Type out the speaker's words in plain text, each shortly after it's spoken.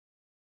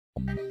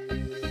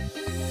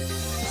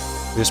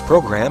This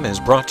program is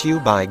brought to you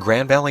by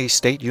Grand Valley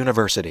State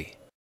University.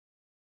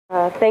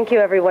 Thank you,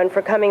 everyone,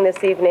 for coming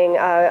this evening.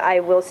 I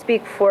will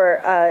speak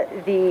for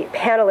the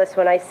panelists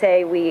when I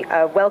say we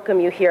welcome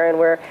you here, and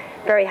we're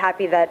very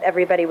happy that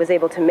everybody was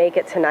able to make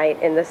it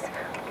tonight in this,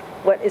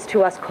 what is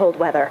to us, cold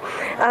weather.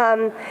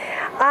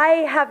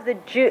 I have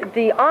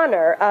the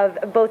honor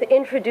of both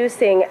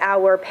introducing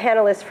our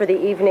panelists for the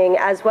evening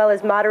as well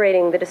as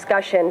moderating the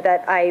discussion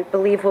that I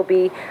believe will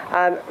be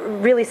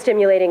really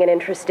stimulating and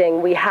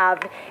interesting. We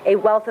have a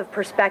wealth of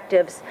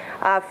perspectives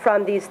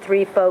from these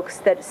three folks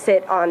that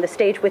sit on the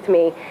stage with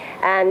me,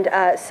 and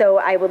so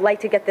I would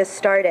like to get this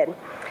started.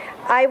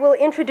 I will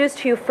introduce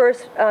to you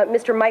first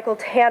Mr. Michael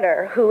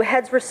Tanner, who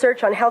heads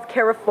research on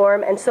healthcare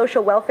reform and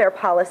social welfare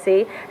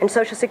policy and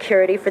Social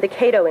Security for the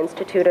Cato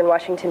Institute in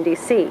Washington,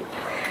 D.C.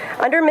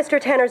 Under Mr.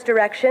 Tanner's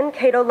direction,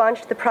 Cato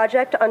launched the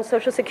Project on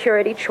Social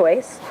Security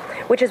Choice,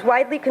 which is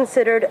widely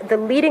considered the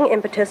leading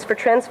impetus for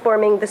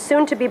transforming the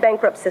soon-to-be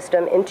bankrupt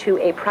system into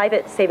a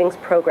private savings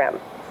program.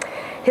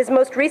 His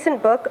most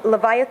recent book,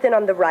 Leviathan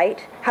on the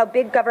Right: How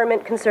Big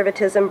Government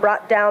Conservatism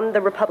Brought Down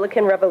the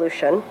Republican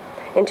Revolution,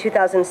 in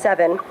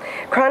 2007,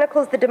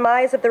 chronicles the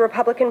demise of the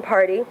Republican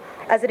Party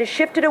as it has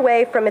shifted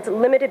away from its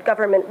limited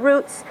government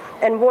roots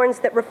and warns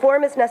that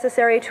reform is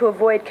necessary to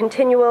avoid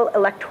continual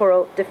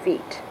electoral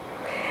defeat.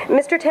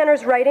 Mr.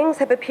 Tanner's writings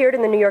have appeared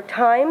in the New York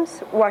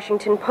Times,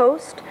 Washington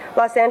Post,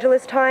 Los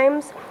Angeles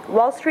Times,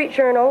 Wall Street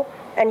Journal,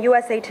 and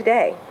USA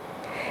Today.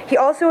 He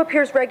also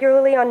appears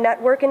regularly on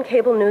network and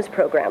cable news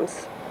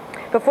programs.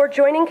 Before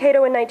joining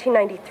Cato in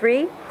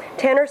 1993,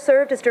 Tanner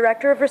served as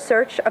Director of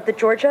Research of the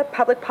Georgia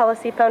Public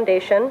Policy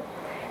Foundation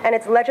and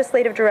its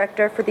Legislative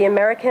Director for the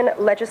American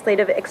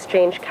Legislative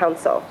Exchange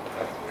Council.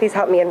 Please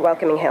help me in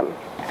welcoming him.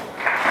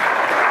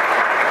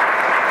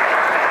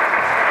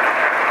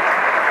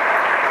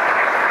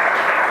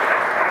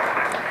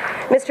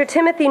 Mr.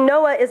 Timothy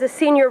Noah is a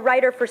senior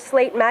writer for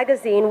Slate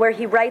magazine, where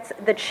he writes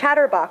the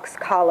Chatterbox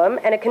column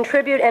and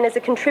is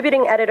a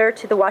contributing editor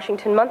to the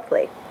Washington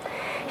Monthly.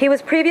 He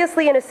was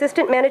previously an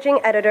assistant managing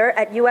editor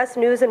at U.S.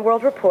 News and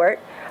World Report,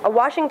 a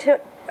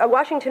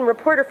Washington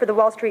reporter for the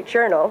Wall Street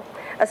Journal,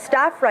 a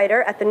staff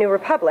writer at the New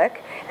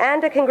Republic,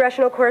 and a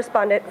congressional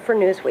correspondent for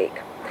Newsweek.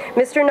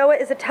 Mr. Noah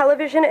is a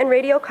television and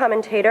radio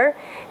commentator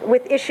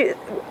with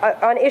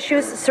on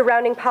issues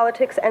surrounding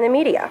politics and the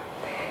media.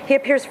 He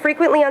appears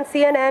frequently on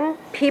CNN,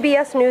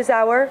 PBS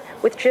NewsHour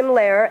with Jim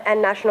Lehrer,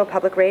 and National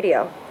Public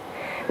Radio.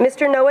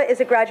 Mr. Noah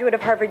is a graduate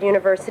of Harvard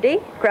University,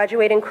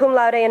 graduating cum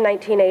laude in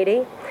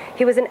 1980.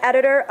 He was an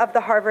editor of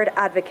the Harvard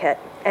Advocate,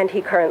 and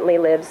he currently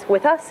lives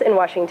with us in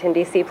Washington,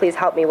 D.C. Please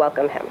help me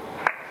welcome him.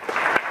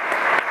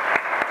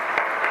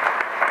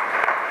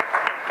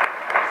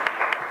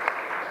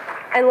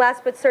 And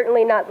last but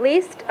certainly not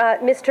least,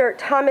 Mr.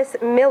 Thomas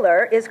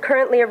Miller is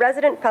currently a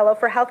resident fellow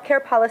for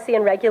healthcare policy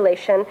and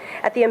regulation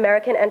at the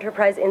American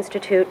Enterprise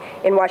Institute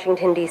in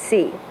Washington,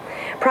 D.C.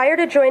 Prior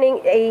to joining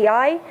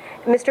AEI,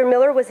 Mr.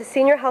 Miller was a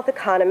senior health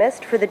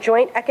economist for the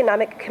Joint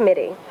Economic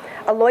Committee.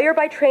 A lawyer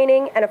by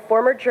training and a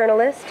former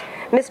journalist,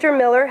 Mr.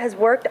 Miller has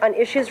worked on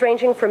issues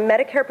ranging from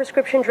Medicare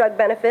prescription drug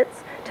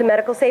benefits to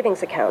medical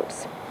savings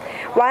accounts.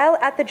 While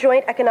at the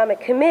Joint Economic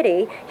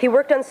Committee, he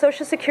worked on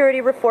Social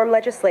Security reform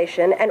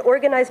legislation and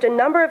organized a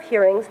number of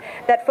hearings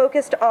that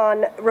focused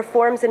on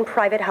reforms in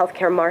private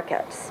healthcare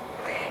markets.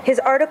 His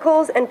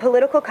articles and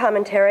political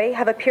commentary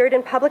have appeared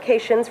in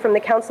publications from the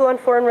Council on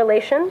Foreign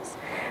Relations,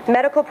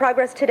 Medical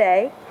Progress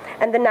Today,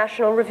 and the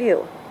National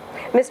Review.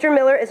 Mr.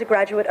 Miller is a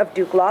graduate of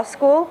Duke Law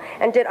School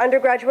and did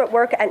undergraduate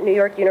work at New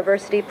York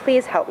University.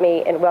 Please help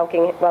me in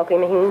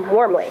welcoming him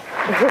warmly.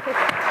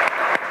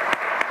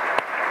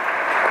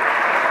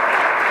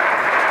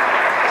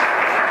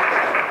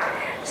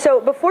 So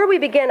before we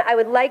begin, I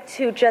would like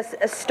to just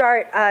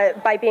start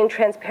by being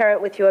transparent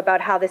with you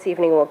about how this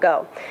evening will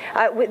go.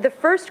 The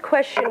first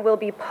question will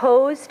be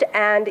posed,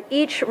 and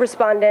each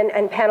respondent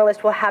and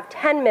panelist will have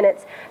 10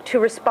 minutes to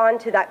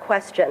respond to that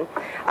question.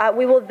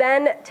 We will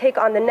then take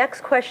on the next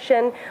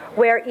question,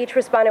 where each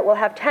respondent will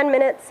have 10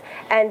 minutes,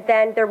 and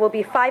then there will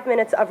be 5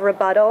 minutes of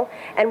rebuttal,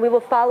 and we will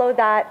follow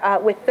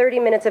that with 30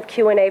 minutes of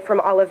Q&A from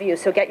all of you.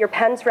 So get your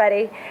pens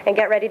ready and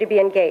get ready to be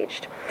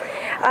engaged.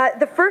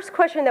 The first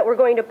question that we're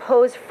going to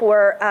pose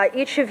for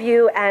each of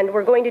you, and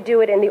we're going to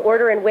do it in the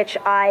order in which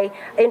I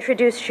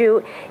introduced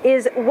you,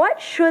 is what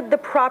should the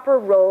proper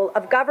role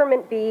of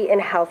government be in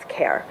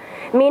healthcare?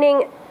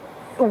 Meaning,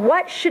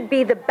 what should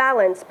be the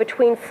balance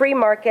between free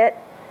market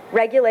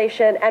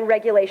regulation and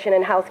regulation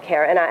in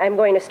healthcare? And I'm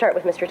going to start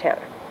with Mr.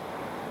 Tanner.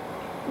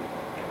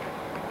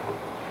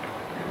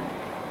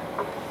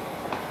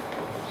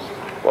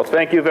 Well,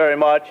 thank you very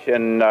much,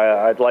 and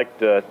I'd like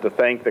to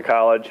thank the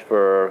college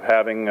for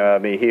having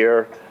me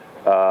here,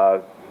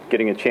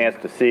 getting a chance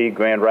to see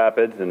Grand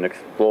Rapids and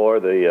explore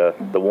the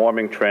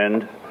warming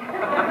trend.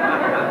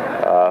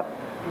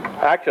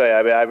 Actually,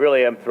 I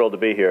really am thrilled to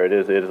be here. It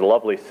is a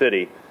lovely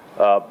city,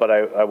 but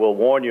I will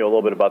warn you a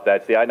little bit about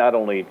that. See, I not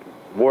only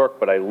work,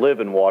 but I live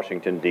in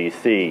Washington,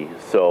 D.C.,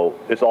 so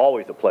it's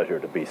always a pleasure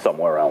to be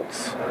somewhere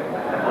else.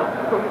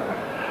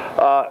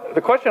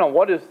 The question on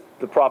what is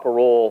the proper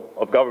role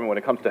of government when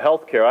it comes to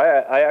health care,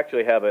 I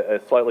actually have a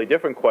slightly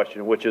different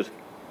question, which is,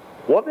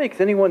 what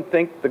makes anyone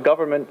think the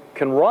government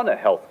can run a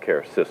health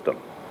care system?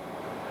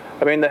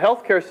 I mean, the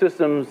health care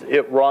systems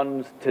it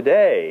runs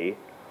today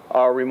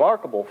are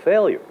remarkable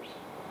failures.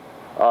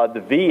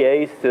 The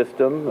VA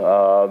system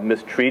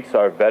mistreats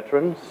our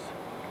veterans.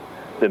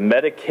 The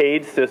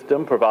Medicaid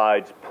system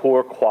provides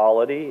poor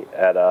quality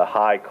at a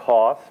high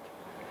cost.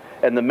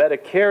 And the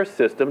Medicare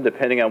system,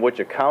 depending on which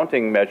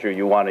accounting measure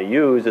you want to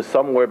use, is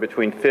somewhere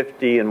between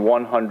 50 and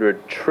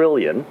 100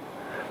 trillion,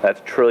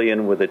 that's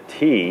trillion with a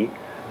T,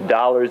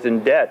 dollars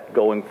in debt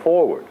going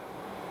forward.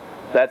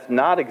 That's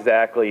not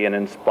exactly an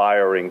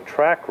inspiring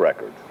track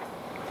record.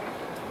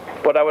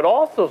 But I would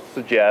also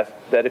suggest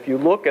that if you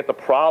look at the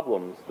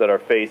problems that are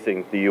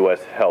facing the U.S.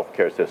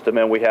 healthcare system,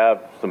 and we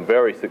have some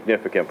very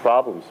significant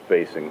problems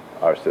facing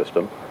our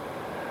system,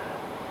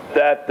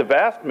 that the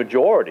vast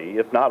majority,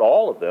 if not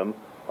all of them,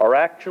 are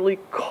actually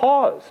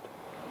caused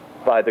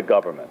by the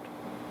government.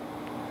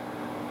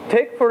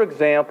 Take, for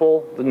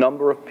example, the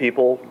number of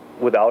people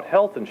without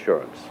health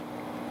insurance.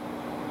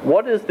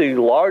 What is the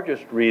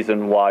largest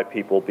reason why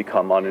people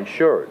become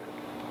uninsured?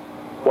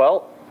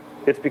 Well,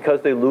 it's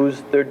because they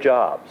lose their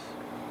jobs.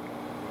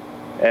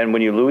 And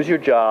when you lose your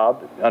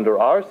job under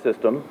our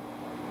system,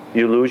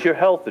 you lose your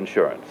health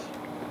insurance.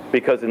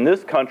 Because in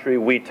this country,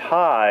 we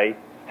tie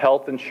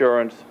health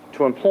insurance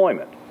to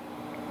employment.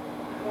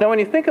 Now, when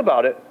you think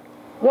about it,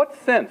 what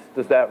sense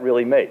does that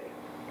really make?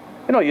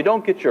 You know, you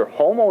don't get your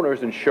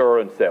homeowner's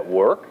insurance at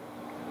work.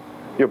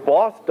 Your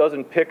boss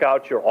doesn't pick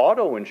out your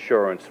auto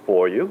insurance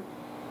for you.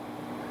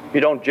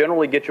 You don't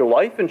generally get your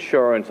life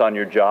insurance on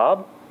your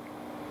job.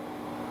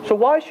 So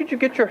why should you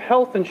get your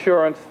health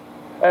insurance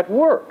at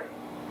work?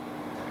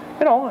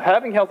 You know,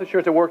 having health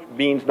insurance at work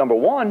means, number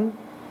one,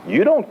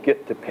 you don't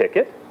get to pick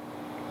it.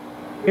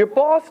 Your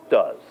boss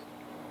does.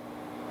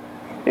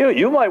 You know,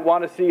 you might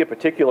want to see a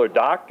particular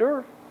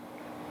doctor,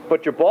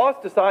 but your boss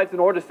decides in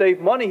order to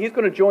save money, he's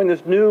going to join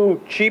this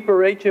new, cheaper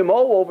HMO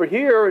over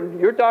here, and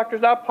your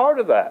doctor's not part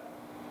of that.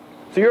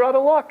 So you're out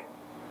of luck.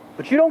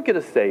 But you don't get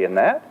a say in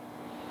that.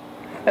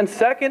 And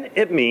second,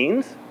 it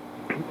means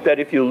that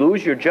if you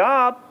lose your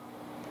job,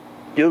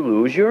 you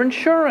lose your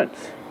insurance.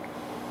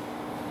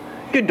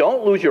 You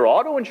don't lose your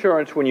auto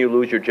insurance when you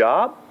lose your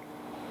job,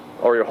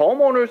 or your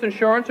homeowner's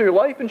insurance, or your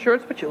life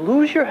insurance, but you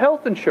lose your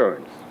health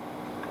insurance.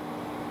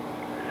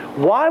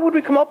 Why would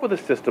we come up with a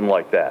system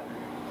like that?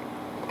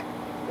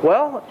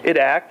 Well, it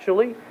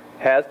actually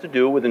has to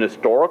do with an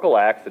historical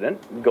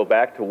accident. You go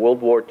back to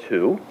World War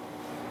II,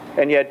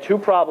 and you had two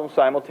problems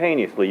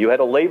simultaneously. You had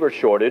a labor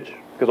shortage,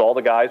 because all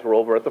the guys were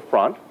over at the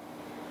front,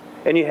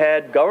 and you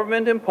had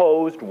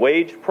government-imposed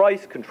wage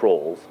price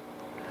controls,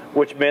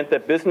 which meant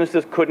that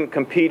businesses couldn't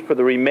compete for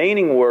the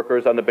remaining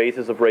workers on the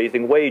basis of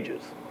raising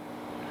wages.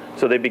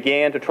 So they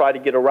began to try to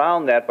get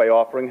around that by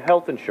offering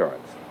health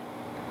insurance.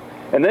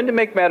 And then to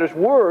make matters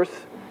worse,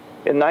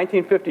 in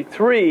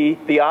 1953,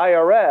 the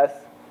IRS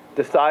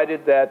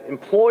decided that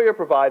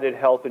employer-provided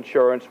health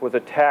insurance was a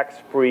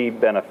tax-free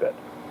benefit.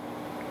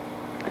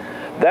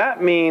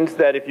 That means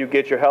that if you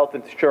get your health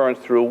insurance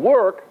through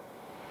work,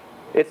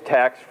 it's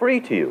tax-free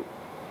to you.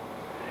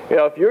 You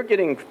know, if you're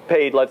getting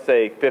paid, let's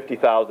say,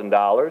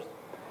 $50,000,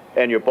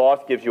 and your boss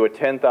gives you a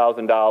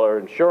 $10,000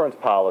 insurance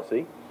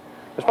policy,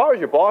 as far as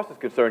your boss is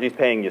concerned, he's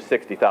paying you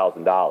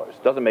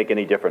 $60,000. Doesn't make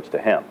any difference to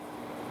him.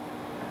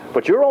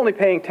 But you're only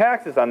paying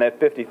taxes on that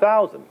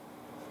 $50,000.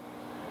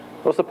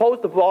 Well, suppose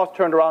the boss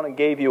turned around and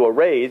gave you a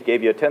raise,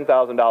 gave you a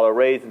 $10,000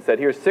 raise and said,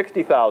 here's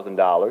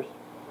 $60,000.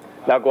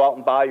 Now go out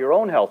and buy your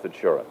own health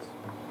insurance.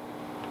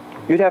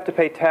 You'd have to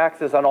pay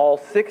taxes on all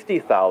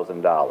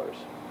 $60,000.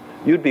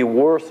 You'd be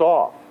worse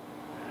off.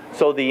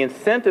 So the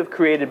incentive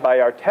created by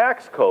our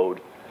tax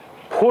code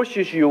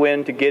pushes you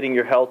into getting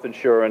your health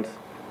insurance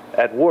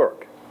at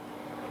work.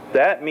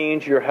 That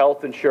means your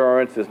health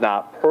insurance is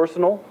not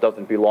personal,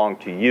 doesn't belong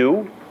to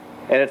you,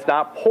 and it's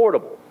not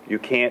portable. You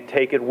can't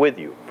take it with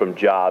you from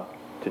job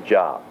to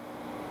job.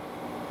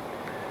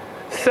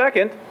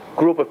 Second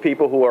group of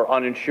people who are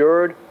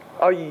uninsured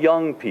are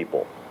young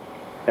people.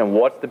 And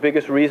what's the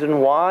biggest reason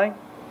why?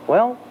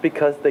 Well,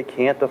 because they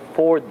can't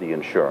afford the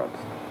insurance.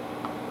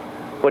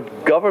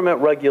 But government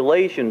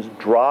regulations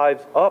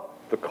drives up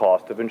the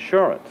cost of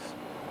insurance.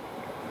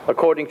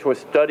 According to a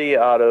study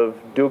out of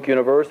Duke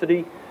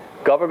University,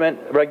 government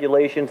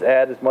regulations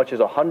add as much as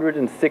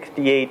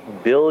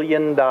 $168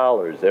 billion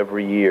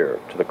every year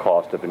to the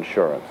cost of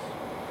insurance.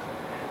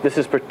 This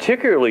is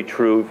particularly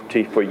true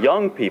for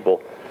young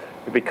people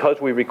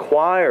because we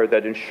require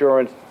that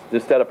insurance,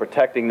 instead of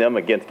protecting them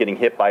against getting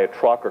hit by a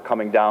truck or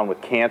coming down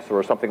with cancer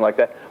or something like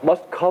that,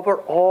 must cover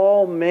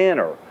all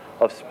manner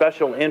of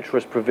special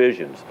interest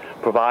provisions,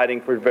 providing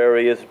for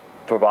various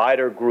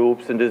provider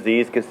groups and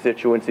disease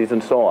constituencies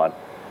and so on.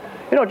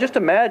 You know, just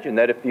imagine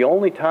that if the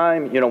only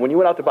time, you know, when you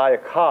went out to buy a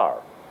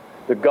car,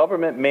 the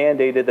government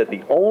mandated that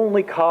the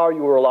only car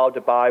you were allowed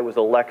to buy was a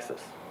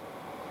Lexus.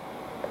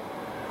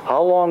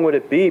 How long would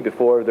it be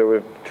before there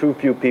were too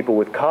few people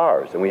with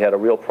cars and we had a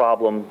real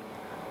problem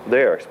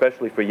there,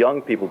 especially for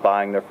young people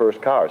buying their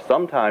first car.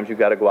 Sometimes you've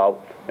got to go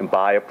out and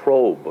buy a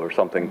probe or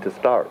something to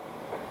start.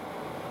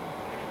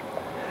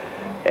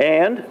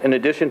 And in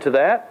addition to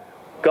that,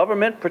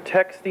 government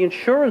protects the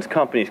insurance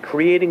companies,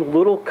 creating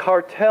little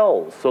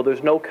cartels so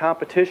there's no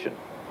competition.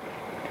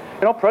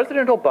 You know,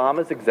 President Obama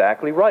is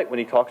exactly right when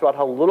he talks about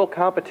how little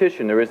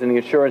competition there is in the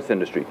insurance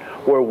industry,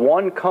 where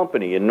one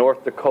company in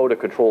North Dakota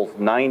controls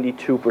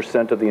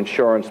 92% of the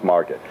insurance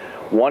market.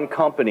 One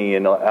company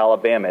in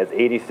Alabama has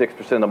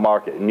 86% of the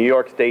market. In New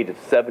York State,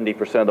 it's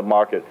 70% of the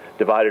market,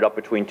 divided up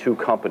between two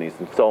companies,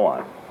 and so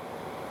on.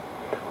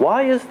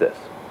 Why is this?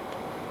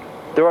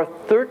 There are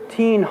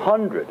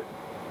 1,300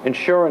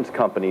 insurance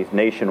companies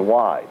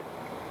nationwide.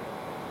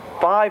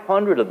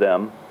 500 of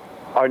them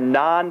are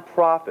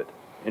non-profit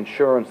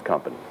insurance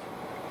companies.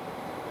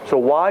 So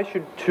why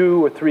should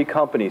 2 or 3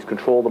 companies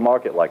control the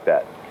market like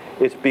that?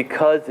 It's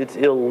because it's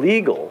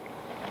illegal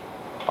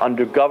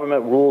under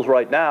government rules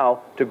right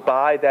now to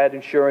buy that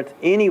insurance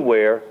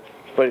anywhere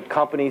but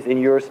companies in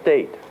your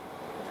state.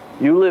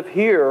 You live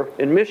here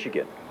in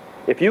Michigan.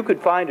 If you could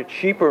find a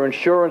cheaper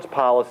insurance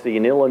policy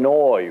in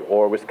Illinois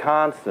or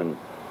Wisconsin,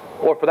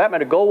 or for that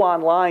matter, go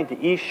online to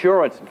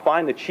Esurance and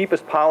find the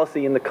cheapest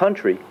policy in the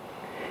country,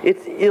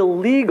 it's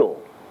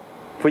illegal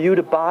for you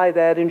to buy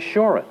that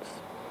insurance.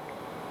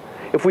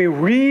 If we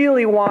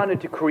really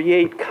wanted to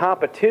create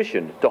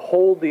competition to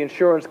hold the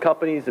insurance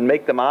companies and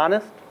make them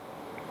honest,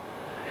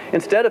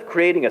 instead of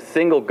creating a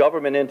single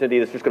government entity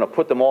that's just going to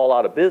put them all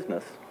out of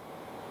business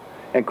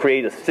and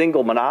create a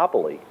single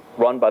monopoly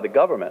run by the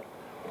government,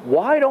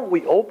 why don't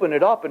we open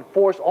it up and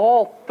force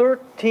all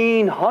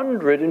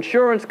 1,300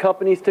 insurance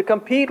companies to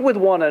compete with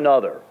one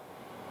another?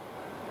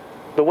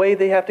 The way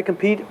they have to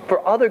compete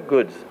for other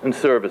goods and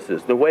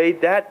services, the way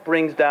that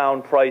brings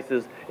down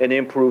prices and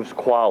improves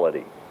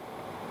quality.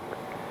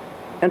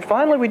 And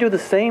finally, we do the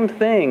same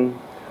thing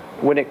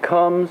when it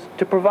comes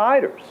to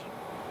providers.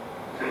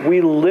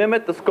 We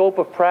limit the scope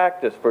of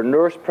practice for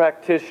nurse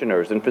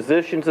practitioners and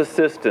physician's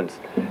assistants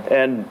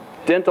and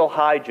dental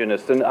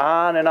hygienists and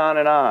on and on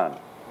and on.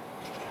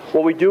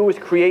 What we do is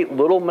create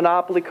little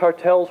monopoly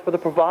cartels for the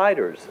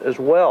providers as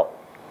well,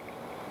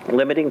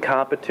 limiting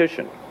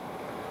competition.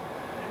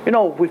 You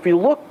know, if you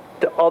look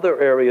to other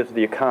areas of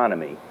the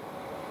economy,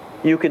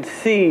 you can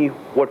see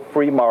what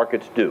free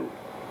markets do.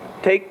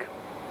 Take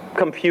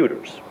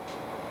computers.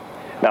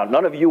 Now,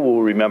 none of you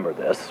will remember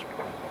this,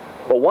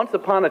 but once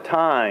upon a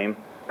time,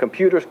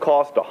 computers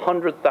cost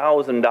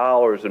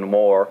 $100,000 and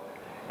more,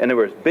 and they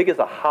were as big as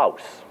a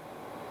house.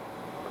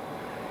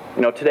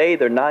 You know, today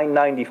they're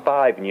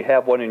 $9.95 and you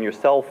have one in your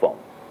cell phone.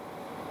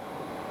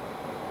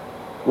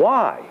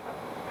 Why?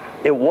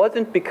 It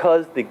wasn't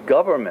because the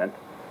government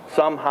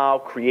somehow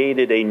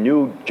created a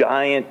new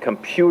giant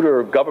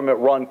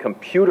government-run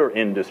computer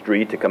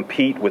industry to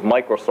compete with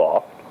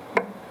Microsoft.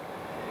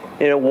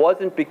 And it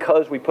wasn't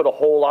because we put a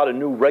whole lot of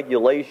new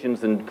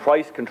regulations and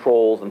price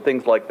controls and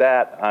things like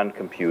that on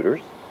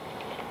computers.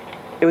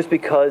 It was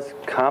because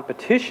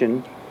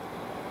competition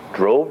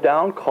drove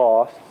down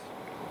costs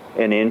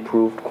and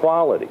improved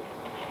quality.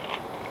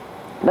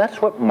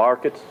 That's what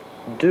markets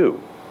do.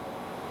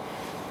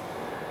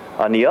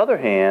 On the other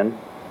hand,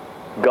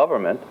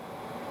 government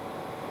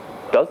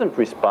doesn't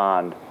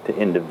respond to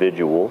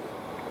individuals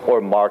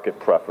or market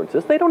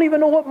preferences. They don't even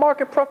know what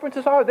market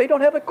preferences are. They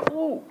don't have a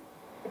clue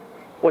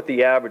what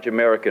the average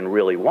American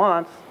really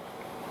wants.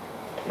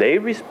 They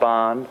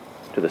respond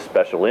to the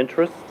special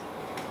interests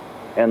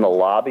and the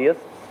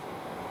lobbyists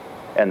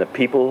and the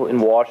people in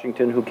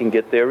Washington who can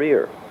get their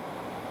ear,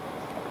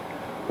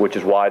 which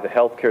is why the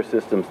healthcare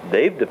systems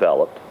they've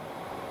developed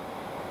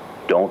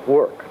don't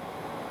work.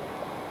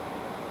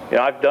 You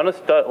know, I've done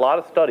a lot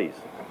of studies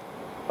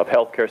of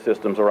healthcare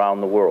systems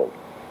around the world.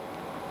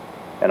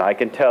 And I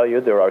can tell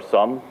you there are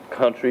some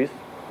countries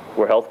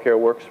where healthcare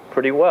works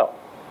pretty well.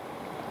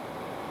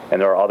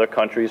 And there are other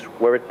countries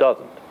where it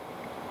doesn't.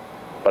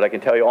 But I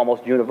can tell you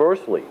almost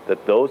universally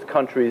that those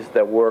countries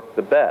that work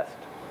the best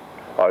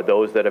are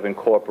those that have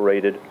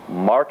incorporated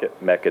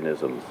market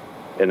mechanisms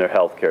in their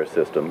healthcare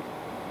systems.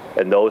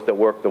 And those that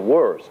work the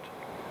worst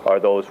are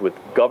those with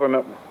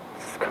government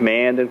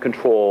command and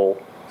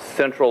control,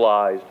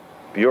 centralized,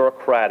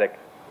 bureaucratic,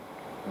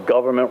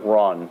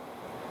 government-run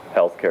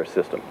healthcare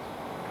systems.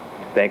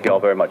 Thank you all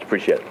very much.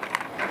 Appreciate it.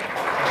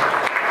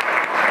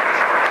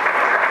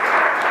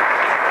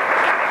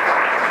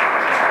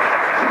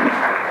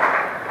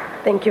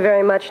 Thank you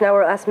very much. Now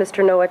we'll ask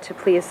Mr. Noah to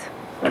please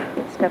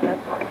step up.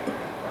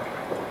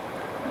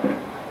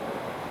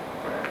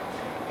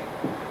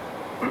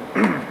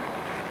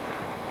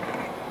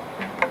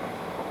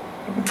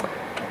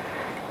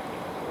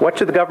 What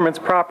should the government's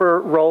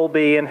proper role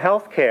be in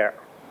healthcare?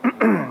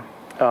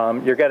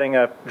 You're getting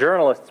a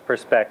journalist's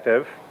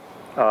perspective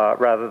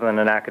rather than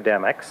an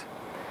academic's.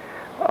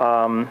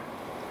 But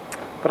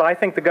I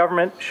think the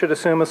government should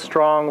assume a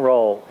strong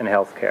role in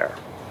healthcare.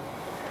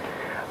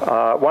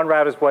 One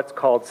route is what's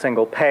called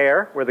single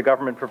payer, where the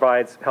government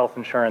provides health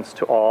insurance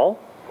to all.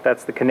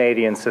 That's the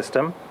Canadian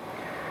system.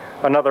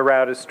 Another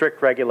route is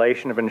strict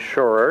regulation of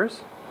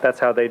insurers, That's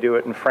how they do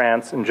it in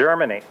France and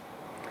Germany.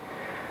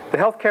 The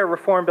health care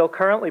reform bill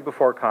currently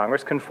before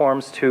Congress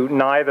conforms to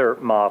neither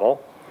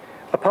model.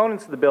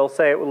 Opponents of the bill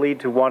say it will lead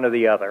to one or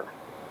the other.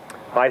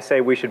 I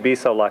say we should be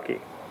so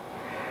lucky.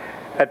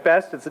 At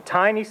best, it's a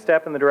tiny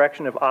step in the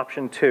direction of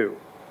option 2,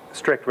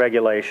 strict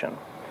regulation.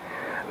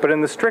 But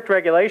in the strict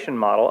regulation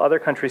model, other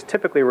countries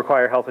typically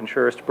require health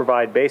insurers to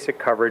provide basic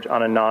coverage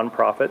on a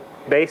non-profit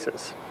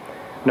basis.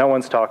 No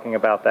one's talking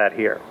about that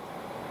here.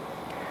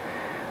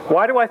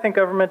 Why do I think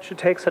government should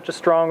take such a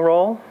strong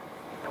role?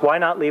 Why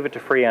not leave it to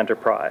free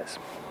enterprise?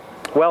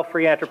 Well,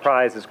 free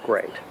enterprise is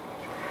great.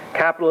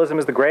 Capitalism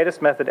is the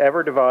greatest method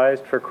ever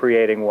devised for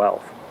creating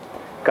wealth.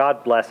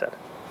 God bless it.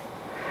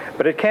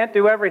 But it can't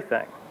do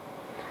everything.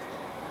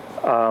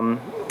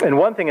 And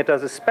one thing it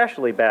does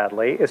especially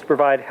badly is to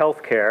provide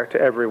health care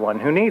to everyone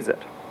who needs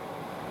it.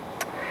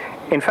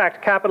 In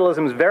fact,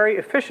 capitalism's very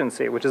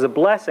efficiency, which is a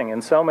blessing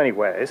in so many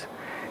ways,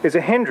 is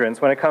a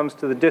hindrance when it comes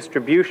to the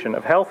distribution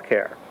of health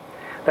care.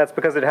 That's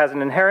because it has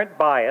an inherent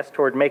bias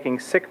toward making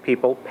sick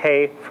people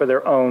pay for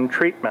their own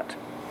treatment.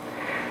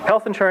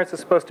 Health insurance is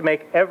supposed to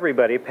make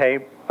everybody pay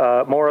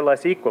more or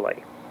less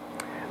equally.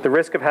 The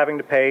risk of having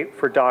to pay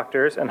for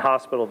doctors and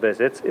hospital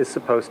visits is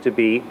supposed to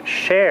be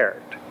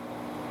shared.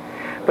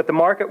 But the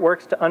market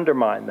works to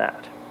undermine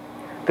that.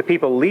 The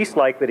people least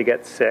likely to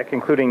get sick,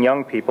 including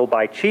young people,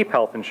 buy cheap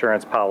health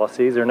insurance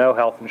policies or no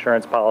health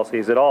insurance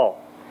policies at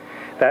all.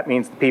 That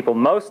means the people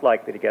most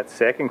likely to get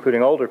sick,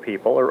 including older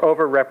people, are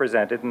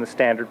overrepresented in the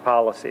standard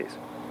policies.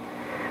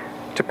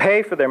 To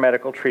pay for their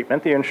medical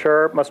treatment, the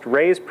insurer must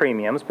raise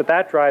premiums, but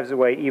that drives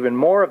away even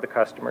more of the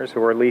customers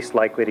who are least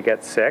likely to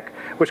get sick,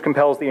 which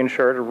compels the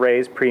insurer to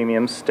raise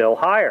premiums still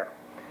higher.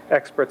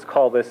 Experts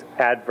call this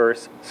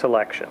adverse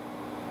selection.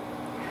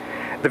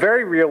 The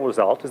very real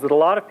result is that a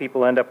lot of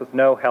people end up with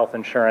no health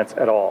insurance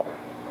at all.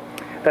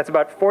 That's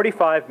about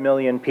 45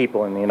 million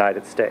people in the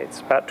United States.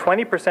 About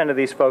 20% of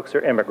these folks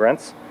are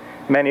immigrants,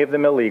 many of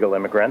them illegal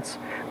immigrants,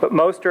 but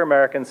most are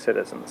American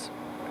citizens.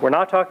 We're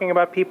not talking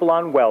about people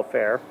on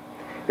welfare.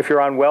 If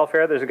you're on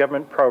welfare, there's a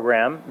government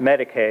program,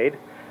 Medicaid,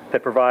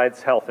 that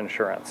provides health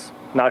insurance.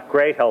 Not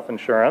great health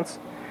insurance,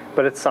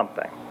 but it's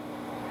something.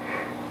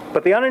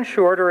 But the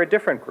uninsured are a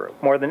different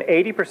group. More than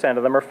 80%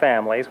 of them are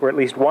families where at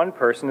least one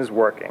person is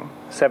working,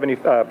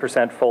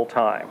 70%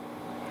 full-time.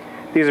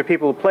 These are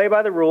people who play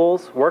by the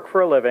rules, work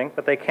for a living,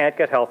 but they can't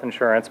get health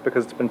insurance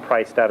because it's been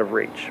priced out of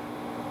reach.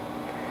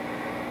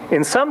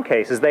 In some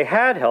cases, they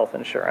had health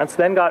insurance,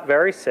 then got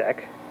very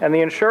sick, and the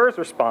insurer's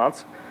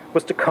response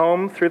was to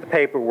comb through the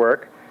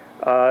paperwork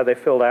they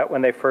filled out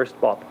when they first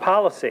bought the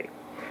policy.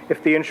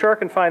 If the insurer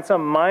can find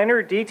some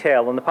minor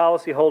detail in the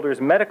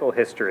policyholder's medical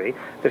history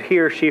that he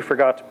or she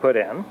forgot to put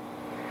in,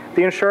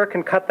 the insurer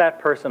can cut that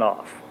person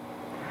off.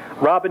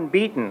 Robin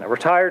Beaton, a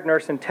retired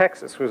nurse in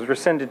Texas, was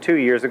rescinded 2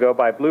 years ago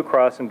by Blue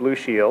Cross and Blue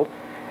Shield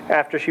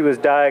after she was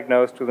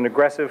diagnosed with an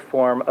aggressive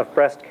form of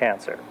breast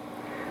cancer.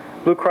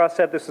 Blue Cross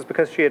said this was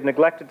because she had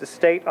neglected to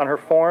state on her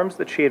forms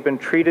that she had been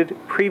treated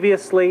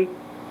previously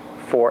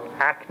for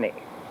acne.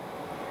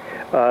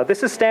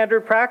 This is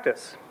standard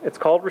practice. It's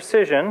called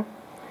rescission.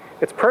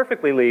 It's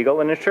perfectly legal,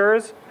 and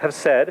insurers have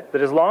said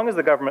that as long as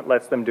the government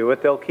lets them do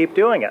it, they'll keep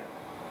doing it.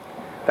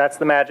 That's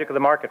the magic of the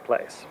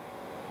marketplace.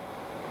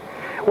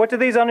 What do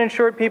these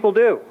uninsured people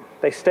do?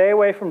 They stay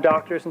away from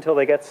doctors until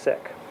they get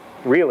sick,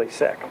 really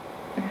sick.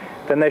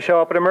 Then they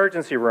show up at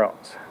emergency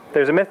rooms.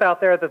 There's a myth out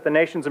there that the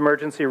nation's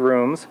emergency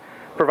rooms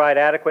provide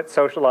adequate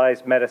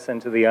socialized medicine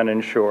to the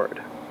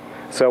uninsured.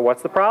 So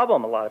what's the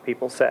problem, a lot of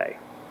people say?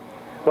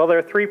 Well, there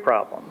are 3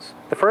 problems.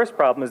 The first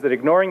problem is that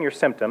ignoring your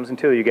symptoms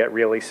until you get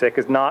really sick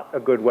is not a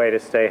good way to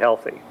stay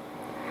healthy.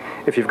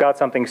 If you've got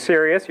something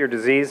serious, your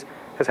disease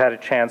has had a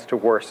chance to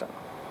worsen.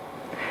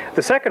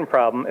 The second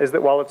problem is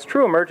that while it's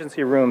true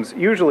emergency rooms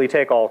usually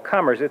take all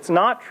comers, it's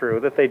not true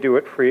that they do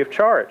it free of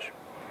charge.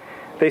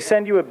 They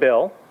send you a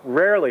bill,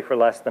 rarely for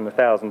less than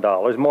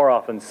 $1,000, more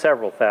often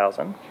several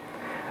thousand.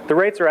 The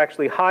rates are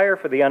actually higher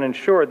for the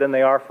uninsured than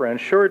they are for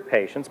insured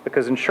patients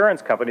because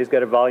insurance companies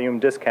get a volume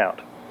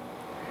discount.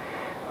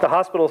 The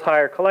hospitals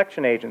hire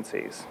collection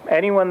agencies.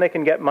 Anyone they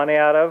can get money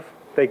out of,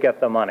 they get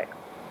the money.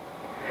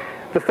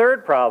 The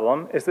third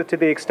problem is that to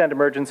the extent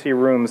emergency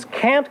rooms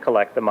can't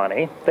collect the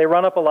money, they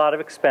run up a lot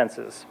of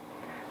expenses.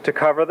 To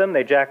cover them,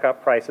 they jack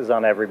up prices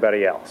on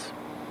everybody else.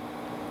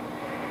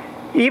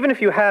 Even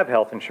if you have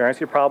health insurance,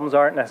 your problems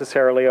aren't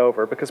necessarily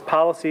over because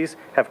policies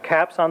have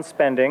caps on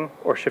spending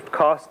or shift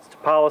costs to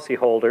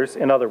policyholders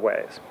in other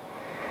ways.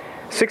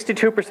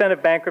 62%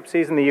 of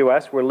bankruptcies in the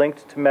U.S. were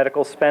linked to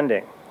medical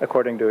spending,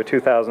 according to a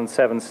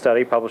 2007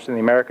 study published in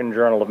the American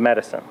Journal of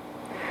Medicine.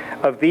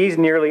 Of these,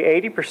 nearly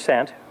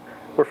 80%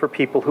 were for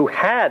people who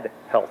had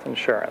health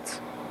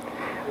insurance.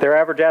 Their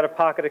average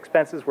out-of-pocket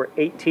expenses were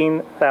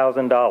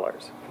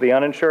 $18,000. The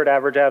uninsured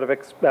average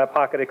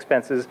out-of-pocket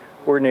expenses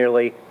were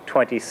nearly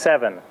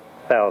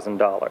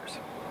 $27,000.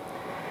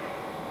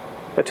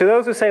 But to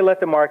those who say, let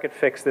the market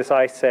fix this,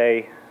 I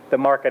say, the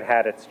market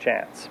had its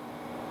chance.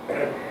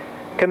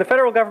 Can the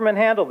federal government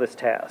handle this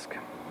task?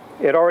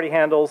 It already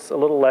handles a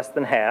little less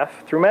than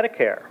half through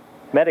Medicare,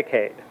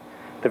 Medicaid,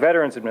 the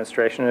Veterans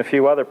Administration, and a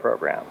few other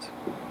programs.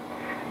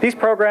 These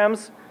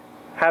programs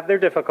have their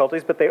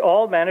difficulties, but they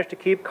all manage to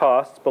keep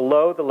costs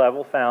below the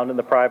level found in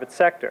the private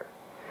sector,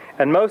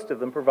 and most of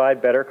them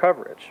provide better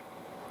coverage.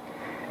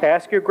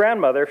 Ask your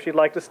grandmother if she'd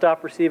like to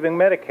stop receiving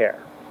Medicare.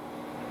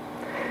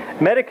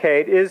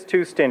 Medicaid is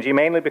too stingy,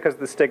 mainly because of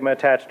the stigma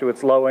attached to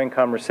its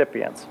low-income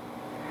recipients.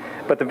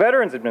 But the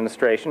Veterans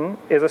Administration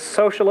is a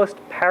socialist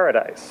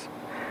paradise.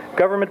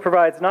 Government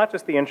provides not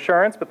just the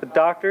insurance, but the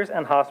doctors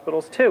and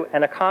hospitals too,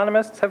 and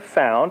economists have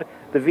found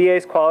the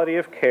VA's quality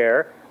of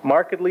care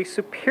markedly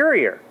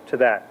superior to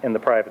that in the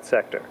private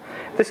sector.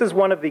 This is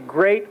one of the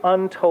great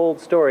untold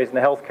stories in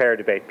the healthcare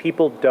debate.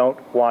 People don't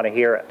want to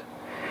hear it.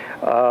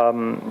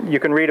 You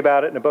can read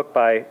about it in a book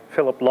by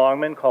Philip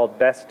Longman called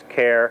Best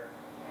Care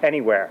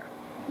Anywhere.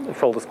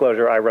 Full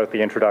disclosure, I wrote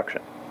the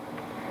introduction.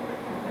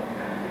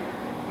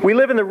 We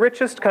live in the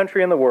richest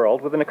country in the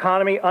world with an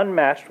economy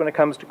unmatched when it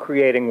comes to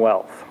creating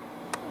wealth.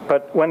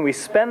 But when we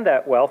spend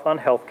that wealth on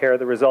healthcare,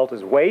 the result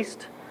is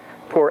waste,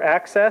 poor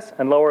access,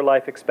 and lower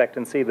life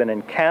expectancy than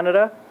in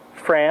Canada,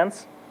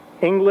 France,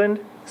 England,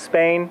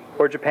 Spain,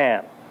 or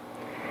Japan.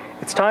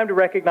 It's time to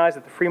recognize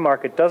that the free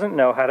market doesn't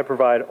know how to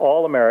provide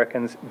all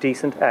Americans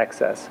decent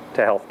access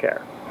to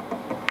healthcare.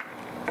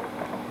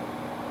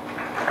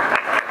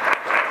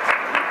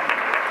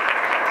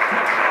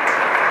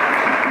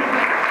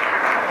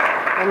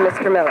 And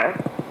Mr. Miller.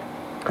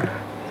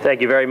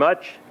 Thank you very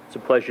much. It's a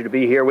pleasure to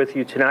be here with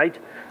you tonight.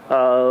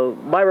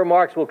 My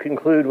remarks will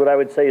conclude what I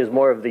would say is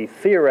more of the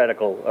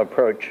theoretical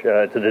approach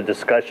to the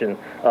discussion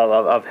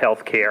of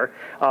health care.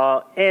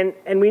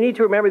 And we need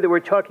to remember that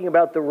we're talking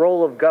about the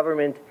role of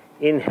government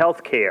in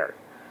health care,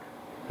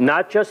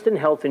 not just in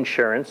health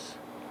insurance,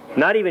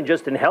 not even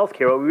just in health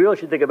care. What we really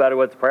should think about are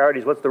what's the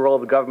priorities, what's the role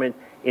of the government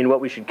in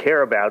what we should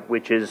care about,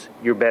 which is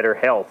your better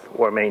health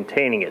or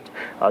maintaining it.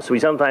 So we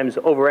sometimes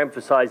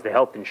overemphasize the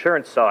health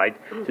insurance side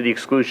to the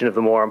exclusion of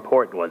the more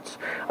important ones.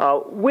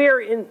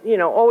 We're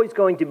always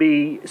going to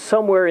be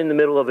somewhere in the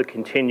middle of a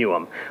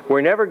continuum.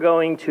 We're never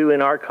going to,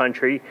 in our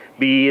country,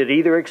 be at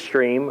either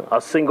extreme.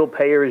 A single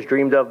payer is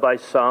dreamed of by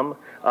some,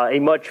 a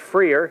much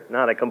freer,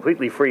 not a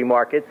completely free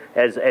market,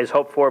 as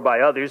hoped for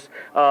by others.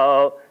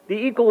 The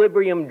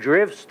equilibrium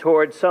drifts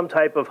towards some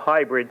type of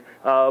hybrid,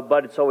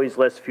 but it's always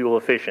less fuel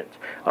efficient.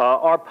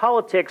 Our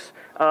politics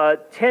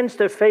tends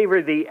to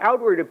favor the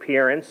outward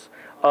appearance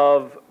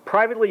of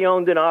privately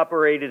owned and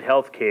operated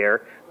health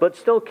care, but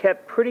still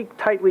kept pretty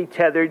tightly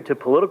tethered to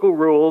political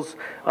rules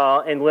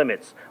and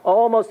limits.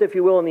 Almost, if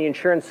you will, in the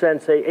insurance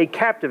sense, a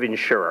captive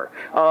insurer.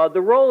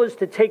 The role is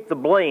to take the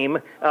blame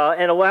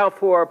and allow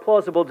for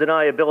plausible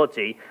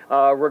deniability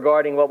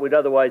regarding what would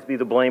otherwise be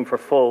the blame for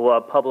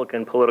full public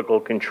and political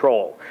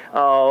control.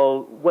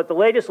 What the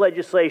latest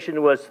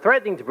legislation was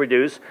threatening to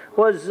produce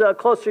was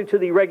closer to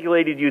the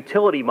regulated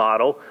utility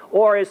model,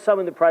 or as some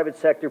in the private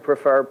sector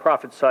prefer,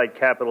 profit-side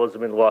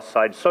capitalism and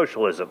loss-side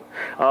socialism.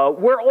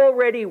 We're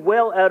already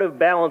well out of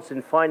balance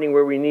in finding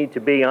where we need to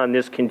be on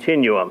this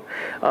continuum.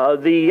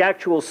 The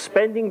actual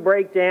spending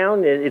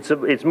breakdown,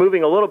 it's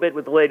moving a little bit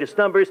with the latest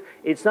numbers.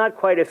 It's not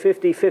quite a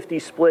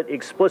 50-50 split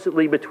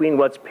explicitly between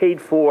what's paid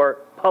for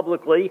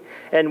publicly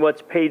and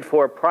what's paid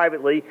for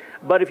privately.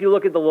 But if you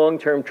look at the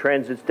long-term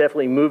trends, it's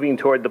definitely moving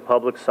toward the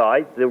public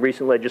side. The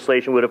recent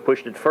legislation would have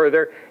pushed it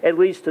further, at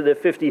least to the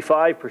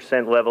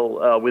 55%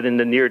 level within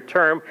the near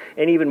term,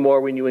 and even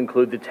more when you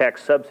include the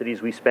tax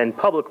subsidies we spend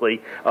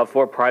publicly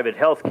for private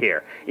health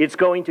care. It's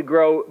going to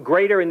grow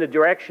greater in the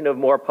direction of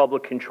more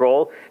public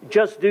control,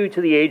 just due to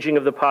the aging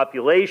of the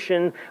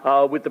population,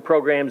 with the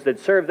programs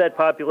that serve that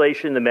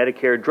population, the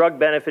Medicare drug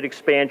benefit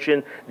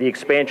expansion, the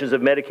expansions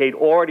of Medicaid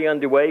already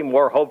underway,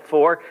 more hoped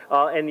for,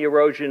 and the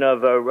erosion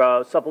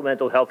of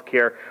supplemental health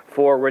care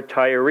for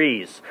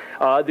retirees.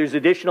 There's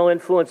additional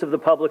influence of the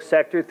public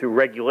sector through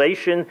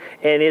regulation,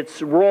 and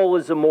its role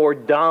as a more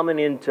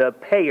dominant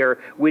payer,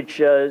 which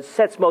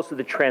sets most of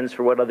the trends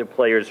for what other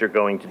players are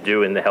going to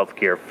do in the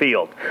healthcare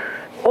field.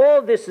 All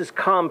of this is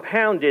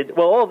compounded,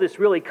 well, all this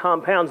really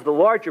compounds the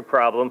larger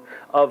problem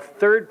of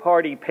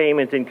third-party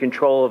payment and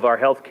control of our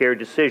healthcare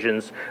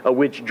decisions,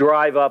 which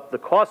drive up the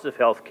cost of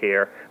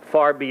healthcare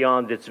far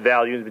beyond its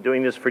value. We've been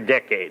doing this for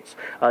decades.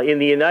 In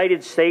the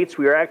United States,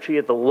 we are actually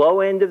at the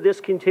low end of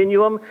this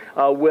continuum,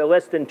 where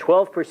less than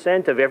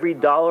 12% of every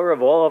dollar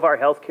of all of our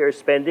healthcare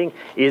spending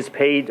is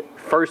paid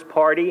first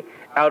party,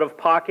 out of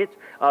pocket.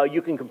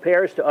 You can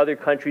compare us to other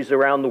countries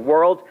around the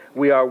world.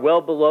 We are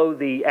well below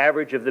the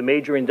average of the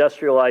major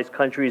industrialized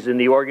countries in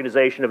the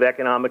Organization of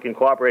Economic and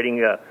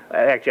Cooperating,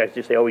 actually I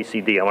should say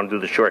OECD, I want to do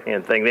the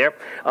shorthand thing there.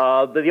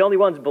 But the only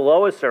ones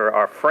below us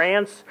are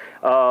France,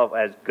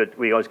 as good,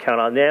 we always count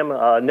on them,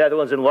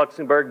 Netherlands and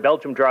Luxembourg.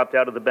 Belgium dropped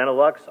out of the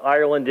Benelux,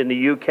 Ireland and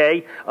the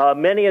UK.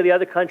 Many of the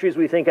other countries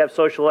we think have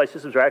socialized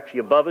systems are actually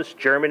above us,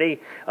 Germany,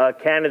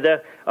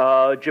 Canada,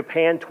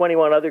 Japan,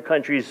 21 other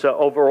countries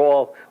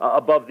overall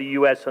above the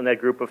U.S. on that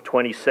group of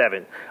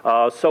 27.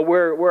 So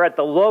we're at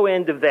the low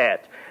end of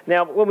that.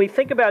 Now, when we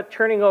think about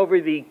turning over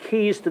the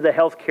keys to the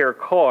healthcare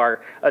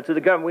car to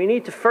the government, we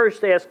need to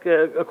first ask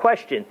a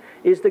question.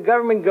 Is the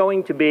government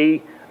going to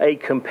be a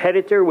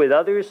competitor with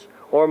others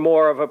or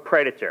more of a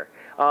predator?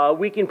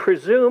 We can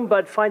presume,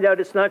 but find out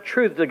it's not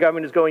true that the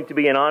government is going to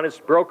be an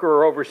honest broker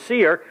or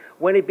overseer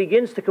when it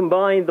begins to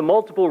combine the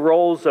multiple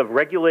roles of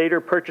regulator,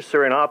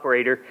 purchaser, and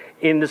operator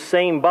in the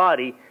same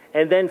body,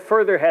 and then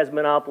further has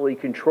monopoly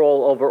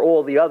control over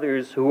all the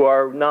others who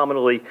are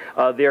nominally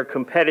their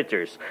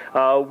competitors.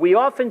 We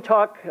often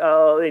talk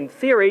in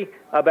theory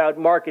about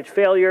market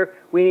failure.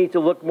 We need to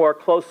look more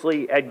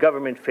closely at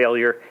government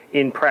failure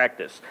in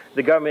practice.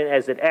 The government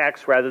as it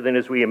acts rather than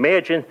as we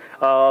imagine.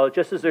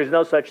 Just as there's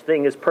no such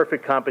thing as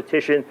perfect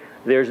competition,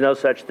 there's no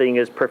such thing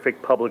as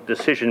perfect public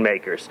decision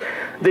makers.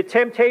 The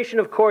temptation,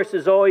 of course,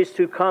 is always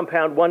to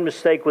compound one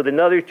mistake with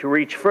another, to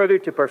reach further,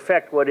 to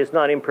perfect what is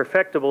not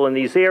imperfectible in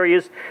these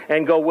areas,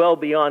 and go well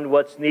beyond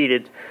what's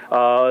needed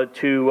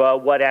to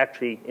what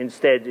actually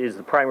instead is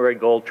the primary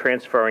goal,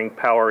 transferring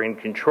power and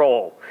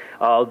control.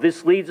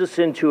 This leads us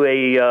into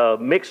a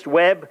mixed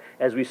web,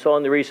 as we saw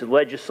in the recent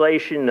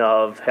legislation,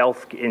 of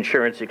health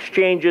insurance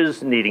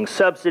exchanges needing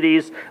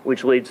subsidies,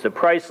 which leads to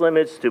price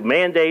limits, to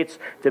mandates,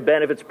 to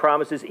benefits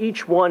promises,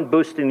 each one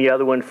boosting the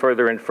other one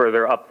further and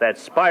further up that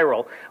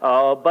spiral.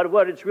 But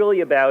what it's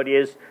really about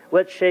is,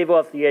 let's shave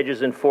off the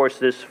edges and force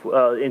this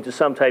into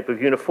some type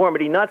of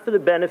uniformity, not for the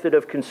benefit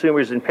of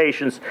consumers and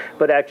patients,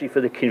 but actually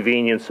for the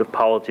convenience of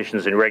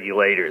politicians and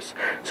regulators.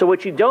 So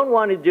what you don't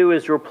want to do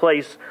is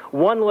replace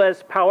one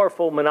less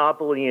powerful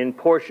monopoly in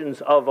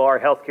portions of our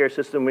healthcare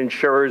system,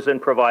 insurers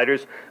and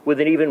providers, with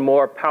an even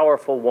more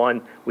powerful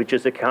one, which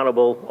is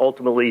accountable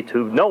ultimately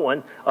to no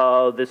one,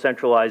 the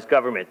centralized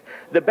government.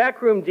 The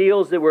backroom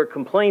deals that were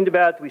complained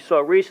about, we saw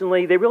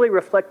recently, they really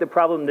reflect the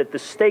problem that the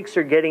stakes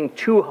are getting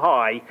too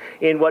high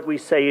in what we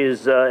say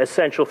is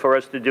essential for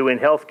us to do in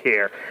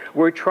healthcare.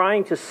 We're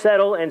trying to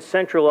settle and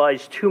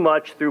centralize too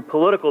much through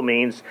political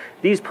means.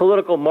 These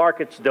political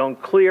markets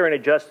don't clear and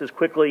adjust as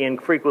quickly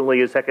and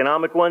frequently as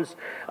economic ones,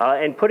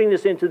 and putting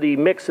this into the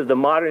mix of the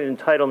modern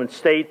entitlement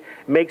state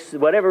makes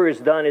whatever is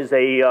done as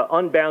a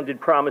unbounded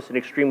promise an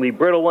extremely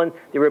brittle one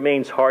that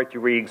remains hard to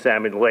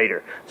re-examine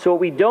later. So what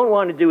we don't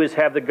want to do is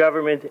have the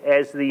government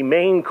as the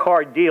main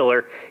card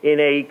dealer in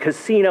a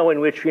casino in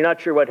which you're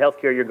not sure what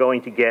healthcare you're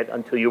going to get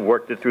until you've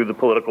worked it through the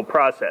political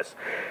process.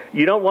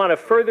 You don't want to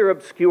further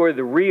obscure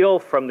the real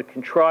from the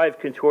contrived,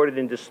 contorted,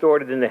 and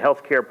distorted in the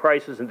healthcare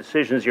prices and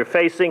decisions you're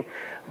facing.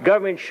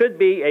 Government should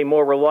be a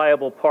more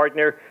reliable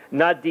partner,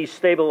 not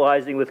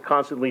destabilizing with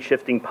constantly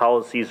shifting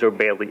policies or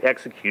badly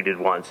executed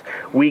ones.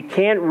 We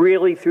can't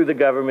really, through the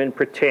government,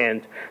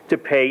 pretend to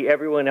pay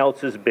everyone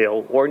else's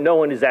bill, or no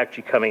one is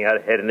actually coming out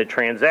ahead in the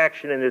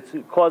transaction, and it's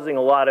causing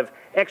a lot of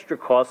extra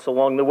costs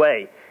along the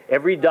way.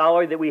 Every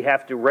dollar that we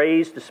have to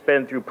raise to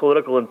spend through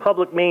political and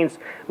public means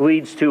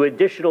leads to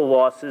additional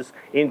losses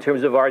in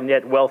terms of our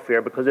net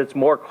welfare, because it's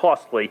more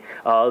costly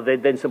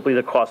than simply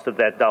the cost of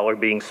that dollar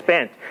being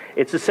spent.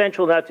 It's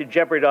essential not to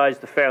jeopardize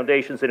the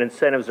foundations and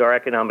incentives of our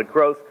economic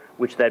growth,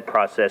 which that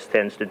process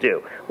tends to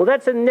do. Well,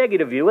 that's a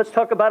negative view. Let's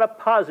talk about a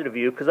positive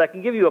view, because I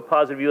can give you a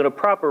positive view and a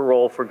proper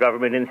role for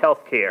government in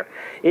health care.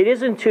 It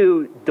isn't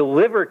to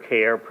deliver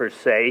care, per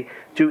se,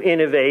 to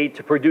innovate,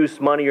 to produce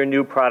money or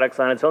new products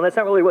on its own. That's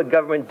not really what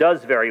government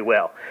does very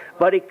well.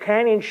 But it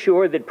can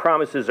ensure that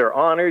promises are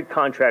honored,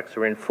 contracts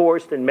are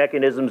enforced, and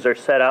mechanisms are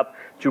set up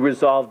to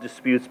resolve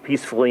disputes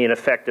peacefully and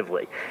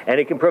effectively. And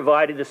it can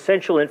provide an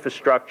essential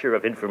infrastructure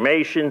of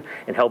information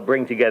and help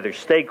bring together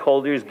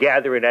stakeholders,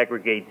 gather and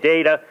aggregate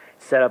data,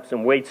 set up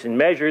some weights and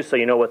measures so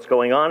you know what's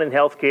going on in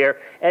healthcare,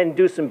 and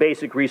do some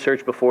basic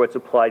research before it's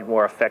applied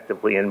more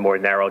effectively in more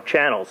narrow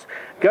channels.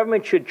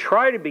 Government should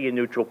try to be a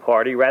neutral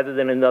party rather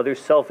than another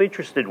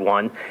self-interested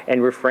one,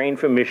 and refrain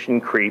from mission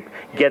creep.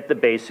 Get the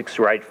basics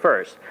right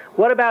first.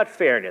 What about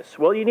fairness?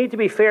 Well, you need to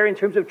be fair in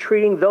terms of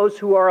treating those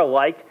who are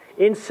alike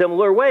in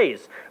similar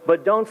ways,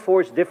 but don't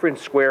force different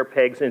square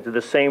pegs into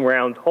the same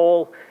round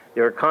hole.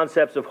 There are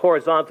concepts of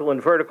horizontal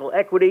and vertical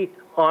equity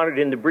honored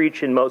in the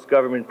breach in most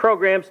government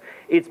programs.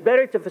 It's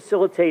better to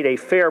facilitate a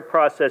fair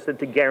process than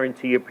to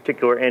guarantee a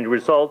particular end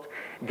result,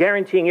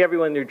 guaranteeing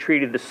everyone they're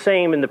treated the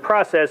same in the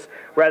process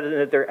rather than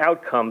that their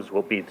outcomes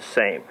will be the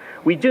same.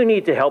 We do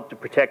need to help to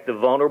protect the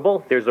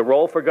vulnerable. There's a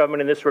role for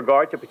government in this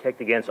regard to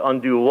protect against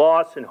undue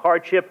loss and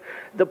hardship.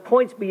 The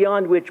points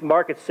beyond which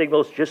market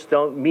signals just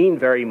don't mean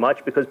very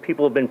much because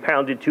people have been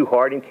pounded too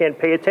hard and can't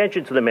pay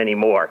attention to them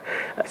anymore.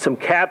 Some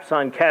caps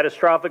on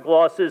catastrophic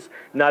losses,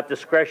 not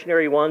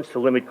discretionary ones, to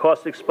limit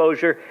cost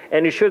exposure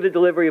and ensure the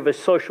delivery of a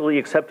socially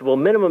acceptable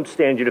minimum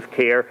standard of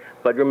care,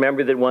 but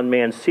remember that one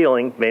man's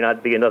ceiling may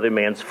not be another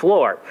man's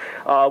floor.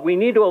 We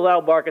need to allow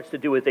markets to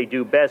do what they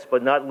do best,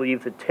 but not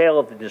leave the tail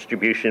of the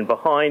distribution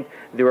behind.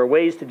 There are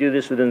ways to do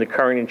this within the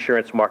current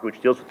insurance market,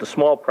 which deals with the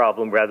small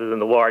problem rather than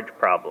the large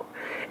problem.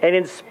 And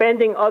in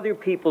spending other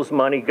people's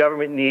money,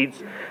 government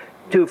needs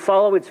to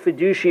follow its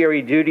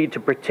fiduciary duty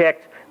to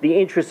protect the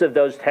interests of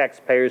those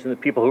taxpayers and the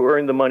people who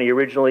earned the money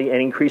originally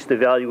and increase the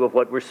value of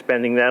what we're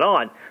spending that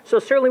on. So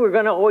certainly we're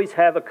going to always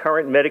have a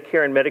current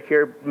Medicare and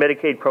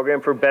Medicaid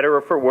program for better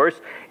or for worse.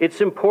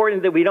 It's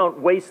important that we don't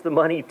waste the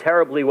money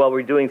terribly while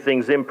we're doing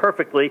things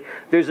imperfectly.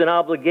 There's an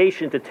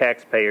obligation to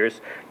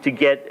taxpayers to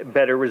get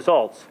better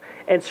results.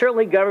 And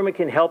certainly government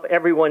can help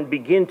everyone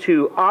begin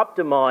to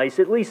optimize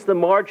at least the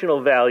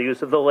marginal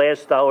values of the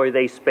last dollar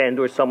they spend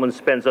or someone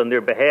spends on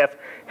their behalf,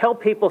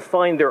 help people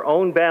find their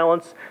own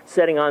balance,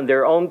 setting on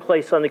their own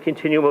place on the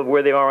continuum of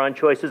where they are on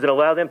choices, and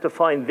allow them to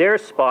find their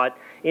spot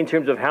in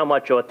terms of how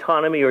much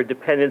autonomy or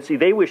dependency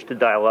they wish to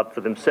dial up for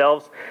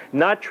themselves,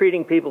 not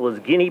treating people as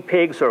guinea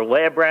pigs or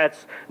lab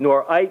rats,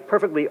 nor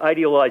perfectly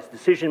idealized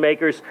decision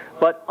makers,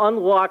 but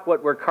unlock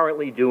what we're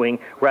currently doing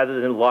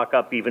rather than lock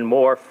up even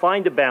more.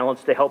 Find a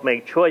balance to help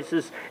make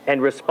choices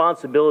and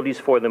responsibilities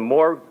for them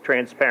more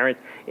transparent,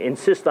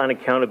 insist on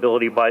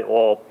accountability by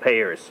all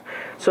payers.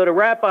 So to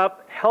wrap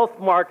up, health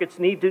markets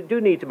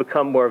do need to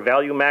become more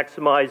value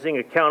maximizing,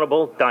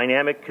 accountable,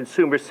 dynamic,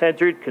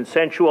 consumer-centered,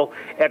 consensual,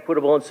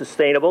 equitable, and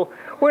sustainable.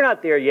 We're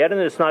not there yet, and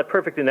it's not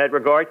perfect in that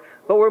regard,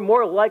 but we're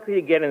more likely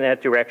to get in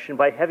that direction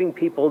by having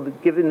people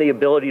given the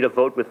ability to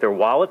vote with their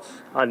wallets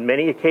on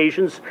many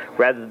occasions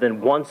rather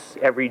than once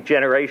every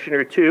generation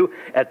or two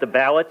at the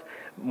ballot.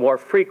 More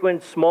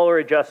frequent, smaller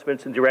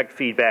adjustments and direct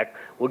feedback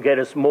will get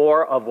us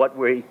more of what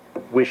we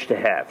wish to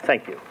have.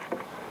 Thank you.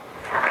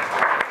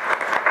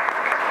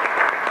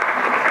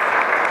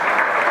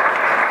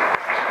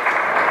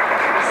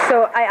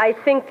 So I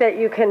think that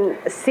you can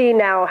see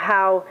now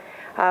how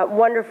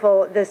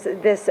wonderful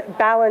this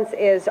balance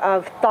is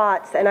of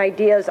thoughts and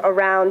ideas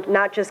around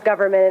not just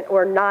government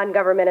or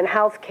non-government and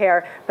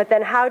healthcare, but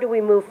then how do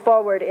we move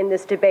forward in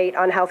this debate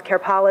on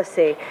healthcare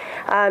policy.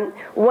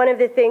 One of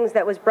the things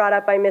that was brought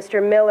up by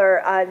Mr.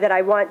 Miller that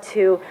I want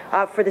to,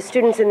 for the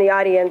students in the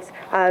audience,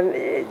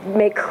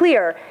 make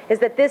clear is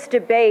that this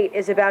debate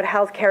is about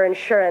healthcare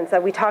insurance.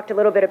 We talked a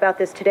little bit about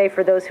this today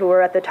for those who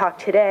were at the talk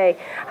today,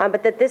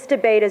 but that this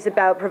debate is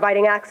about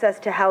providing access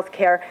to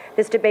healthcare.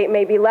 This debate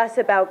may be less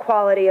about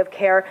quality of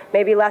care,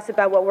 maybe less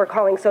about what we're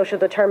calling social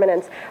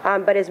determinants,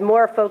 but is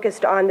more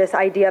focused on this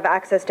idea of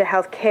access to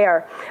health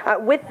care.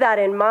 With that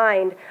in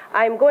mind,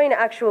 I'm going to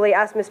actually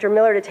ask Mr.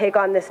 Miller to take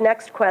on this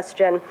next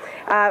question,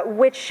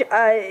 which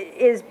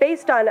is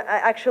based on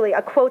actually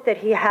a quote that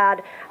he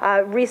had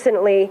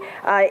recently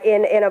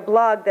in a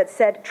blog that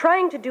said,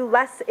 "Trying to do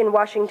less in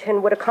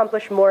Washington would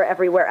accomplish more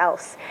everywhere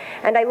else."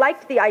 And I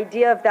liked the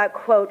idea of that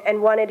quote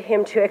and wanted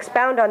him to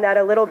expound on that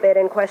a little bit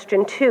in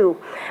question 2,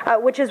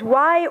 which is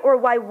why or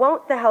why won't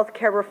the health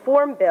care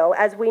reform bill,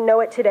 as we know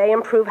it today,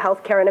 improve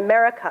health care in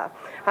America?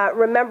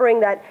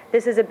 Remembering that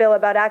this is a bill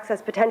about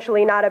access,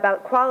 potentially not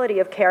about quality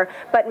of care,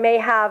 but may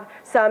have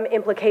some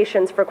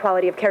implications for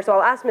quality of care. So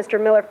I'll ask Mr.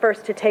 Miller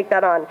first to take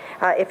that on,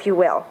 if you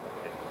will.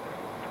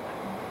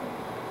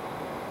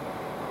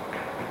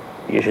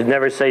 You should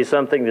never say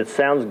something that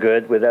sounds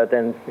good without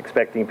then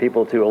expecting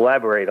people to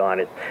elaborate on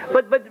it.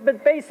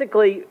 But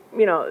basically,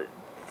 you know,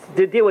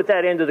 to deal with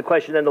that end of the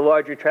question and the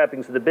larger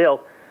trappings of the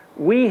bill,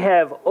 we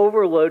have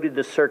overloaded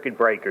the circuit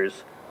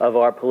breakers of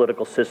our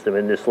political system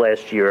in this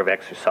last year of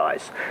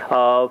exercise.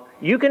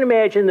 You can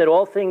imagine that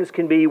all things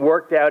can be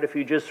worked out if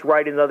you just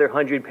write another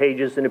 100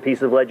 pages in a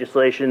piece of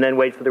legislation and then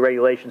wait for the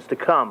regulations to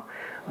come.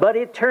 But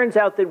it turns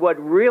out that what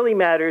really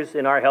matters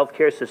in our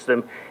healthcare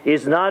system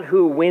is not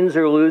who wins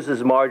or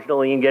loses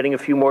marginally in getting a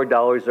few more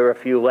dollars or a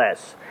few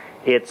less.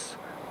 It's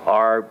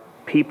our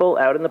people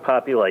out in the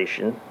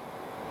population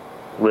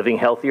living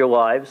healthier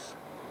lives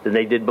than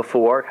they did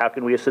before. How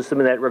can we assist them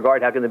in that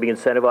regard? How can they be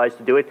incentivized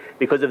to do it?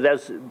 Because if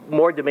those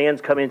more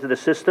demands come into the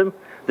system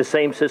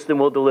system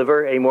will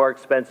deliver a more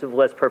expensive,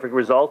 less perfect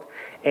result.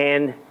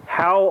 And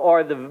how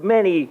are the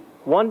many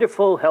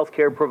wonderful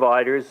healthcare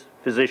providers,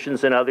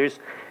 physicians and others,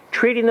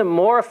 treating them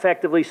more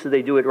effectively so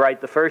they do it right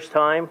the first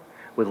time,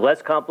 with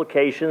less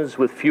complications,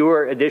 with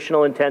fewer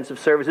additional intensive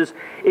services?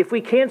 If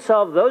we can't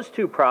solve those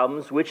two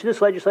problems, which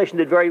this legislation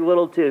did very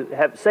little to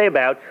have to say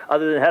about,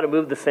 other than how to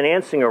move the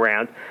financing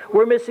around,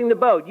 we're missing the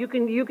boat. You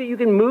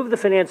can move the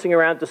financing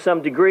around to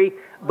some degree,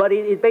 but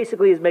it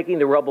basically is making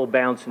the rubble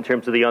bounce in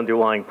terms of the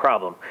underlying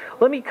problem.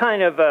 Let me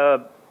kind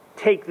of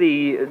take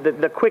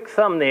the quick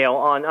thumbnail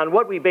on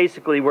what we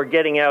basically were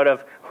getting out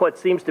of what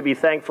seems to be,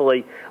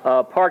 thankfully,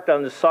 parked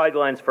on the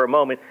sidelines for a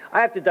moment. I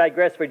have to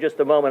digress for just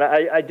a moment.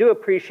 I do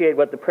appreciate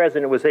what the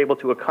President was able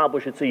to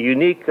accomplish. It's a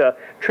unique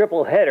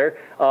triple header.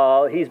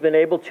 He's been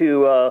able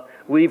to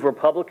leave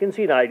Republicans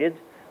united,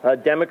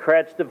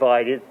 Democrats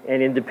divided,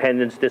 and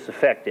independents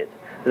disaffected.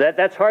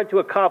 That's hard to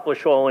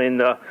accomplish all in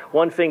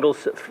one single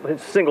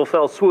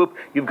fell swoop.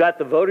 You've got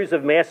the voters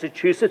of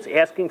Massachusetts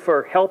asking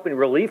for help and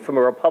relief from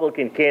a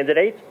Republican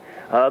candidate.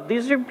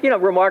 These are,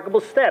 remarkable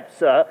steps.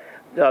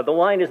 The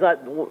line is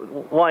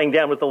not lying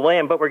down with the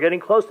lamb, but we're getting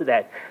close to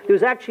that. There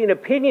was actually an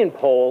opinion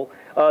poll,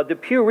 the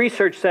Pew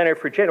Research Center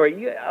for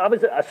January. I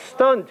was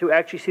stunned to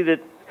actually see that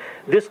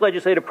this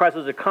legislative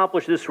process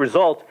accomplished this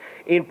result.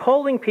 In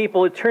polling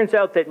people, it turns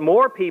out that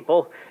more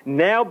people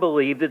now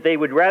believe that they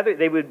would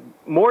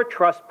more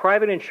trust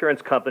private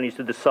insurance companies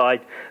to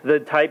decide the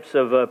types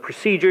of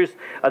procedures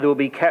that will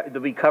be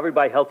covered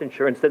by health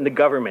insurance than the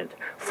government.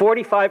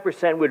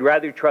 45% would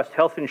rather trust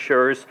health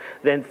insurers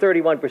than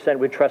 31%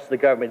 would trust the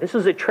government. This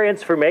is a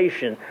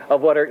transformation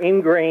of what are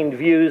ingrained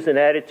views and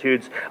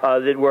attitudes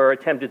that were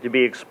attempted to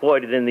be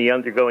exploited in the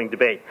undergoing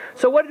debate.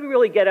 So what did we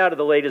really get out of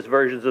the latest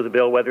versions of the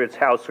bill, whether it's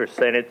House or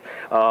Senate,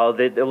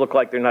 that look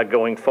like they're not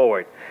going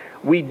forward?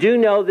 We do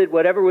know that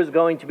whatever was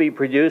going to be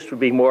produced would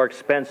be more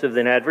expensive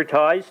than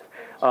advertised.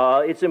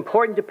 It's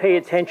important to pay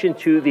attention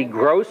to the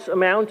gross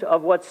amount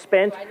of what's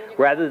spent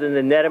rather than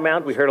the net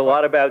amount. We heard a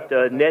lot about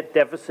net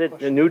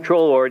deficit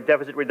neutral or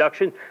deficit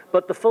reduction,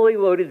 but the fully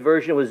loaded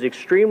version was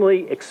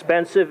extremely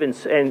expensive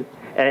and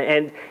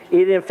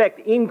it in fact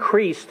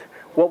increased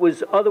what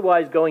was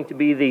otherwise going to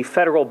be the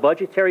federal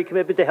budgetary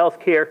commitment to health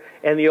care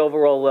and the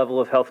overall level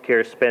of health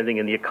care spending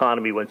in the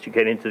economy once you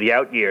get into the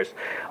out years.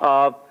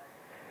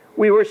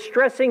 We were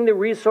stressing the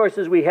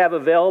resources we have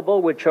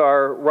available, which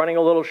are running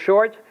a little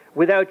short,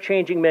 without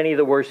changing many of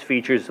the worst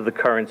features of the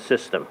current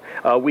system.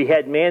 We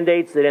had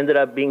mandates that ended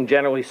up being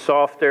generally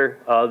softer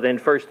than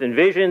first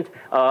envisioned.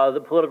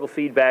 The political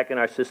feedback in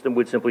our system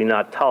would simply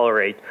not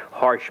tolerate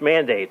harsh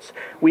mandates.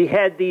 We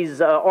had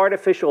these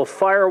artificial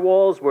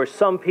firewalls where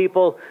some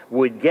people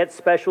would get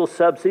special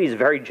subsidies,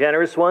 very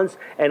generous ones,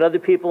 and other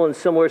people in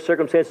similar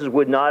circumstances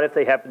would not if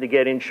they happened to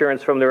get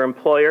insurance from their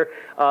employer.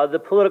 The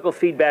political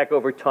feedback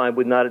over time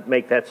would not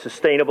make that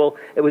sustainable.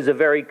 It was a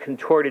very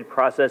contorted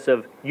process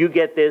of you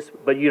get this,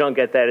 but you don't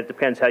get that. It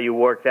depends how you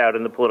worked out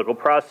in the political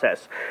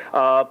process.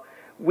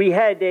 We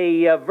had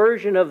a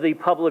version of the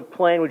public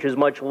plan which is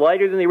much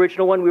lighter than the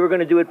original one. We were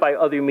going to do it by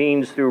other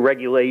means through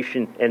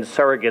regulation and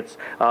surrogates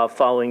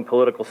following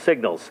political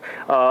signals.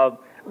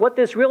 What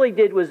this really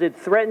did was it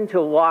threatened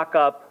to lock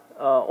up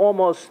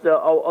almost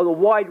a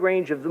wide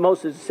range of the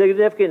most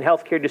significant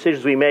healthcare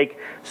decisions we make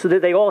so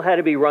that they all had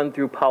to be run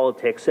through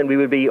politics, and we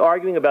would be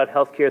arguing about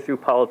healthcare through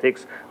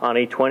politics on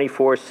a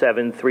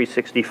 24/7,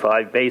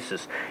 365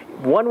 basis.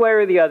 One way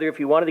or the other, if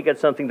you wanted to get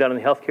something done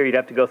in healthcare, you'd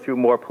have to go through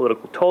more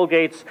political toll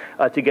gates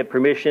to get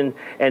permission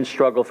and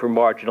struggle for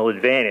marginal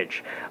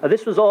advantage.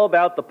 This was all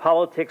about the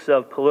politics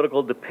of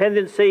political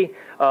dependency,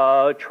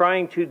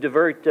 trying to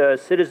divert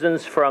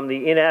citizens from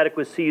the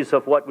inadequacies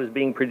of what was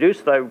being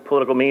produced by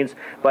political means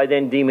by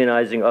then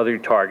demonizing other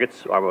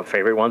targets, our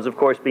favorite ones, of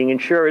course, being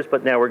insurers,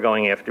 but now we're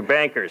going after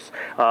bankers.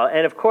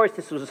 And of course,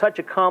 this was such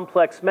a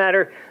complex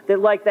matter that,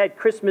 like that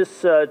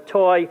Christmas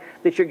toy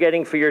that you're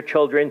getting for your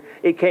children,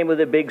 it came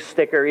with a big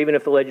sticker, even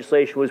if the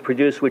legislation was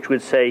produced, which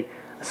would say,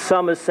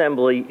 some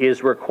assembly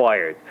is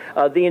required.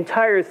 The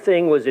entire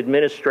thing was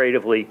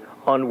administratively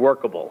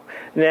unworkable.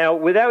 Now,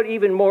 without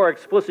even more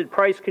explicit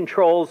price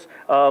controls,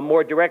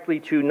 more directly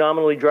to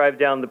nominally drive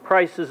down the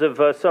prices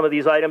of some of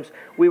these items,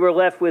 we were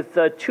left with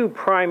two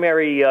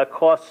primary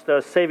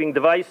cost-saving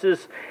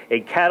devices, a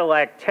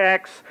Cadillac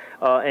tax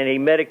and a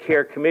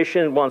Medicare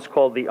commission, once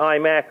called the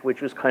IMAC,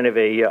 which was kind of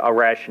a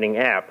rationing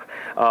app.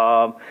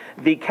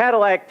 The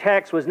Cadillac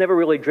tax was never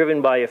really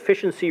driven by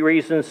efficiency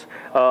reasons.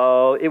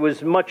 It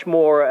was much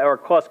more our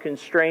cost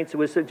constraints. It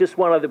was just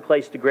one other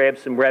place to grab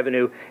some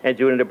revenue and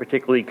do it in a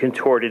particularly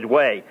contorted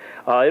way.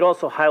 It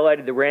also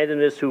highlighted the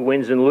randomness who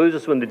wins and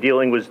loses when the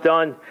dealing was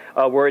done,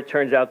 where it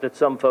turns out that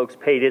some folks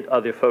paid it,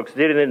 other folks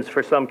didn't, and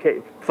for some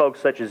folks,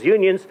 such as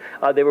unions,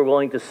 they were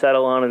willing to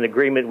settle on an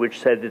agreement which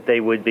said that they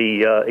would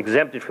be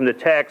exempted from the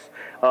tax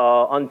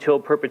until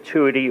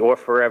perpetuity or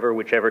forever,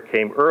 whichever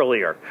came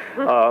earlier.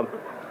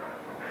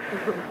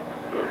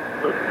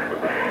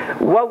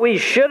 What we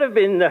should have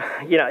been,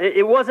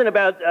 it wasn't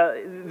about,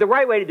 the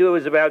right way to do it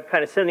was about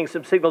kind of sending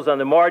some signals on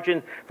the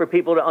margin for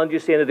people to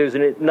understand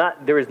that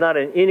there is not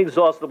an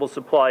inexhaustible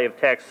supply of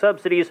tax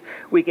subsidies.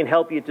 We can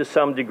help you to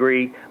some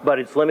degree, but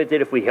it's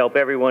limited. If we help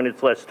everyone,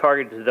 it's less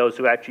targeted to those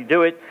who actually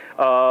do it.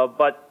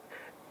 But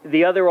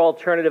the other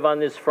alternative on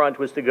this front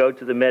was to go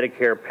to the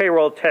Medicare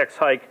payroll tax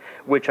hike,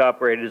 which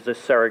operated as a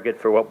surrogate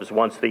for what was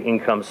once the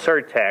income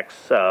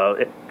surtax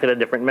in a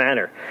different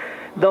manner.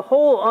 The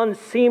whole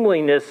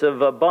unseemliness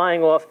of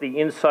buying off the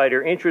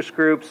insider interest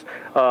groups,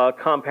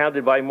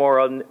 compounded by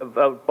more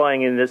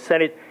buying in the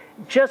Senate,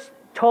 just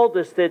told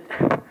us that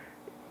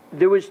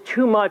there was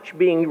too much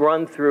being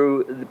run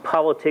through the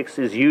politics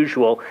as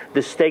usual.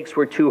 The stakes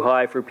were too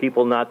high for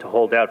people not to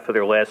hold out for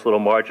their last little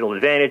marginal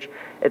advantage.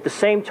 At the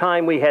same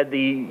time, we had the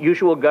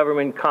usual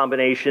government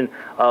combination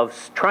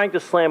of trying to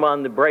slam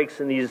on the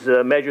brakes in these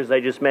measures I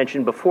just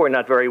mentioned before,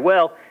 not very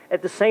well.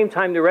 At the same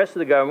time, the rest of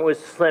the government was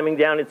slamming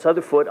down its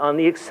other foot on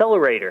the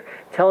accelerator,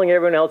 telling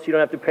everyone else you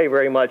don't have to pay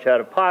very much out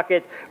of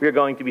pocket, you're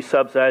going to be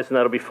subsidized, and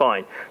that'll be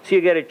fine. So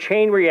you get a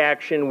chain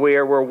reaction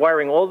where we're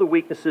wiring all the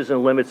weaknesses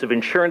and limits of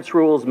insurance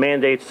rules,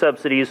 mandates,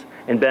 subsidies,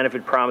 and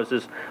benefit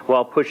promises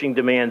while pushing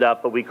demand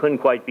up, but we couldn't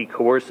quite be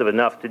coercive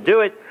enough to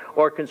do it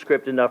or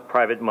conscript enough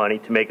private money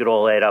to make it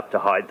all add up to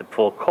hide the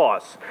full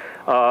costs.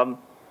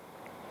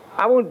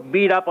 I won't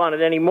beat up on it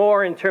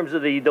anymore in terms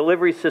of the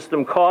delivery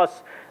system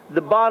costs.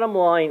 the bottom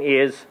line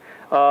is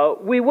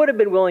we would have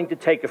been willing to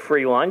take a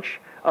free lunch,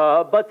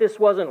 but this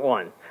wasn't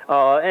one.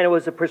 And it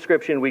was a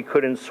prescription we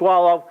couldn't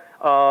swallow.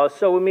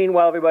 So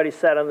meanwhile, everybody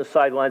sat on the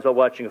sidelines while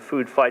watching a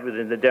food fight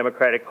within the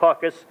Democratic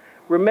caucus.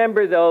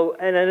 Remember, though,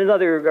 and in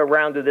another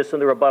round of this in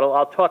the rebuttal,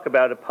 I'll talk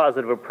about a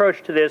positive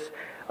approach to this.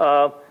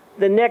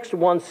 The next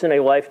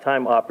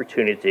once-in-a-lifetime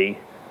opportunity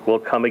will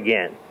come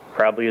again,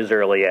 probably as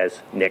early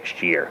as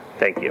next year.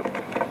 Thank you.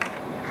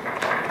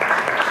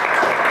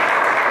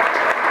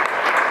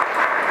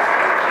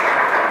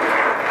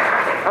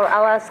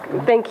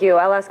 Thank you.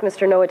 I'll ask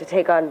Mr. Noah to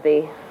take on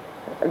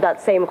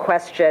that same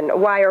question.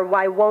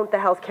 Why won't the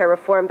health care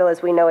reform bill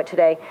as we know it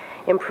today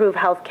improve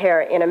health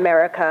care in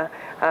America?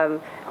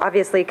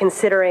 Obviously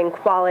considering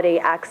quality,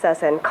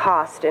 access, and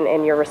cost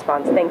in your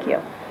response. Thank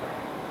you.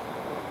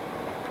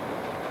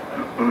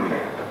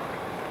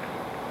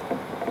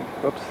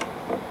 Oops.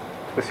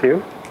 Is this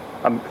you?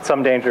 I'm in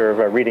some danger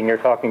of reading your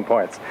talking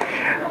points.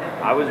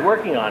 I was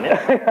working on it.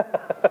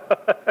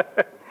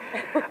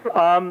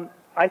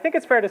 I think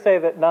it's fair to say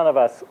that none of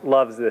us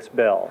loves this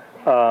bill.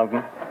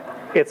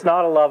 It's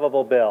not a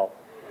lovable bill.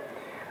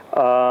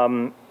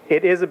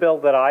 It is a bill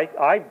that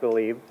I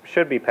believe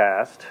should be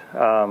passed,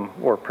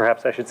 or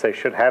perhaps I should say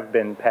should have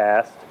been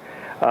passed,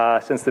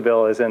 since the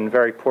bill is in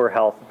very poor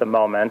health at the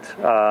moment.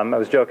 I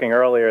was joking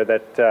earlier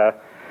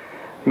that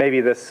maybe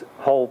this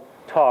whole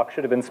talk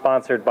should have been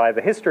sponsored by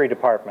the history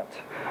department.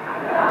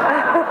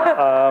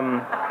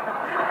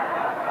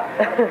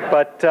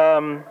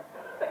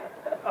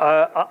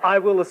 I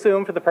will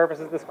assume, for the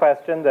purposes of this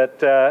question, that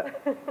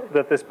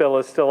that this bill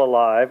is still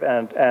alive,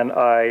 and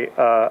I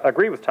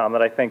agree with Tom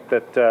that I think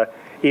that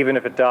even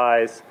if it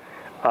dies,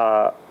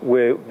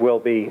 we will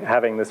be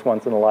having this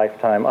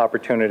once-in-a-lifetime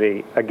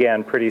opportunity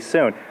again pretty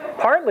soon.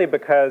 Partly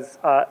because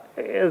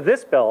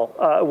this bill,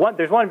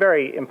 there's one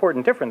very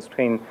important difference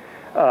between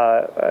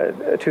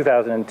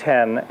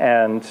 2010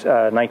 and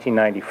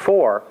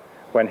 1994,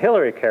 when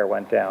Hillary Care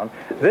went down.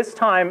 This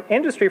time,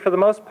 industry, for the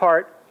most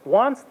part,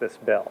 wants this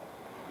bill.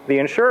 The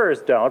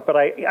insurers don't, but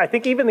I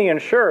think even the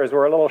insurers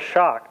were a little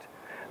shocked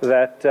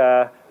that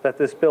that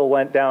this bill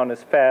went down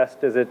as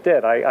fast as it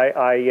did.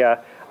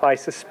 I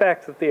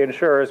suspect that the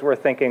insurers were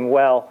thinking,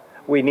 well,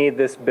 we need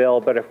this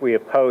bill, but if we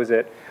oppose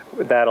it,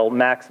 that'll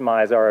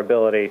maximize our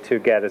ability to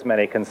get as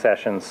many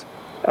concessions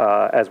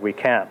as we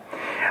can.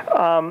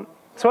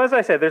 So as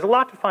I said, there's a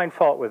lot to find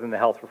fault with in the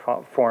health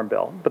reform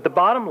bill, but the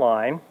bottom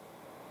line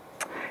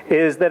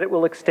is that it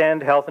will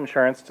extend health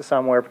insurance to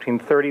somewhere between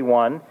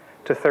 31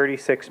 to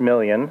 36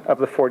 million of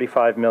the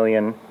 45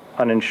 million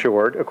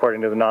uninsured,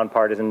 according to the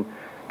nonpartisan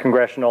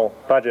Congressional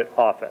Budget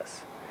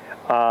Office.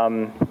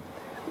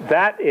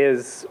 That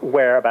is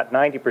where about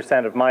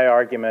 90% of my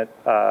argument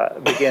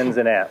begins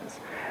and ends.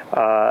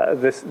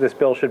 This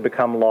bill should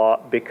become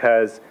law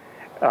because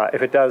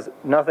if it does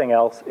nothing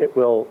else, it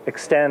will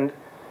extend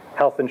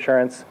health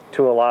insurance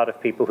to a lot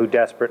of people who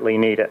desperately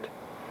need it.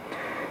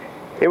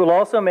 It will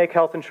also make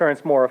health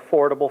insurance more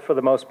affordable for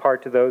the most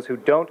part to those who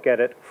don't get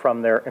it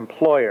from their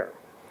employer.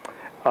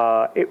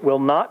 It will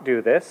not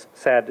do this,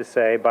 sad to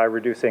say, by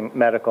reducing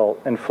medical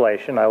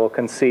inflation. I will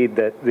concede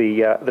that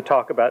the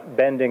talk about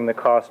bending the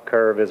cost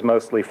curve is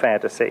mostly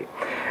fantasy.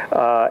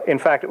 In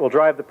fact, it will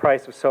drive the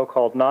price of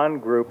so-called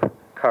non-group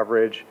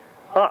coverage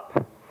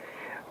up.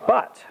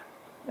 But,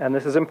 and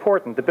this is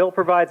important, the bill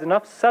provides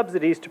enough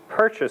subsidies to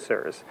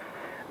purchasers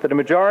that a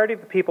majority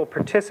of the people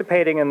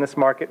participating in this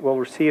market will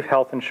receive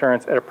health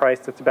insurance at a price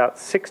that's about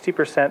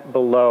 60%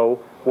 below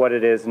what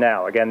it is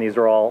now. Again, these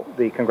are all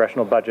the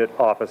Congressional Budget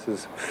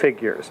Office's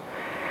figures.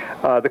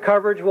 The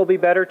coverage will be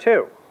better,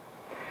 too.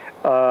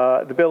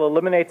 The bill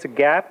eliminates a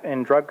gap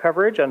in drug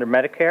coverage under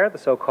Medicare, the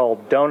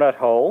so-called donut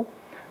hole,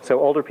 so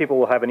older people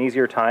will have an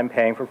easier time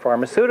paying for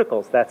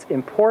pharmaceuticals. That's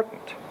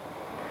important.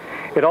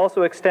 It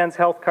also extends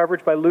health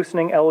coverage by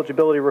loosening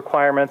eligibility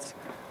requirements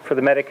for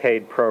the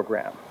Medicaid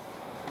program.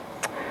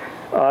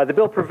 The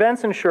bill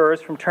prevents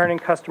insurers from turning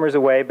customers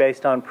away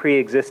based on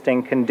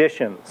pre-existing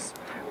conditions,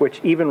 which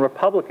even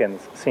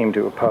Republicans seem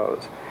to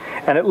oppose.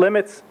 And it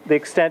limits the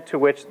extent to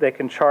which they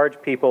can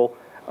charge people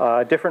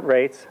different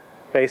rates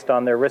based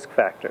on their risk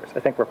factors.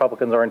 I think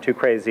Republicans aren't too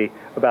crazy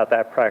about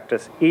that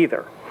practice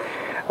either.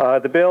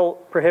 The bill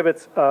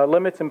prohibits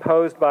limits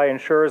imposed by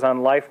insurers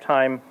on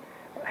lifetime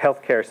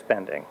health care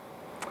spending.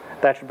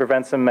 That should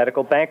prevent some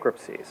medical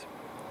bankruptcies.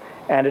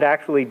 And it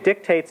actually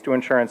dictates to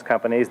insurance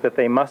companies that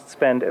they must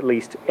spend at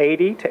least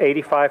 80 to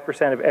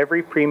 85% of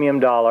every premium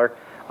dollar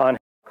on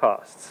health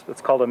costs.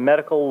 It's called a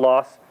medical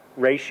loss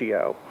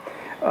ratio.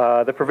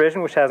 The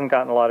provision, which hasn't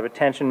gotten a lot of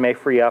attention, may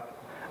free up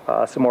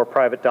some more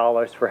private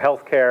dollars for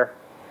health care,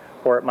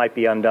 or it might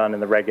be undone in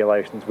the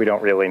regulations. We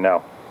don't really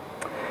know.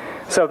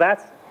 So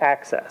that's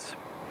access.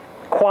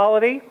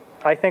 Quality,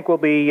 I think, will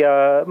be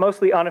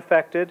mostly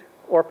unaffected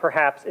or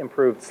perhaps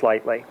improved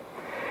slightly.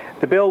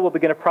 The bill will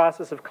begin a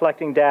process of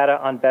collecting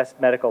data on best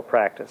medical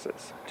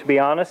practices. To be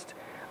honest,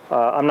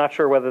 I'm not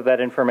sure whether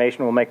that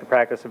information will make the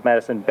practice of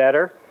medicine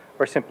better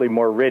or simply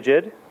more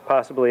rigid,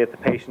 possibly at the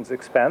patient's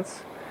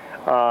expense.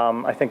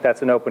 I think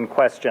that's an open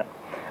question.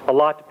 A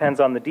lot depends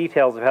on the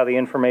details of how the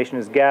information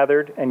is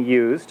gathered and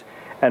used,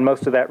 and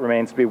most of that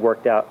remains to be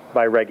worked out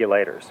by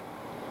regulators.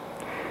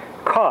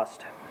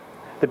 Cost.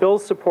 The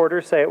bill's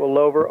supporters say it will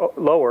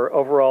lower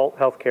overall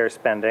health care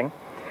spending,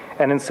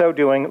 and in so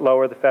doing,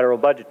 lower the federal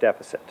budget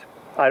deficit.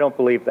 I don't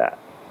believe that.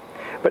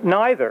 But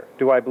neither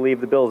do I believe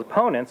the bill's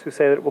opponents, who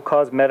say that it will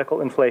cause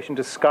medical inflation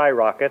to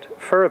skyrocket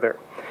further.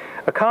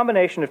 A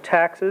combination of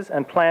taxes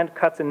and planned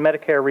cuts in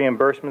Medicare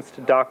reimbursements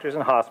to doctors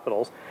and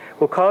hospitals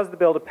will cause the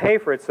bill to pay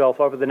for itself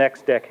over the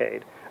next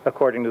decade,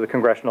 according to the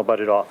Congressional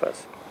Budget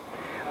Office.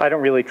 I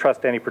don't really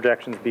trust any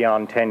projections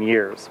beyond 10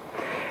 years.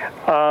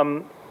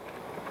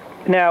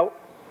 Now,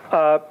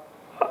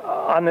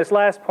 on this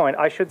last point,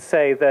 I should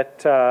say that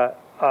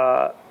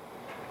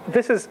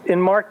this is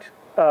in marked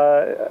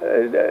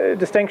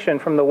distinction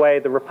from the way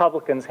the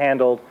Republicans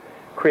handled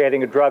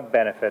creating a drug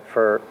benefit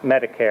for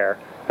Medicare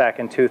back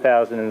in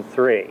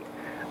 2003.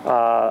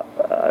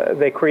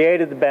 They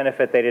created the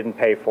benefit, they didn't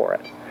pay for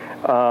it.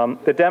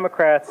 The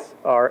Democrats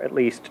are at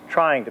least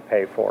trying to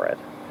pay for it,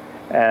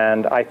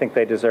 and I think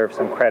they deserve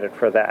some credit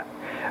for that.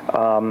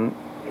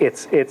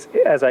 It's,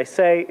 as I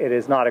say, it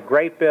is not a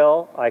great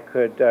bill. I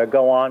could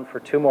go on for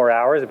 2 more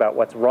hours about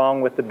what's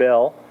wrong with the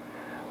bill,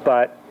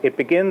 but it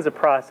begins a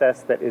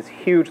process that is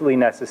hugely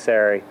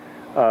necessary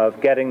of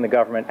getting the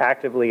government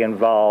actively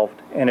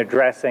involved in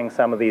addressing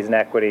some of these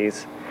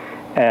inequities,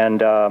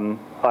 and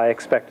I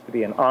expect it to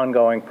be an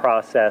ongoing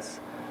process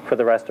for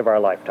the rest of our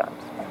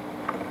lifetimes.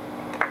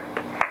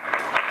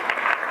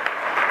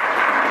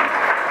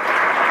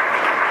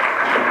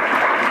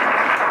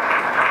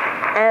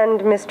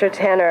 And Mr.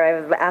 Tanner,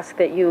 I've asked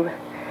that you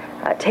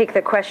take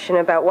the question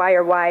about why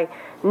or why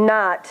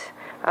not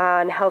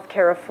on health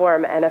care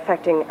reform and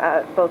affecting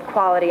both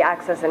quality,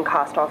 access, and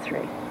cost, all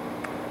three.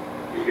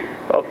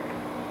 Well,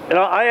 you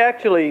know, I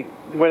actually,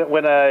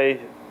 when I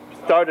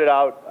started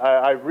out,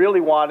 I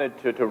really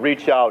wanted to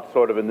reach out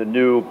sort of in the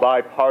new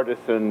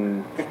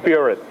bipartisan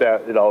spirit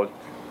that, you know, is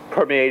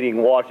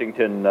permeating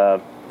Washington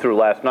through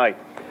last night.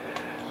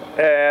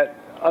 And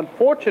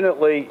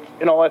unfortunately,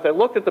 you know, as I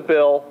looked at the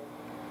bill,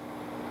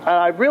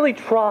 I really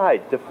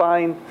tried to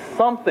find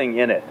something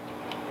in it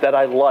that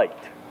I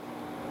liked.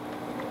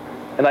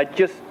 And I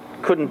just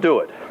couldn't do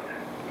it.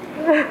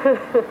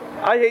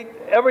 I hate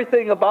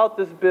everything about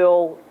this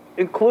bill,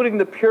 including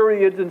the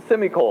periods and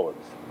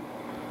semicolons.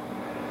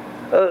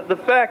 The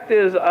fact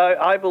is,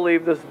 I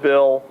believe this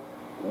bill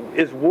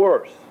is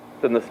worse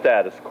than the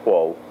status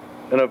quo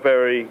in a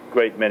very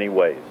great many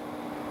ways.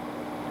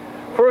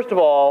 First of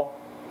all,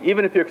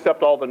 even if you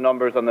accept all the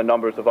numbers on the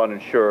numbers of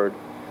uninsured,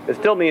 it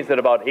still means that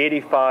about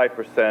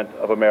 85%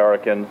 of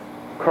Americans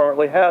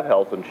currently have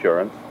health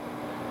insurance.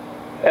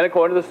 And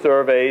according to the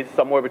surveys,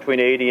 somewhere between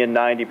 80 and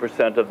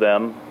 90% of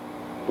them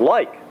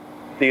like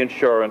the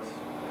insurance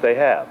they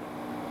have.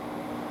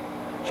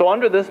 So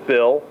under this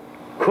bill,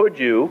 could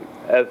you,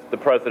 as the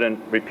president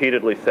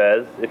repeatedly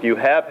says, if you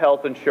have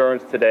health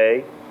insurance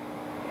today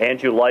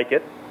and you like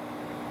it,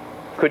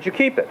 could you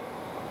keep it?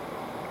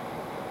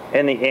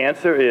 And the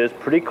answer is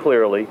pretty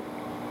clearly,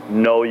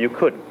 no, you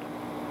couldn't.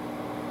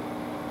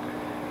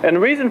 And the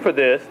reason for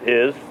this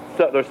is,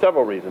 there's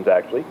several reasons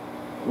actually.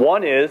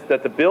 One is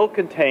that the bill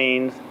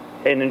contains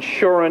an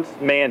insurance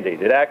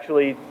mandate. It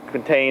actually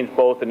contains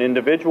both an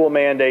individual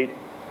mandate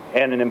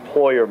and an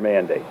employer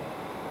mandate.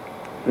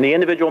 And the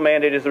individual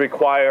mandate is a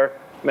requirement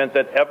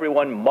that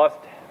everyone must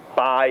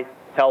buy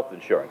health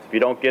insurance. If you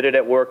don't get it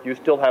at work, you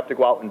still have to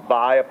go out and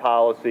buy a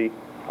policy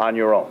on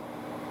your own.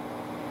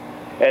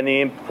 And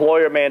the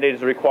employer mandate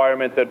is a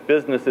requirement that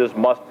businesses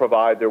must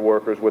provide their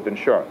workers with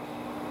insurance.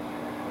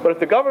 But if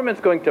the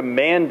government's going to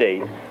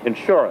mandate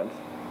insurance,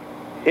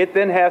 it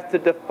then has to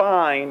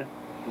define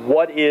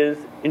what is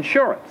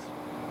insurance.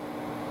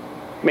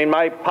 I mean,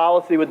 my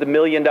policy with the $1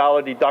 million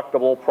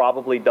deductible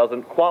probably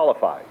doesn't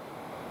qualify.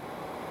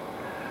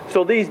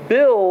 So these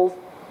bills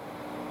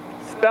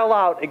spell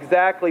out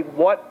exactly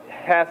what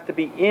has to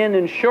be in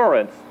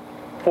insurance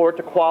for it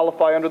to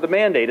qualify under the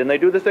mandate. And they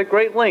do this at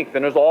great length.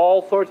 And there's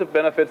all sorts of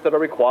benefits that are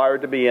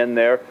required to be in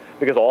there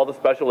because all the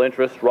special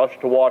interests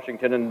rushed to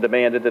Washington and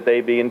demanded that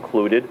they be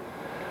included.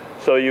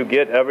 So you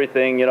get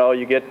everything, you know,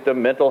 you get the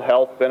mental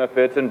health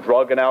benefits and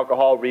drug and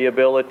alcohol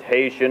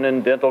rehabilitation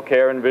and dental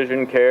care and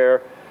vision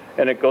care,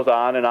 and it goes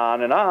on and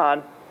on and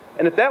on.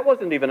 And if that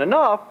wasn't even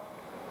enough,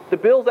 the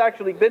bill's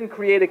actually then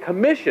create a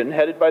commission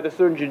headed by the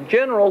Surgeon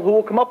General who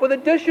will come up with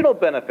additional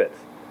benefits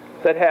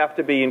that have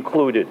to be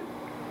included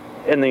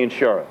in the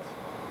insurance.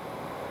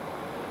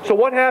 So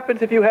what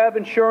happens if you have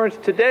insurance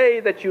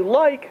today that you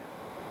like,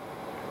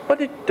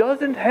 but it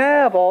doesn't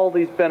have all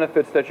these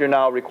benefits that you're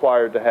now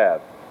required to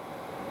have?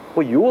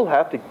 Well, you will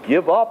have to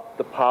give up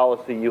the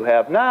policy you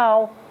have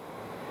now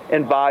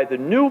and buy the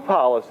new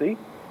policy,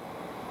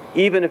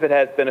 even if it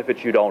has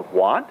benefits you don't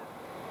want,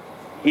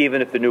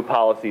 even if the new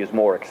policy is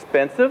more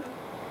expensive,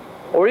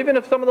 or even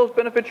if some of those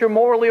benefits you're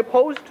morally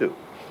opposed to.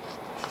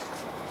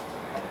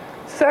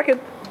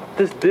 Second,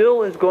 this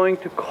bill is going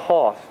to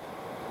cost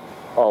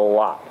a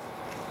lot.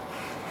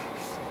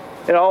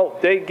 You know,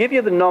 they give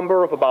you the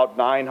number of about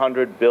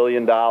 $900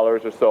 billion or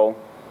so.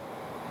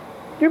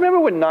 you remember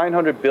when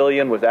 900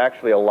 billion was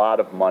actually a lot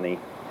of money?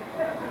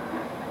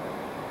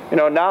 You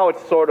know, now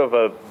it's sort of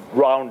a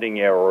rounding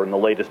error in the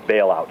latest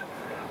bailout.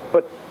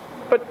 But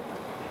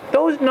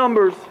those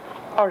numbers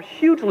are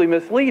hugely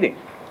misleading.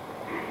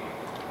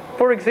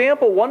 For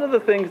example, one of the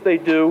things they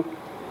do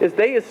is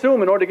they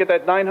assume, in order to get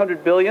that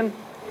 900 billion,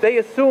 they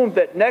assume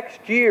that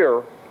next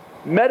year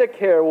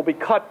Medicare will be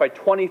cut by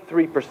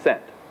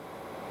 23%.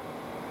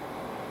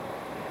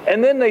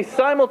 And then they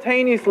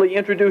simultaneously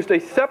introduced a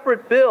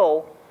separate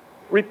bill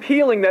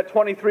repealing that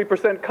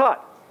 23%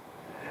 cut.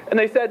 And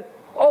they said,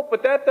 oh,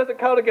 but that doesn't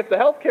count against the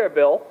health care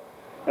bill.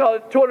 You know,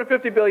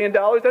 $250 billion,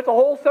 that's a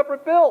whole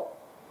separate bill.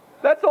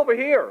 That's over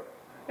here.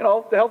 You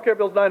know, the health care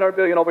bill's $900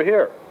 billion over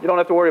here. You don't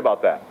have to worry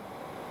about that.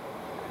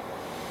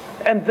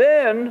 And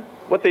then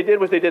what they did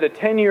was they did a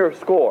 10-year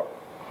score.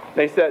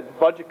 They said,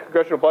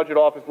 Congressional Budget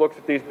Office looks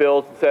at these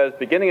bills and says,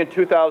 beginning in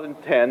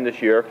 2010,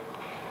 this year,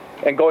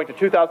 and going to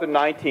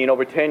 2019,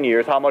 over 10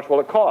 years, how much will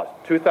it cost?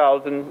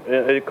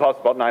 It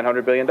costs about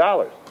 $900 billion.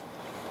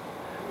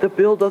 The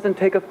bill doesn't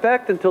take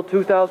effect until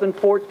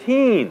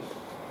 2014.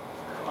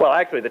 Well,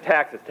 actually, the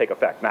taxes take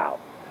effect now.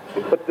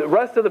 But the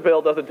rest of the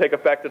bill doesn't take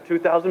effect until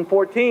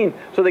 2014.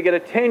 So they get a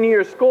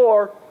 10-year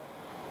score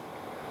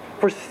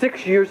for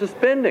 6 years of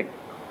spending.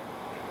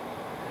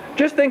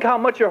 Just think how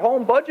much your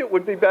home budget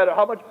would be better,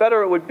 how much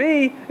better it would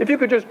be if you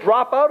could just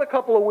drop out a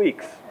couple of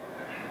weeks.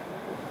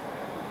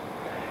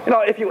 You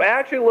know, if you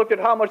actually look at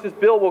how much this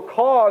bill will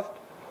cost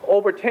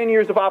over 10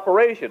 years of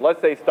operation,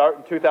 let's say start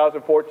in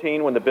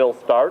 2014 when the bill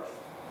starts,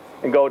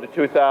 and go to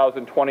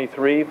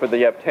 2023 for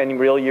the 10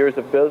 real years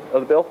of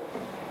the bill,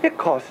 it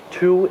costs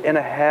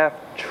 $2.5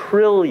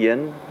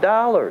 trillion.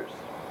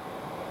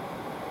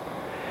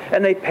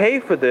 And they pay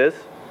for this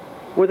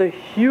with a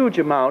huge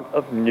amount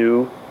of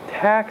new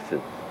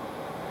taxes.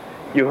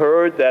 You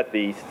heard that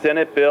the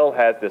Senate bill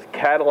has this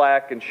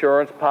Cadillac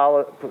insurance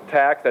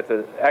tax, that's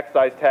an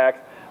excise tax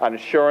on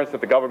insurance that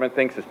the government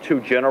thinks is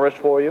too generous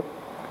for you.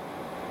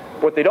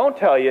 What they don't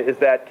tell you is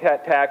that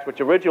tax,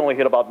 which originally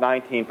hit about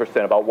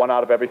 19%, about 1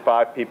 out of every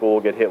 5 people will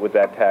get hit with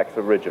that tax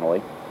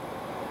originally.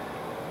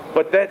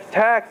 But that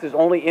tax is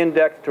only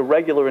indexed to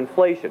regular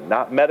inflation,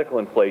 not medical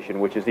inflation,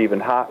 which is even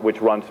hot, which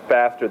runs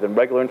faster than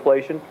regular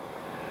inflation.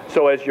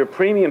 So as your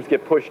premiums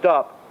get pushed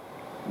up,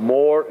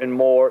 more and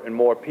more and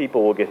more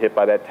people will get hit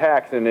by that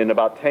tax, and in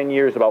about 10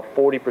 years, about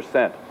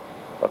 40%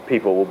 of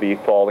people will be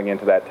falling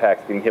into that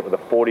tax, being hit with a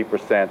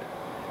 40%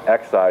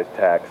 excise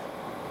tax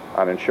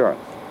on insurance.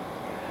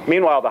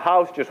 Meanwhile, the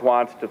House just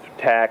wants to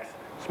tax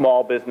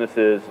small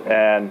businesses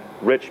and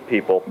rich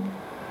people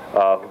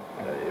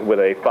with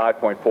a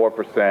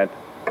 5.4%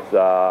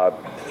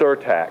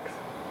 surtax,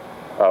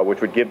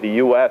 which would give the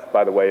U.S.,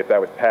 by the way, if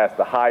that was passed,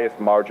 the highest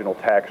marginal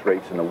tax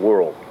rates in the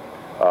world.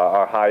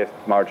 Our highest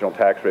marginal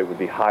tax rate would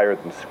be higher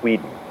than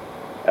Sweden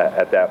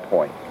at that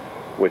point,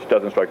 which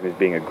doesn't strike me as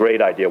being a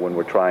great idea when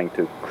we're trying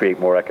to create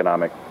more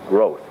economic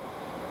growth.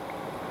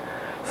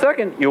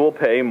 Second, you will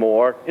pay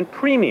more in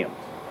premiums.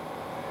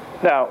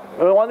 Now,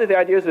 one of the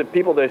ideas that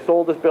they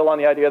sold this bill on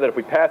the idea that if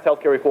we pass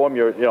health care reform,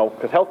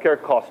 because health care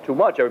costs too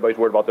much, everybody's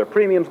worried about their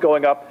premiums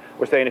going up.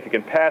 We're saying if you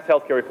can pass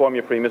health care reform,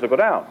 your premiums will go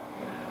down.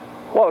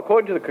 Well,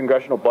 according to the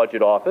Congressional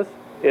Budget Office,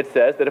 it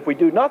says that if we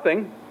do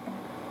nothing,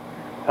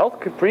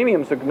 health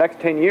premiums for the next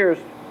 10 years,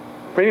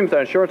 premiums on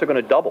insurance are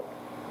going to double.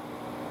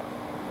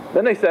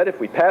 Then they said if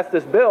we pass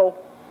this bill,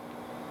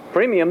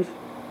 premiums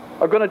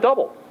are going to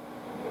double.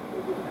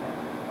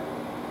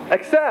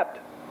 Except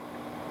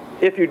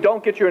if you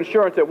don't get your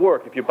insurance at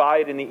work, if you buy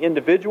it in the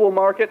individual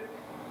market,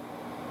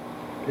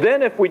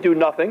 then if we do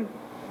nothing,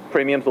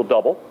 premiums will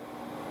double.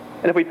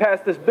 And if we pass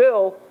this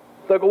bill,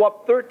 they'll go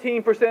up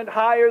 13%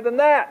 higher than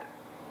that.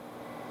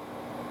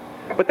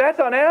 But that's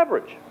on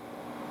average,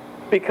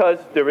 because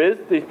there is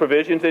these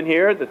provisions in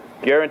here. The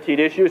guaranteed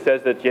issue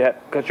says that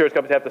insurance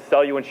companies have to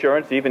sell you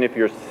insurance even if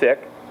you're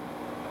sick.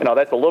 You know,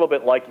 that's a little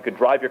bit like you could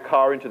drive your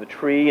car into the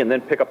tree and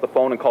then pick up the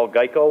phone and call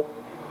Geico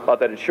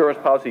about that insurance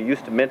policy you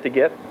used to meant to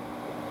get.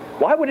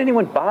 Why would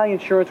anyone buy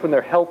insurance when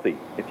they're healthy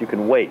if you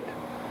can wait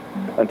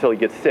until you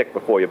get sick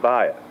before you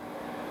buy it?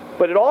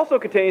 But it also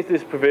contains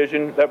this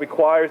provision that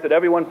requires that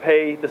everyone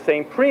pay the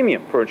same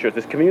premium for insurance,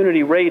 this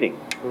community rating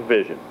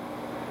provision.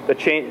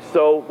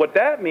 So what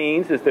that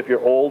means is that if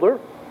you're older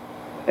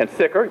and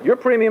sicker, your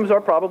premiums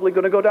are probably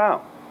going to go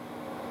down.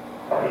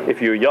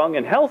 If you're young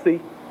and healthy,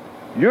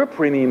 your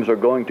premiums are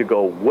going to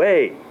go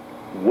way,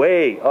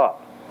 way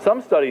up.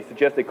 Some studies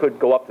suggest they could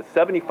go up to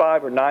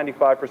 75 or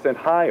 95%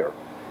 higher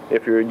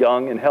if you're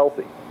young and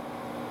healthy,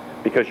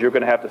 because you're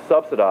going to have to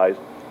subsidize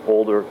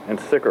older and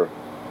sicker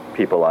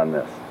people on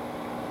this.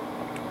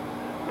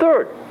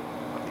 Third,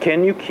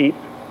 can you keep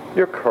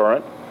your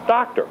current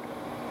doctor?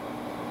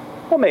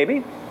 Well,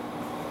 maybe.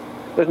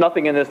 There's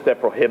nothing in this that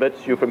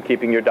prohibits you from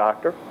keeping your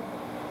doctor.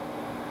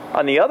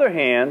 On the other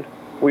hand,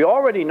 we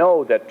already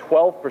know that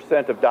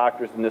 12% of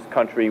doctors in this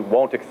country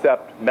won't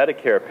accept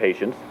Medicare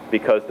patients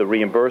because the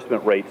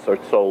reimbursement rates are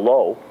so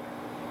low.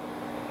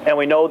 And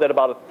we know that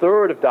about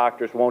 1/3 of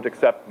doctors won't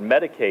accept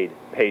Medicaid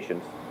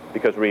patients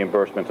because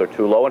reimbursements are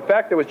too low. In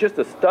fact, there was just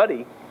a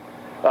study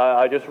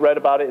I just read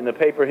about it in the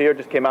paper here,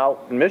 just came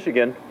out in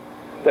Michigan,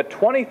 that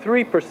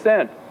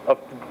 23%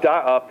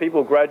 of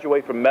people who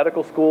graduate from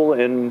medical school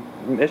in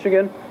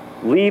Michigan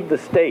leave the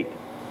state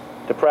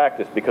to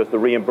practice because the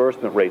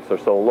reimbursement rates are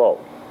so low.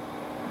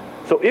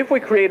 So if we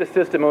create a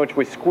system in which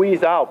we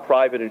squeeze out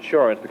private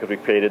insurance because we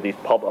created these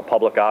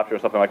public option or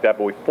something like that,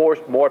 but we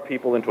forced more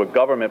people into a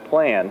government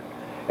plan,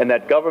 and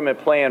that government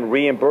plan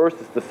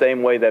reimburses the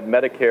same way that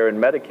Medicare and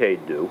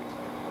Medicaid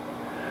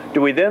do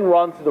we then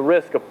run the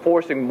risk of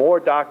forcing more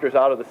doctors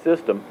out of the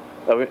system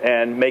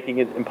and making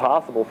it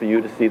impossible for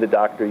you to see the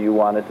doctor you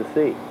wanted to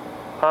see?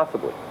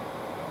 Possibly.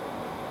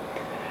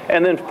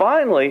 And then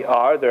finally,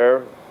 are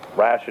there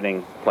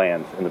rationing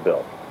plans in the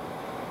bill?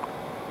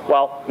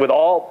 Well, with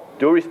all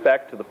due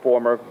respect to the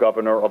former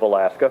governor of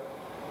Alaska,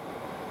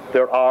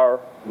 there are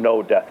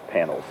no death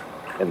panels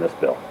in this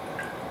bill.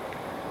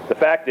 The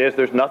fact is,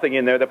 there's nothing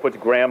in there that puts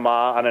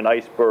grandma on an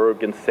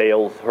iceberg and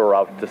sails her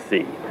out to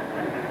sea.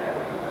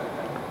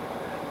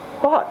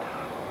 But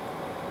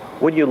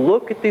when you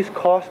look at these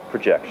cost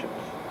projections,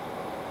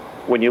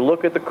 when you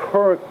look at the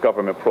current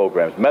government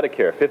programs,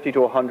 Medicare, $50 to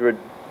 $100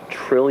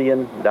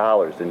 trillion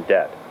in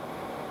debt.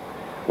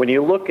 When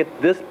you look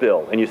at this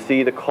bill and you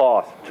see the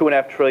cost,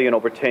 $2.5 trillion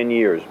over 10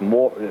 years,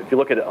 more, if you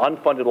look at the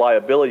unfunded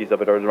liabilities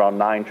of it, are around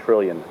 $9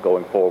 trillion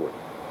going forward.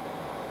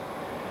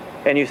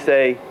 And you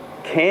say,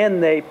 can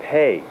they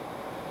pay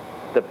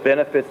the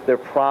benefits they're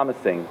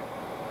promising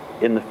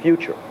in the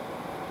future?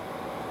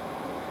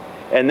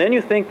 And then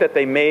you think that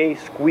they may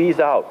squeeze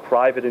out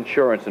private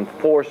insurance and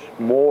force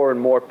more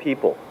and more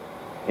people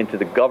into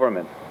the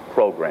government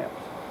programs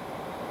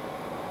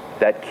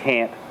that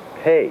can't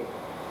pay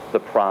the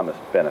promised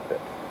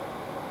benefits.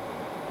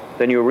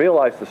 Then you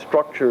realize the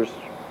structures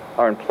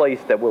are in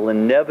place that will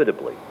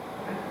inevitably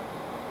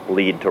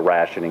lead to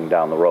rationing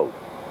down the road.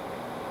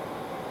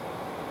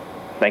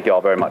 Thank you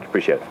all very much.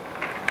 Appreciate it.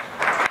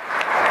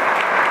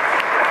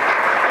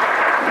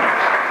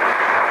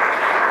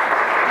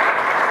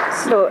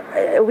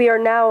 So we are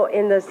now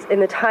in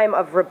the time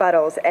of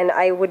rebuttals, and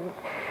I would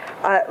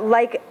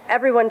like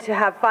everyone to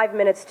have 5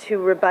 minutes to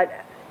rebut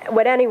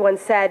what anyone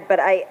said, but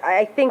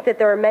I think that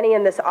there are many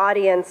in this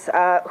audience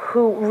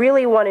who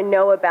really want to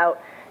know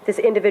about this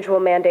individual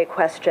mandate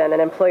question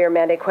and employer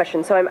mandate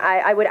question. So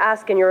I would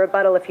ask in your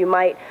rebuttal if you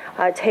might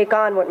take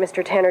on what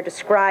Mr. Tanner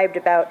described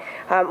about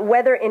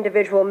whether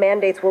individual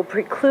mandates will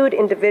preclude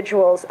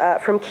individuals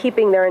from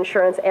keeping their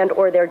insurance and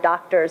or their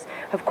doctors,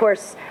 of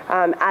course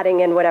adding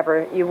in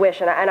whatever you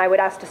wish. And I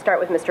would ask to start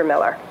with Mr.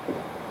 Miller.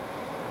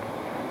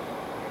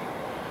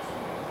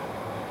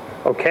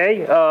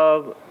 Okay.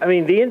 I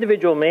mean, the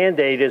individual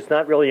mandate is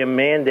not really a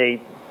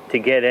mandate to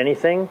get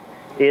anything.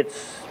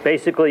 It's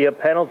basically a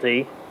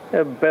penalty,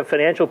 a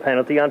financial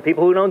penalty on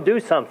people who don't do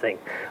something.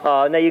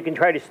 Now, you can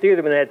try to steer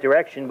them in that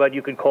direction, but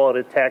you could call it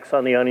a tax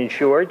on the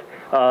uninsured.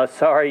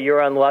 Sorry,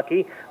 you're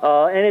unlucky.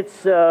 And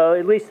it's,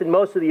 at least in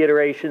most of the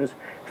iterations,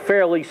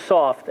 fairly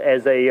soft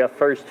as a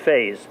first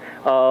phase.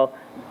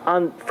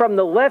 From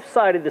the left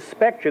side of the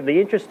spectrum,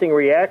 the interesting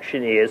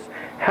reaction is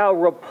how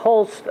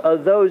repulsed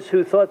those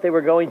who thought they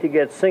were going to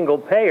get single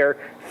payer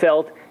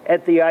felt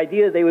at the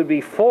idea they would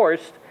be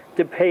forced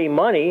to pay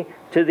money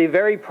to the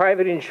very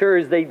private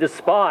insurers they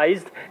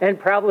despised and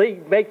probably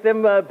make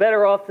them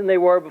better off than they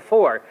were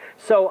before.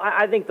 So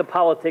I think the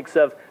politics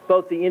of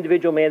both the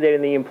individual mandate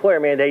and the employer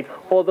mandate,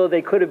 although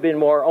they could have been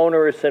more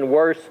onerous and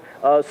worse,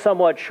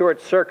 somewhat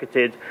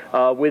short-circuited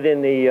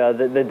within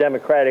the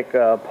Democratic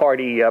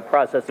Party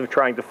process of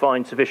trying to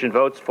find sufficient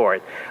votes for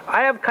it.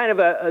 I have kind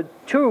of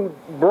two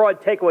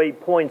broad takeaway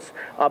points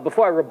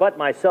before I rebut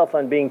myself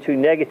on being too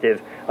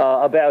negative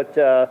about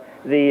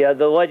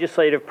the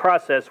legislative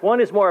process. One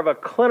is more of a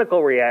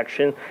clinical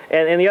reaction,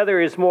 and the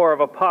other is more of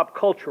a pop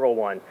cultural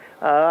one.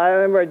 I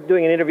remember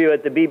doing an interview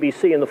at the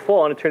BBC in the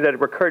fall, and it turned out it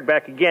recurred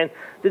back again.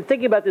 That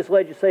thinking about this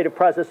legislative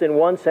process in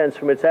one sense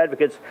from its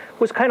advocates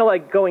was kind of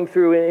like going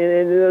through,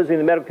 in those in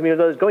the medical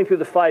community, going through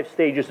the 5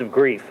 stages of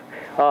grief.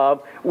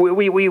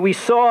 We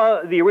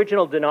saw the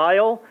original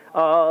denial,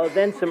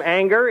 then some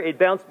anger. It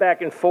bounced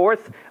back and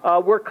forth.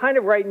 We're kind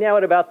of right now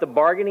at about the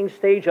bargaining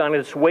stage on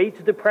its way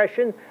to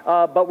depression,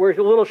 but we're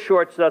a little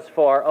short thus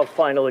far of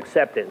final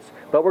acceptance.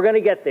 But we're going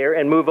to get there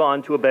and move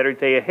on to a better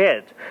day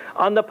ahead.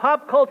 On the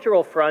pop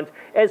cultural front,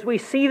 as we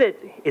see that,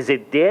 is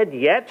it dead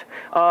yet?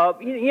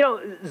 You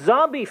know,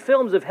 zombie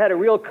films have had a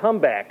real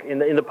comeback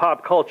in the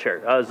pop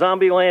culture.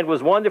 Zombieland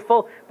was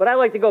wonderful, but I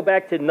like to go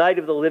back to Night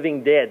of the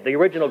Living Dead, the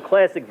original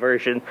classic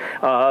version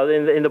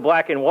in the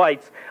black and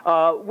whites,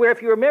 where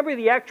if you remember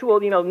the actual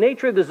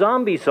nature of the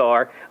zombies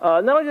are,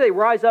 not only do they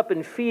rise up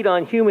and feed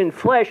on human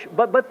flesh,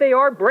 but they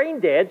are brain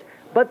dead.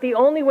 But the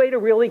only way to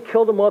really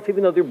kill them off,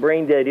 even though they're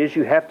brain dead, is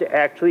you have to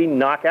actually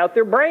knock out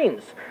their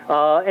brains.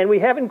 And we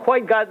haven't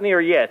quite gotten there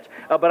yet,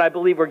 but I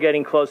believe we're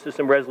getting close to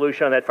some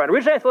resolution on that front.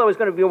 Originally, I thought it was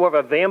going to be more of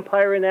a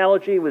vampire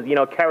analogy with,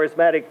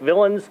 charismatic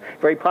villains,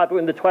 very popular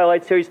in the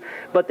Twilight series,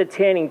 but the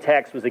tanning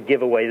tax was a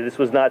giveaway. This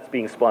was not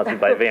being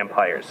sponsored by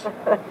vampires.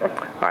 All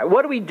right,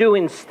 what do we do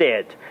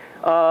instead?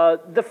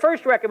 The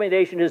first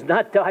recommendation is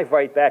not dive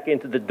right back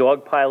into the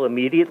dog pile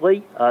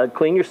immediately.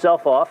 Clean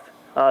yourself off.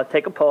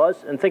 Take a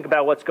pause and think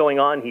about what's going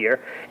on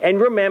here. And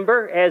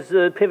remember, as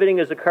pivoting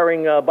is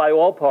occurring by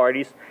all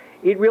parties,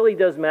 it really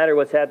does matter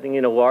what's happening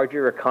in a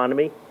larger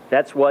economy.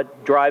 That's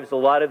what drives a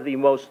lot of the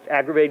most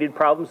aggravated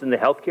problems in the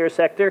healthcare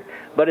sector.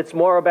 But it's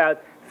more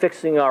about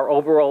fixing our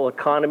overall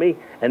economy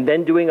and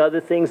then doing other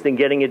things than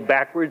getting it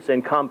backwards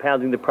and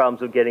compounding the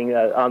problems of getting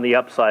on the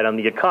upside on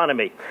the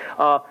economy.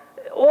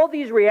 All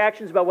these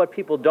reactions about what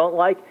people don't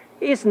like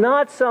is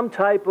not some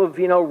type of,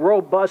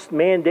 robust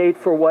mandate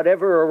for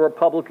whatever a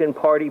Republican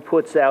Party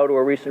puts out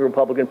or recent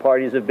Republican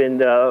parties have been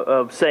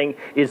saying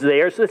is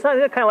there. So it's not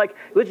kind of like,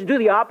 let's do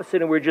the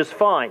opposite and we're just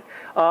fine.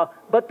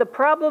 But the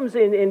problems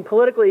in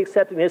politically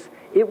accepting this,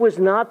 it was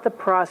not the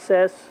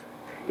process.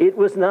 It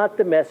was not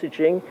the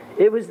messaging.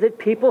 It was that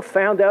people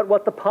found out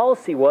what the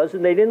policy was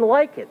and they didn't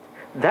like it.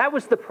 That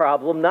was the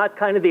problem, not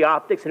kind of the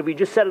optics. And if we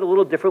just said it a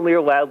little differently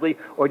or loudly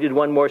or did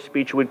one more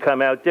speech, it would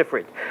come out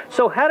different.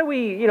 So how do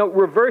we,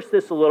 reverse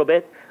this a little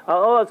bit?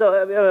 As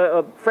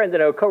a friend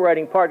and a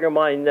co-writing partner of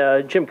mine,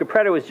 Jim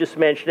Capretta, was just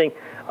mentioning,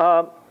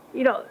 the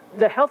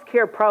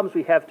healthcare problems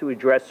we have to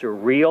address are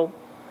real.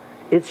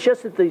 It's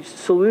just that the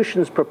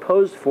solutions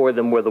proposed for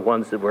them were the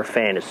ones that were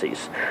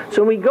fantasies.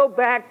 So when we go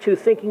back to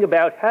thinking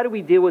about how do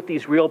we deal with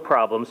these real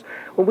problems,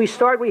 when we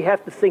start, we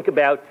have to think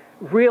about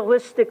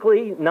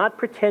realistically, not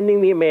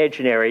pretending the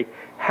imaginary,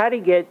 how to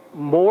get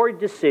more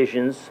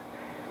decisions,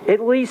 at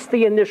least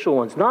the initial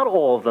ones, not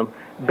all of them,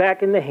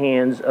 back in the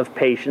hands of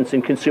patients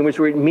and consumers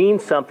where it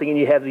means something and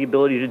you have the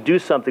ability to do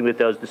something with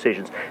those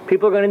decisions.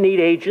 People are going to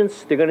need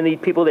agents. They're going to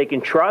need people they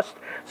can trust,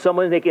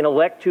 someone they can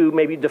elect to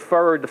maybe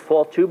defer or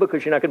default to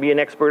because you're not going to be an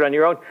expert on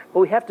your own. But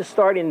we have to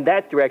start in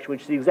that direction,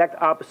 which is the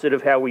exact opposite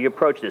of how we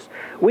approach this.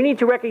 We need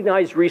to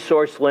recognize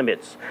resource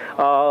limits.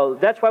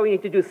 That's why we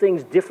need to do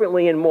things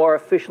differently and more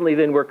efficiently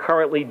than we're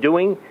currently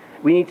doing.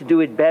 We need to do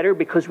it better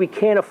because we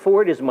can't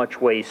afford as much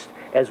waste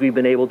as we've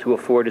been able to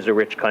afford as a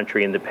rich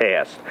country in the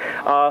past.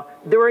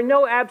 There are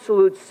no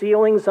absolute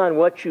ceilings on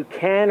what you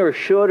can or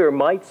should or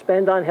might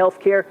spend on health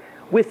care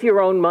with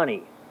your own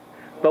money.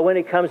 But when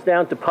it comes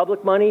down to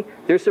public money,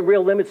 there's some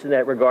real limits in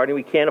that regard, and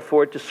we can't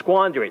afford to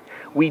squander it.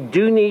 We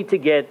do need to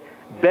get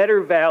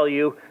better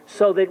value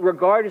so that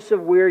regardless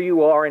of where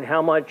you are and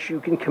how much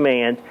you can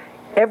command,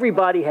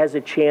 everybody has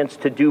a chance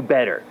to do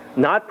better.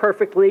 Not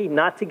perfectly,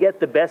 not to get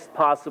the best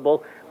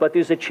possible, but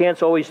there's a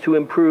chance always to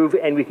improve,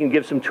 and we can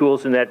give some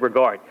tools in that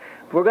regard.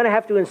 We're going to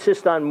have to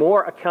insist on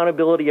more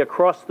accountability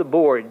across the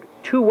board,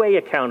 two-way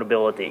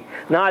accountability.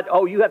 Not,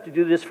 oh, you have to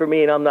do this for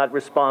me and I'm not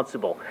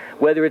responsible.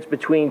 Whether it's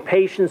between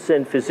patients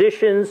and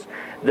physicians,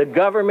 the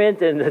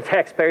government and the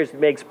taxpayers it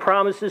makes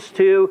promises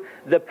to,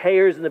 the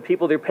payers and the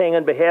people they're paying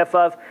on behalf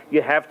of,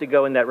 you have to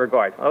go in that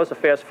regard. That was a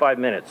fast 5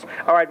 minutes.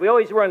 All right, we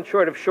always run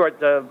short of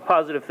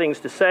positive things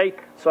to say,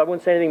 so I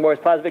wouldn't say anything more as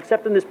positive,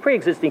 except in this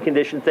pre-existing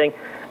condition thing.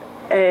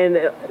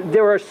 And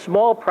there are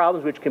small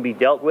problems which can be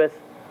dealt with.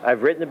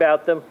 I've written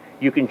about them.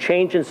 You can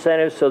change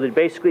incentives so that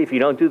basically if you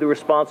don't do the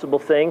responsible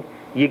thing,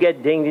 you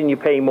get dinged and you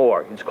pay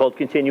more. It's called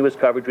continuous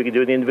coverage. We can do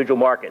it in the individual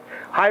market.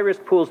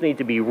 High-risk pools need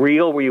to be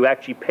real, where you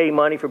actually pay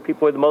money for people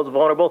who are the most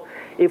vulnerable.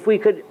 If we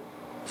could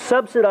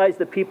subsidize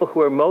the people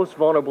who are most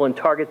vulnerable and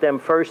target them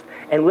first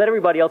and let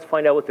everybody else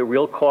find out what the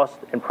real cost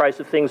and price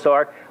of things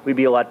are, we'd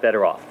be a lot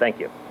better off. Thank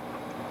you.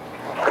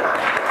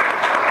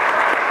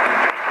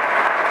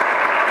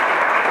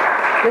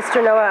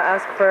 Mr. Noah,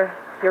 ask for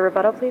your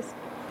rebuttal, please.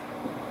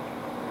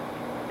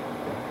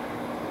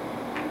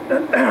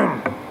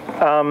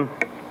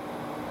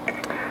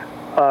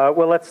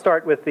 Well, let's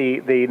start with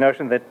the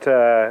notion that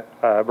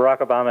Barack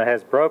Obama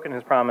has broken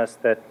his promise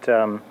that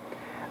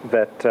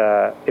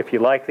if you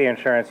like the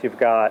insurance you've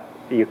got,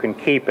 you can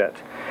keep it.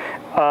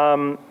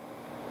 The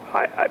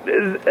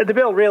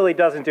bill really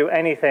doesn't do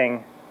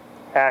anything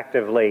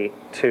actively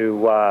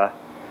to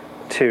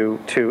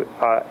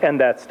end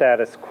that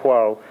status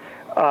quo.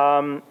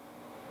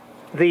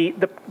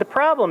 The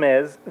problem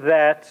is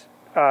that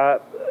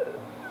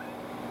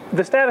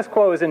the status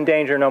quo is in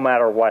danger no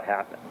matter what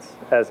happens,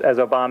 as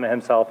Obama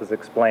himself has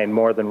explained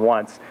more than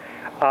once.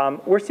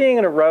 We're seeing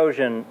an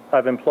erosion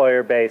of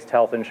employer-based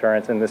health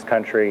insurance in this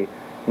country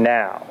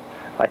now.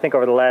 I think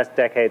over the last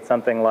decade,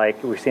 something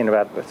like we've seen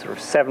about a sort of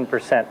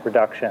 7%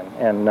 reduction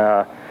in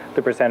the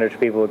percentage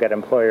of people who get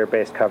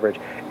employer-based coverage.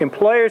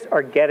 Employers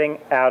are getting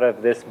out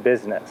of this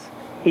business,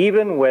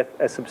 even with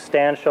a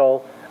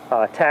substantial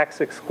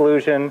tax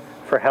exclusion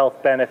for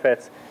health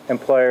benefits.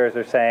 Employers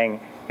are saying,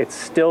 it's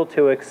still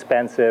too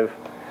expensive.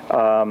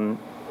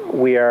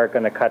 We are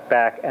going to cut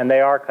back, and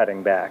they are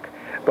cutting back,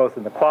 both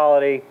in the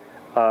quality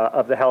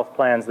of the health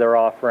plans they're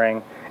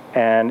offering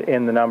and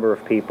in the number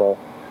of people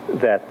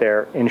that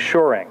they're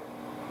insuring.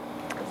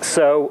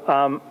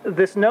 So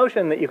this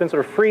notion that you can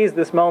sort of freeze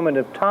this moment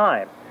of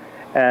time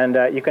and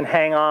you can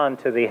hang on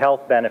to the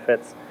health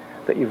benefits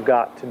that you've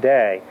got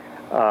today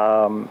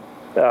from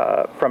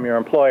your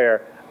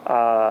employer,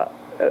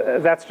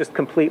 that's just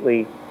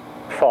completely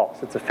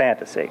false. It's a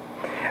fantasy.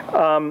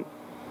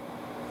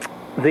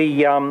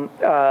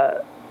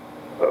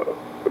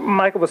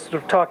 Michael was sort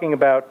of talking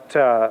about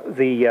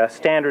the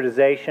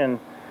standardization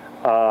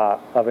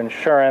of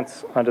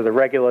insurance under the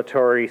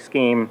regulatory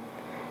scheme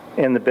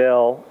in the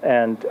bill,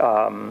 and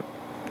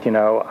you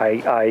know,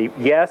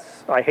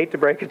 yes, I hate to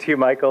break it to you,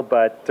 Michael,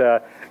 but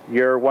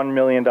your $1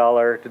 million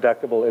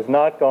deductible is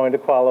not going to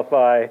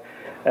qualify,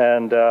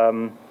 and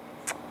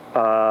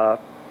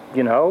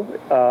you know,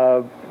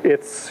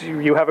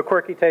 you have a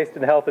quirky taste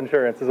in health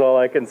insurance is all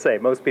I can say.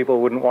 Most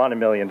people wouldn't want $1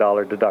 million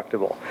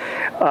deductible.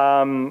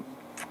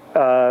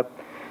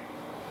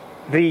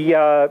 The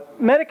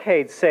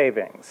Medicaid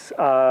savings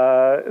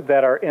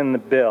that are in the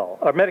bill,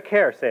 or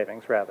Medicare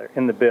savings rather,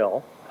 in the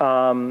bill,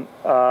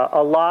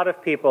 a lot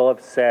of people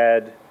have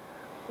said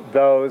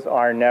those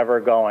are never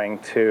going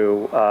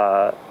to,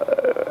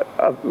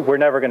 we're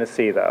never going to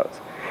see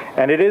those.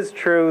 And it is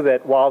true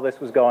that while this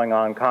was going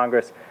on,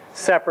 Congress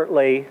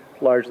separately,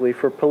 largely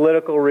for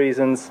political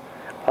reasons,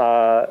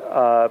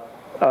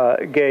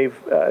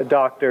 gave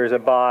doctors a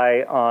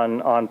buy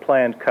on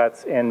planned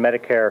cuts in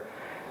Medicare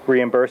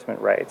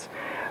reimbursement rates.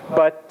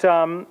 But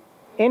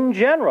in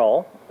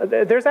general,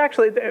 there's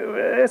actually,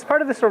 as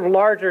part of this sort of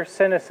larger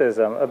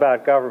cynicism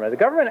about government, the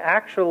government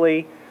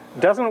actually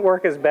doesn't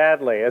work as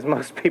badly as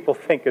most people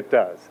think it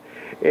does.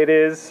 It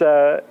is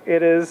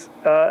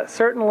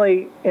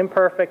certainly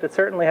imperfect. It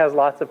certainly has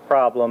lots of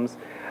problems.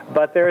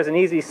 But there is an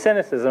easy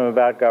cynicism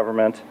about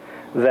government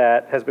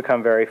that has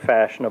become very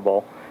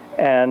fashionable.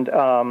 And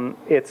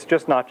it's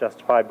just not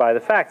justified by the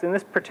facts. In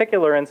this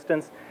particular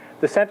instance,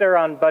 the Center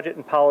on Budget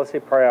and Policy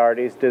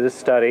Priorities did a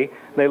study.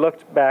 They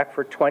looked back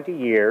for 20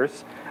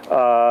 years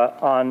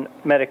on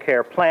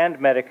Medicare, planned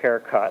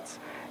Medicare cuts.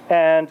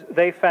 And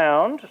they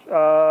found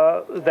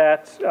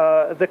that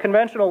the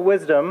conventional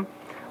wisdom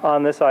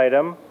on this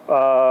item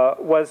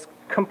was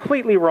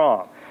completely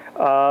wrong.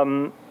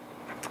 I'm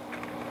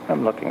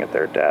looking at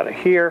their data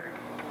here.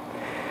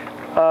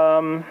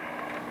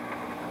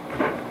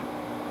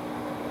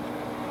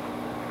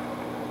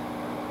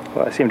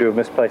 Well, I seem to have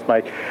misplaced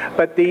my...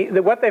 But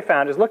what they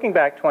found is, looking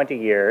back 20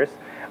 years,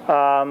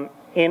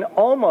 in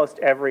almost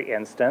every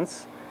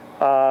instance,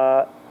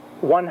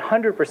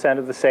 100%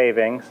 of the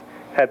savings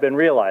had been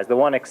realized. The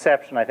one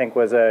exception, I think,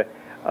 was a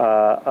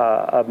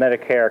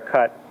Medicare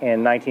cut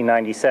in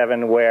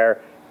 1997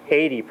 where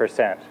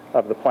 80%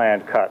 of the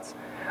planned cuts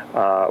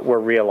were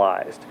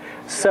realized.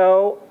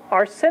 So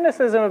our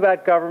cynicism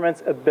about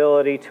government's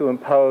ability to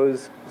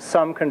impose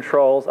some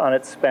controls on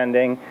its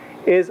spending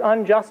is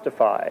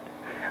unjustified.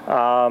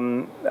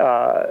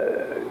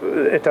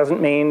 It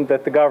doesn't mean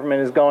that the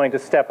government is going to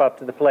step up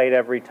to the plate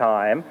every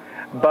time,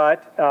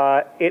 but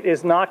it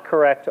is not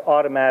correct to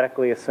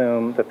automatically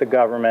assume that the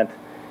government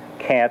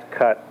can't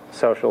cut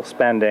social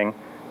spending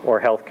or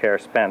health care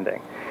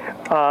spending.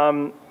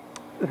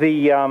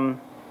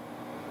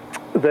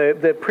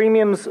 The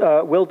premiums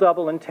will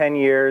double in 10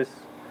 years,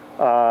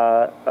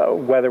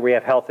 whether we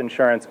have health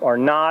insurance or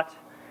not.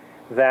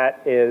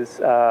 That is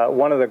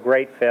one of the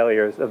great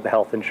failures of the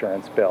health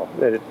insurance bill,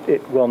 that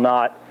it will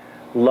not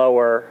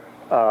lower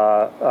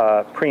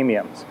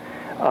premiums.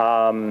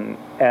 And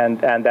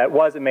that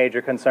was a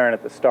major concern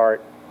at the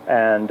start,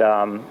 and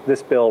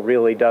this bill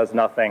really does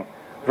nothing,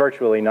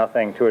 virtually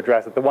nothing, to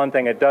address it. The one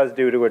thing it does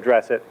do to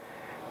address it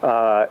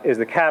is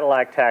the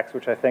Cadillac tax,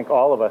 which I think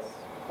all of us,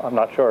 I'm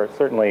not sure,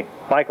 certainly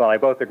Michael and I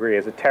both agree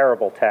is a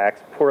terrible tax,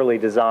 poorly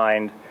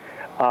designed,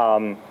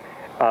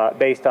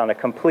 based on a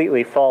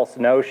completely false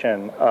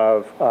notion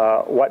of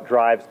what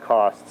drives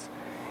costs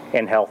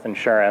in health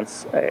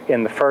insurance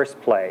in the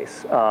first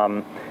place.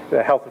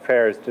 The Health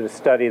Affairs did a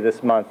study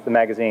this month, the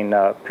magazine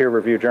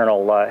peer-reviewed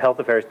journal Health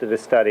Affairs did a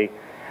study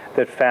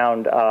that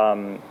found,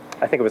 I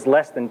think it was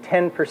less than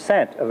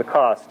 10% of the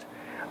cost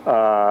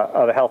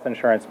of a health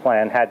insurance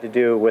plan had to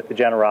do with the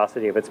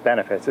generosity of its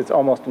benefits. It's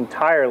almost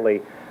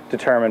entirely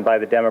determined by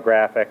the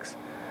demographics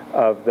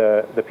of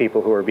the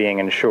people who are being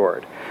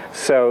insured.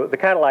 So the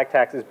Cadillac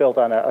tax is built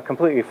on a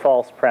completely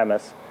false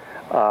premise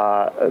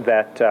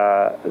that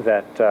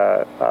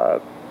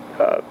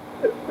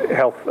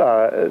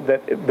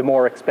the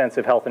more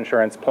expensive health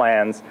insurance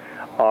plans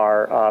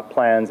are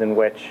plans in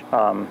which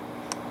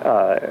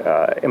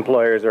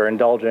employers are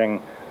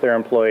indulging their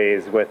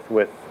employees with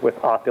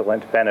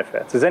opulent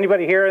benefits. Does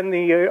anybody here in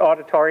the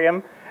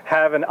auditorium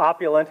have an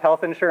opulent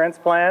health insurance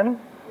plan?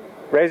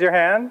 Raise your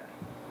hand.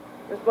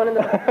 There's one in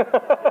the...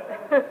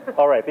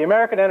 All right, the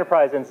American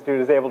Enterprise Institute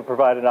is able to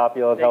provide an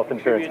opulent health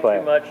insurance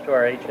plan. They contribute too much to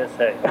our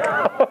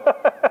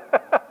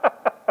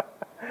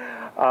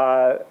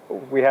HSA.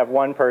 We have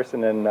one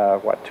person in,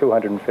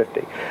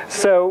 250.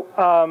 So,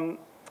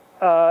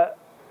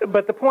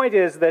 but the point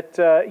is that,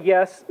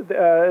 yes,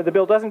 the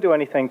bill doesn't do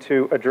anything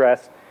to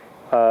address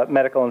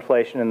medical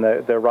inflation and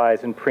the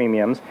rise in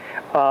premiums.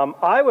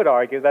 I would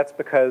argue that's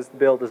because the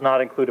bill does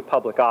not include a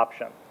public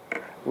option.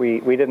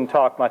 We didn't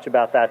talk much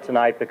about that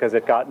tonight because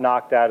it got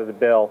knocked out of the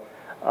bill.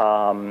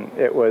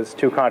 It was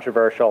too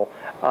controversial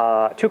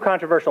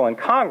in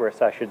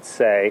Congress, I should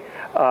say.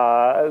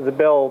 The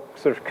bill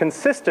sort of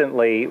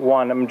consistently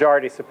won a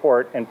majority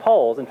support in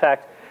polls. In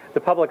fact, the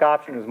public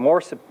option was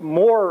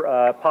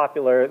more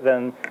popular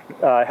than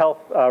health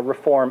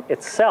reform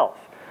itself.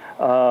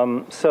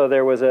 So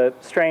there was a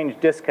strange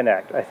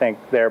disconnect, I think,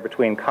 there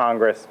between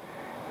Congress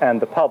and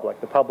the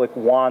public. The public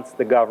wants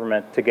the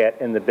government to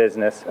get in the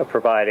business of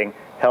providing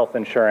health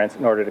insurance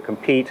in order to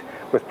compete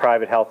with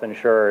private health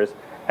insurers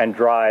and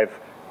drive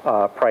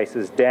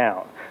prices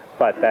down.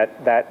 But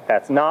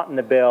that's not in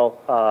the bill.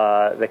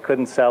 They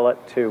couldn't sell it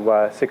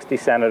to 60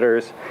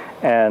 senators,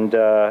 and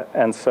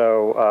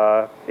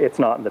so it's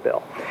not in the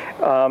bill.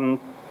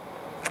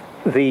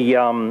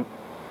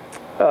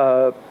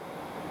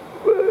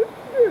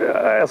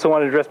 I also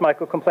want to address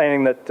Michael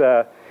complaining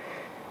that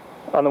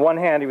on the one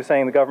hand he was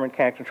saying the government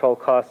can't control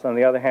costs, on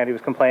the other hand he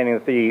was complaining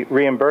that the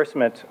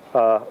reimbursement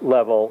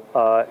level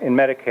in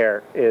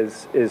Medicare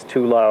is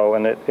too low,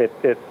 and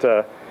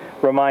it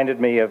reminded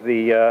me of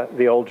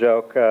the old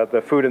joke,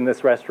 the food in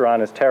this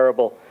restaurant is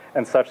terrible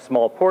and such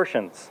small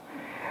portions.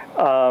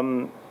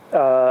 I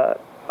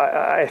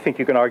think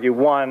you can argue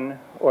one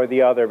or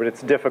the other, but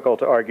it's difficult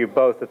to argue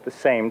both at the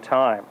same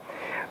time.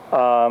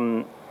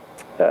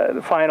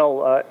 The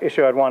final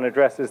issue I'd want to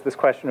address is this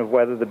question of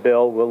whether the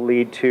bill will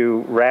lead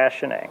to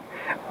rationing.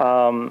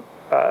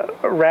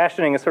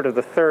 Rationing is sort of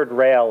the third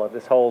rail of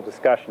this whole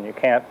discussion. You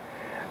can't,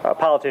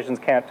 politicians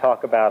can't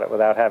talk about it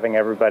without having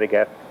everybody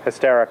get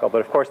hysterical.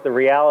 But of course, the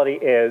reality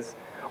is,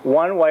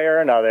 one way or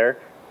another,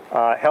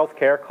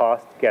 healthcare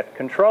costs get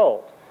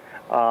controlled.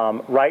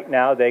 Right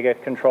now, they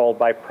get controlled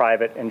by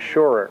private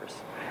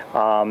insurers.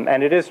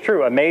 And it is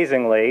true,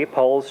 amazingly,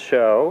 polls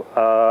show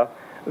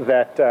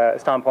that,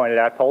 as Tom pointed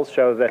out, polls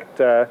show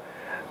that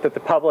that the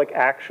public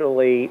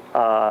actually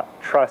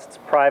trusts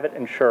private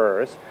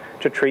insurers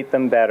to treat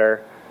them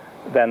better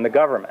than the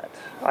government.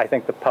 I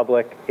think the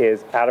public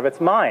is out of its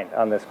mind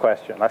on this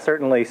question.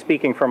 Certainly,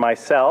 speaking for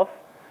myself,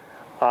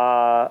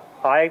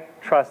 I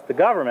trust the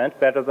government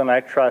better than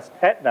I trust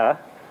Aetna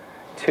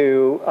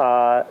to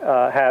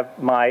have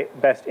my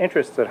best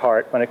interests at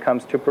heart when it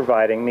comes to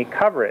providing me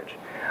coverage.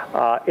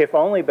 If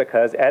only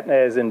because Aetna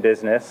is in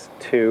business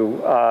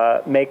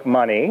to make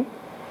money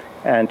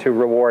and to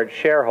reward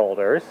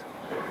shareholders,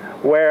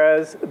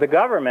 whereas the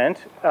government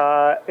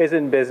is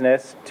in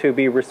business to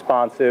be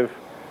responsive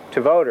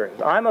to voters.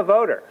 I'm a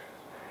voter,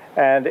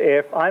 and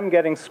if I'm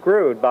getting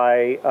screwed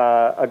by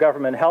a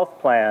government health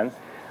plan,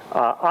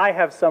 I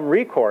have some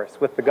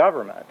recourse with the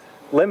government.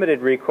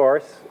 Limited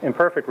recourse,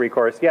 imperfect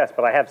recourse, yes,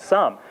 but I have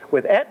some.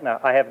 With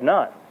Aetna, I have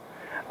none.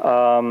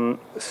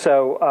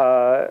 So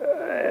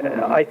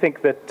I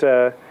think that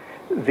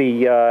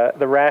the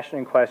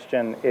rationing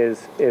question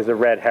is a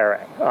red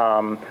herring.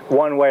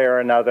 One way or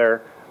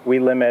another, we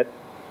limit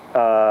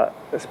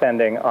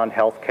spending on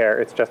health care.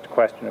 It's just a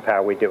question of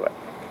how we do it.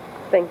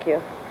 Thank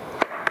you.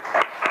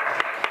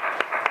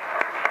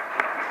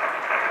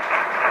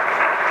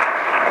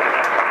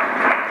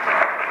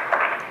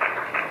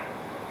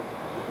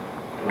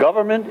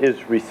 Government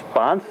is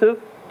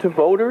responsive to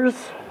voters?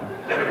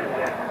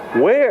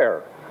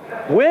 Where?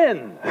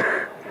 When?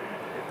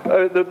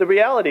 The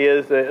reality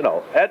is, you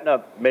know,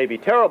 Aetna may be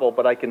terrible,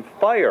 but I can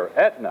fire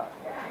Aetna.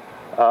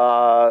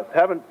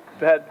 Haven't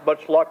had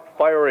much luck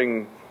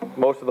firing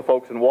most of the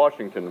folks in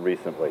Washington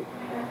recently.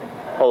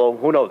 Although,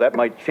 who knows, that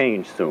might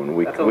change soon.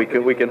 We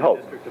can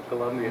hope. District of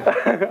Columbia.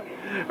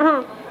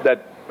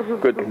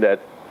 That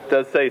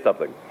does say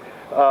something.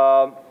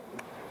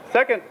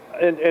 Second,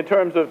 in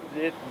terms of,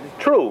 it's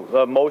true,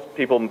 most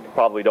people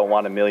probably don't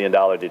want $1 million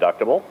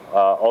deductible,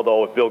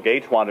 although if Bill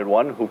Gates wanted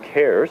one, who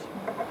cares?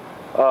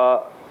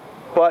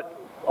 But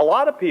a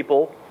lot of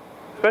people,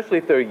 especially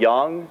if they're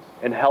young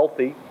and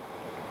healthy,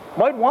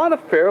 might want a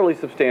fairly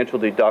substantial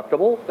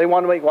deductible. They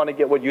want to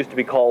get what used to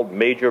be called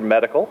major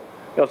medical,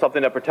 you know,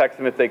 something that protects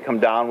them if they come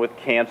down with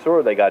cancer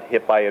or they got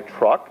hit by a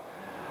truck.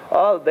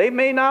 They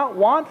may not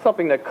want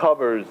something that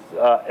covers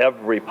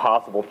every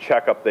possible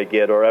checkup they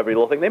get or every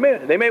little thing.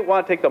 They may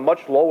want to take the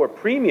much lower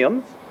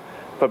premiums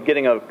from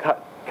getting a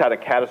kind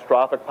of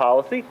catastrophic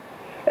policy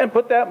and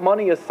put that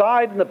money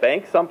aside in the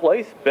bank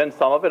someplace, spend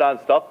some of it on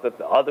stuff, that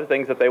other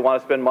things that they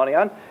want to spend money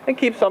on, and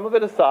keep some of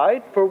it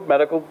aside for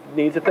medical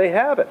needs if they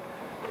have it.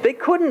 They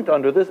couldn't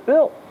under this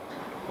bill.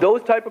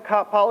 Those type of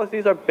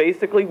policies are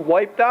basically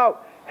wiped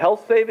out.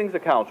 Health savings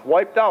accounts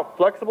wiped out.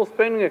 Flexible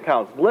spending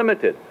accounts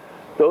limited.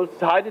 Those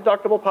high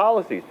deductible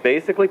policies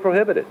basically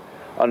prohibited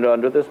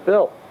under this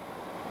bill.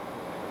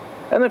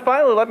 And then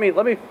finally, let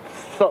me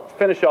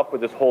finish up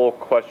with this whole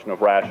question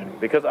of rationing,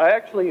 because I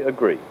actually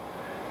agree.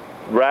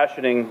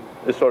 Rationing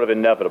is sort of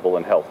inevitable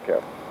in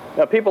healthcare.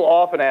 Now, people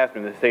often ask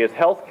me, they say, is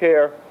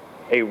healthcare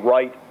a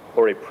right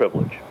or a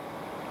privilege?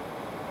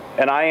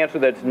 And I answer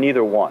that it's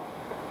neither one.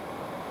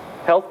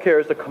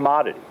 Healthcare is a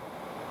commodity.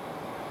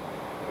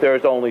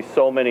 There's only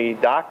so many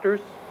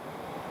doctors,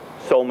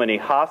 so many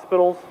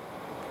hospitals,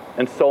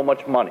 and so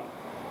much money.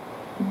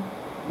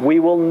 We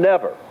will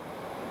never,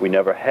 we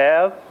never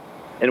have,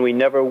 and we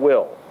never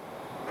will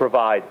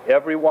provide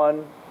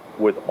everyone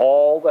with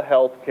all the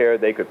health care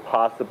they could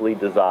possibly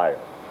desire.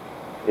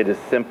 It is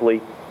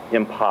simply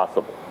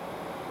impossible.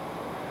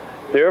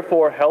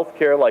 Therefore, health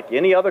care, like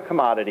any other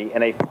commodity,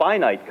 and a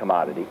finite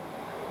commodity,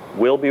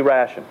 will be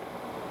rationed.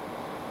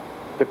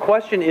 The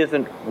question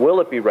isn't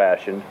will it be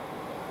rationed,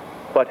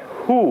 but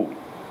who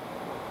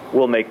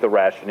will make the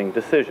rationing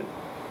decision.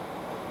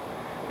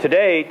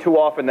 Today, too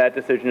often that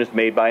decision is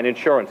made by an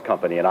insurance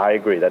company, and I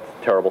agree, that's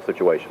a terrible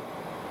situation.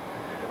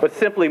 But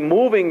simply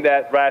moving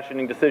that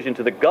rationing decision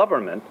to the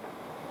government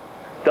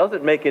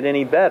doesn't make it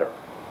any better.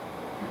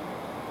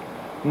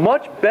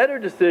 Much better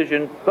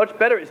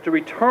is to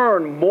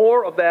return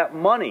more of that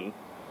money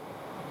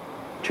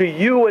to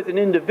you as an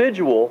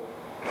individual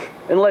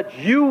and let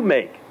you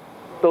make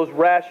those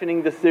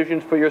rationing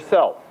decisions for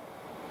yourself.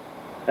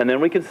 And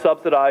then we can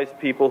subsidize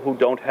people who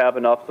don't have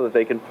enough so that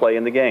they can play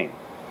in the game.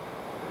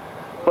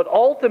 But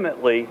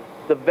ultimately,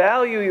 the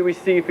value you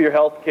receive for your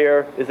health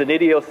care is an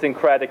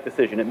idiosyncratic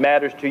decision. It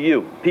matters to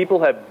you.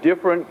 People have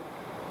different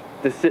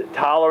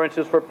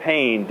tolerances for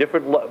pain.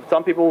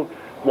 Some people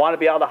want to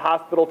be out of the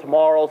hospital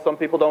tomorrow. Some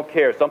people don't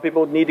care. Some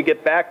people need to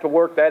get back to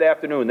work that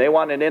afternoon. They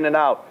want it in and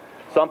out.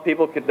 Some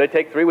people, they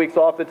take 3 weeks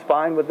off. It's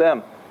fine with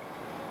them.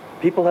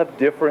 People have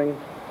differing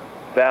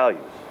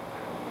values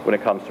when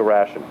it comes to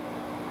rationing.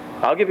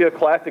 I'll give you a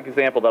classic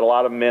example that a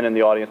lot of men in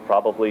the audience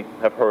probably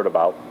have heard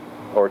about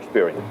or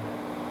experienced.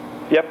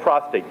 You have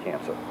prostate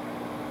cancer.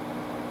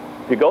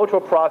 If you go to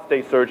a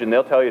prostate surgeon,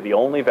 they'll tell you the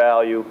only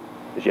value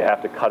is you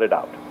have to cut it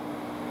out.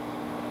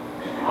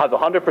 Has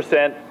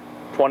 100%,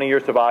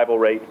 20-year survival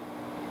rate.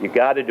 You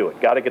got to do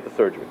it. Got to get the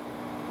surgery.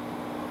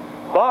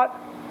 But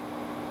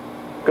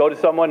go to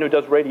someone who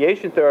does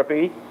radiation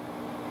therapy,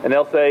 and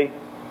they'll say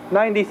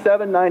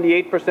 97,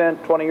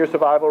 98%, 20-year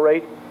survival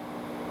rate,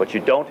 but you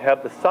don't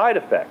have the side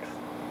effects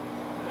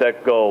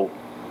that go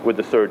with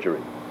the surgery.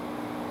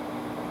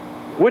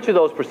 Which of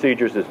those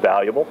procedures is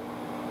valuable?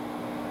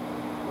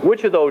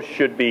 Which of those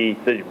should be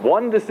the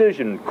one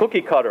decision,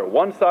 cookie cutter,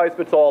 one size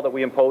fits all that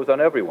we impose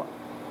on everyone?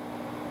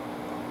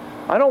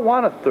 I don't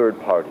want a third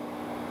party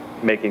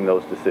making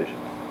those decisions.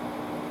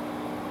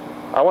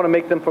 I want to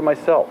make them for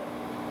myself.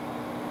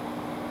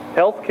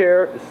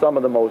 Healthcare is some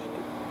of the most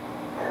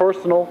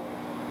personal,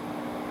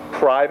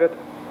 private,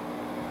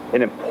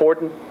 and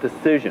important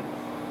decisions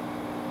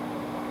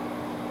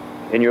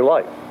in your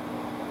life.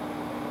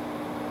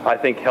 I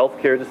think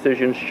healthcare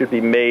decisions should be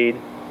made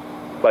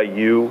by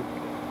you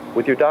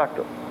with your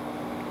doctor.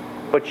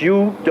 But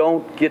you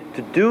don't get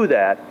to do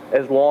that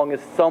as long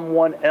as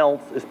someone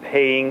else is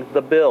paying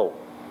the bill.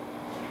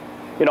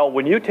 You know,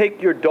 when you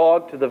take your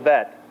dog to the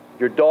vet,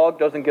 your dog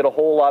doesn't get a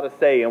whole lot of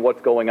say in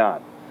what's going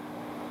on,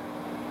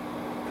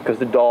 because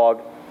the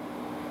dog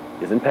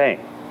isn't paying.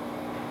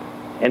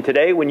 And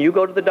today, when you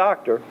go to the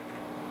doctor,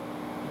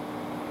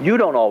 you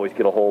don't always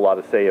get a whole lot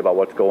of say about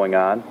what's going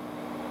on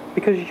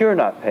because you're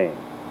not paying.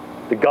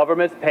 The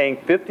government's paying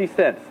 50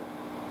 cents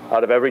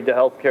out of every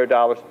healthcare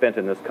dollar spent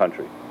in this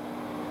country.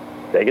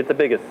 They get the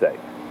biggest say.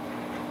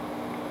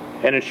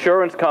 And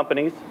insurance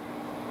companies,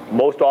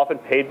 most often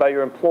paid by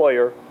your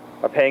employer,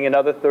 are paying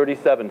another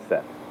 37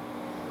 cents.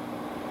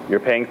 You're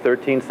paying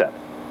 13 cents.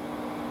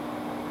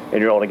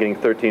 And you're only getting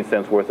 13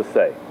 cents worth of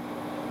say.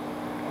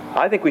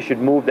 I think we should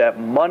move that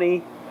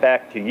money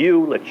back to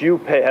you, let you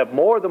have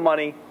more of the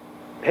money,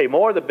 pay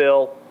more of the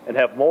bill, and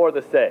have more of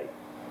the say.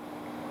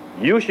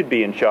 You should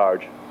be in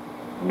charge,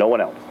 no one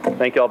else.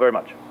 Thank you all very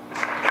much.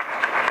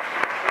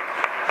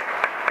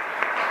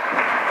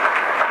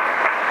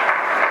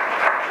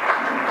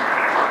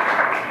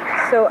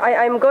 So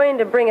I'm going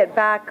to bring it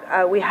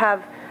back. We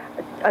have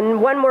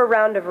one more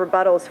round of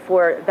rebuttals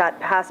for that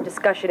past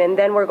discussion, and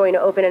then we're going to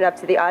open it up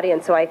to the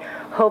audience. So I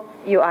hope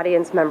you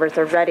audience members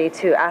are ready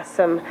to ask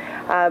some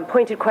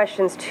pointed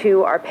questions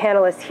to our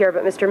panelists here.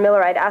 But Mr.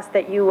 Miller, I'd ask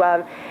that you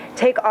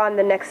take on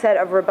the next set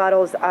of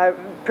rebuttals,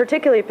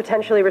 particularly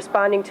potentially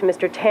responding to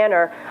Mr.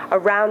 Tanner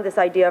around this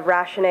idea of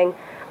rationing.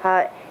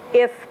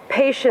 If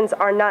patients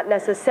are not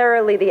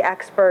necessarily the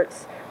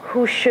experts,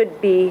 who should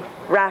be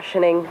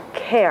rationing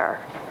care?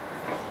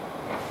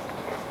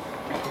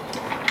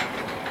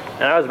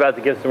 And I was about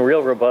to give some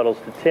real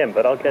rebuttals to Tim,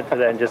 but I'll get to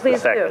that in just a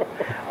second.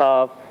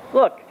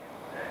 Look,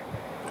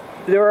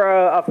 there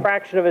are a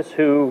fraction of us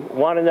who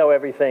want to know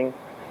everything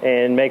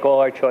and make all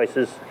our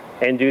choices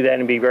and do that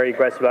and be very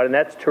aggressive about it, and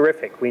that's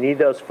terrific. We need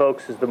those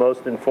folks as the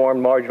most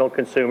informed marginal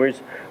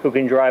consumers who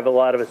can drive a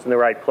lot of us in the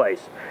right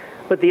place.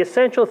 But the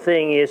essential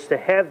thing is to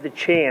have the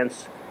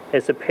chance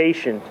as a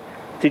patient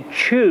to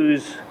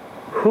choose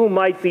who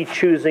might be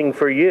choosing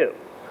for you,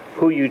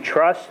 who you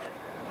trust,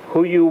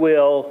 who you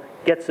will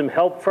get some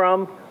help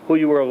from, who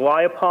you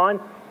rely upon.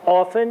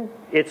 Often,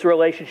 it's a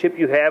relationship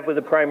you have with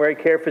a primary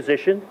care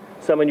physician,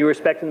 someone you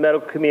respect in the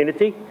medical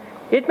community.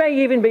 It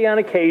may even be on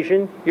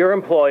occasion your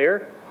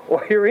employer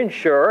or your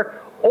insurer,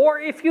 or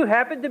if you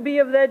happen to be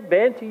of that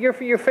bent, your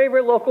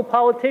favorite local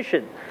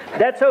politician.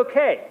 That's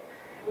okay,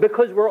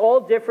 because we're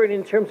all different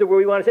in terms of where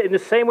we want to say. In the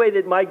same way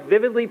that Mike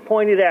vividly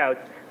pointed out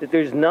that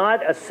there's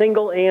not a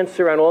single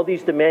answer on all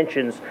these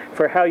dimensions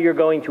for how you're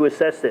going to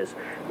assess this.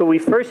 But we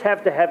first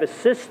have to have a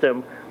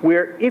system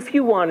where if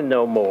you want to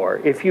know more,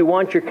 if you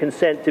want your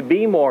consent to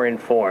be more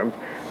informed,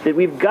 that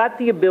we've got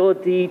the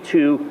ability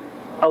to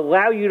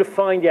allow you to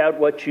find out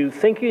what you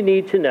think you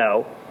need to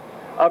know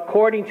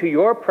according to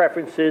your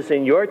preferences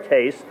and your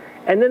tastes,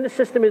 and then the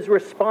system is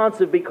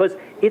responsive because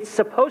it's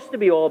supposed to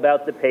be all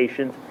about the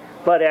patient,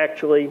 but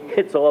actually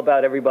it's all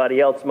about everybody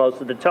else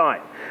most of the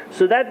time.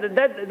 So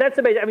that's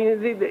amazing. I mean,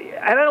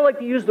 and I don't like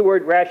to use the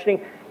word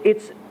rationing.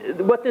 It's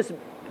what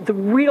the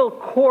real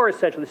core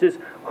essentially is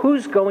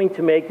who's going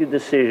to make the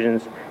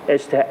decisions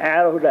as to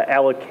how to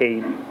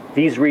allocate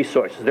these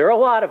resources. There are a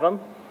lot of them,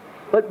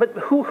 but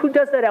who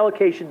does that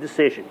allocation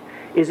decision?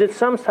 Is it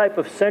some type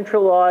of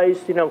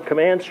centralized,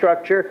 command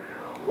structure,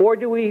 or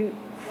do we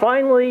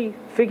finally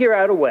figure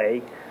out a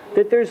way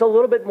that there's a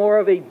little bit more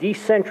of a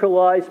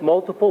decentralized,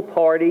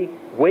 multiple-party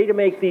way to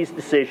make these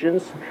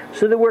decisions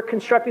so that we're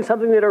constructing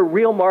something that are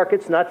real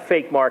markets, not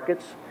fake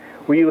markets,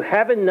 where you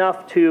have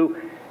enough to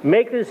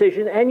make the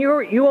decision, and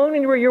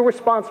you're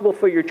responsible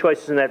for your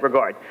choices in that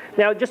regard.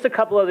 Now, just a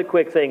couple other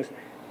quick things.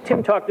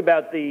 Tim talked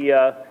about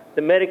the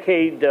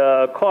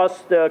Medicaid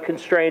cost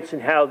constraints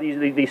and how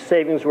these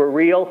savings were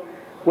real.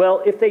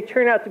 Well, if they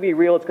turn out to be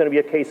real, it's going to be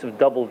a case of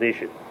double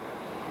vision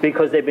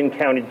because they've been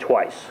counted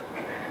twice.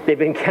 They've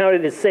been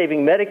counted as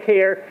saving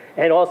Medicare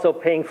and also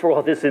paying for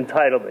all this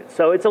entitlement.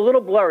 So it's a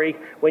little blurry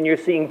when you're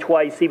seeing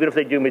twice, even if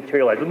they do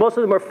materialize. But most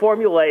of them are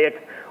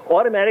formulaic,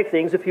 automatic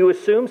things. If you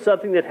assume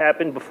something that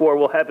happened before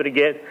will happen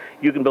again,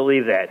 you can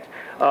believe that.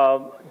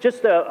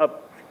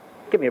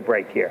 Give me a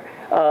break here.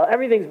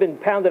 Everything's been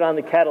pounded on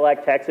the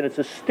Cadillac tax, and it's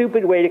a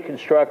stupid way to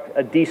construct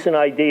a decent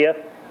idea.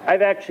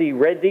 I've actually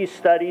read these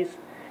studies,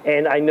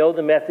 and I know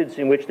the methods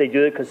in which they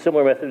do it, because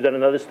similar methods on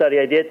another study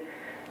I did.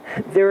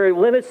 There are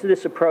limits to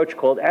this approach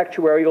called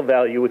actuarial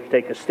value, which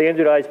take a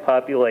standardized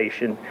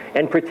population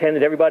and pretend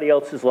that everybody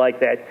else is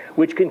like that,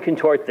 which can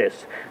contort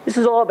this. This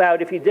is all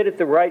about, if you did it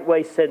the right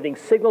way, sending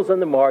signals on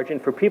the margin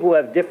for people who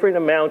have different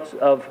amounts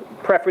of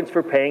preference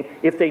for paying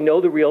if they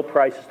know the real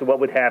price as to what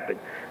would happen.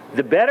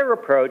 The better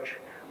approach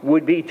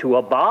would be to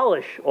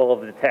abolish all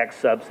of the tax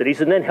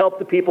subsidies and then help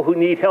the people who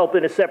need help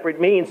in a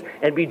separate means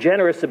and be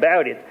generous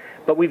about it.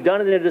 But we've done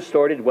it in a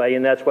distorted way,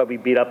 and that's why we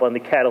beat up on the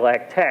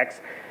Cadillac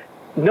tax.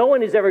 No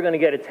one is ever going to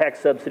get a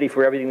tax subsidy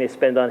for everything they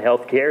spend on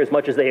health care, as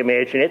much as they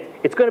imagine it.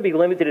 It's going to be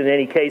limited in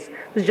any case.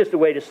 This is just a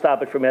way to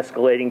stop it from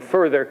escalating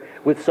further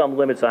with some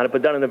limits on it,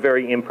 but done in a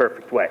very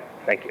imperfect way.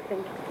 Thank you.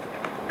 Thank you.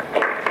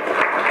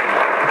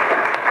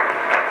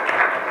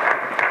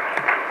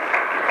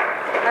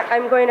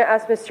 I'm going to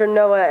ask Mr.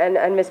 Noah and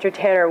Mr.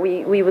 Tanner.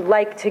 We would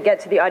like to get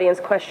to the audience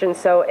questions,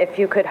 so if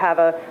you could have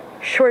a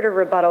shorter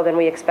rebuttal than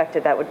we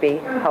expected, that would be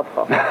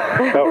helpful.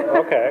 Oh,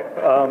 okay.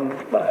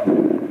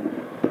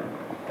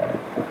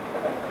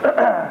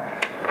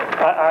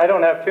 I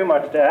don't have too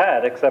much to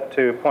add, except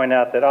to point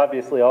out that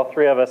obviously all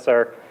three of us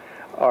are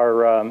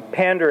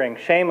pandering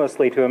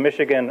shamelessly to a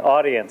Michigan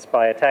audience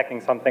by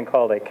attacking something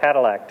called a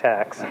Cadillac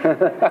tax.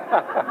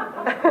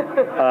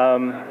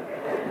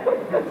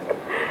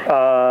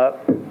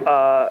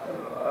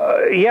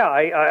 Yeah,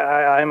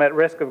 I'm at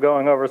risk of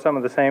going over some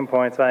of the same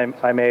points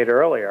I made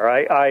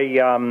earlier.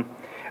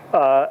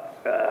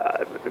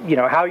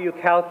 How you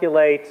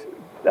calculate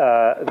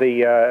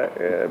the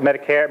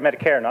Medicare,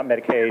 not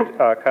Medicaid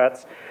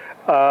cuts.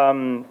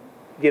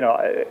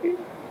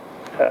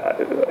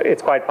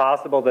 It's quite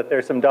possible that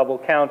there's some double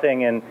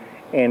counting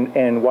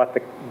in what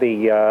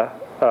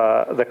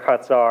the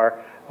cuts are,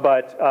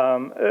 but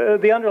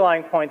the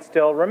underlying point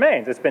still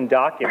remains. It's been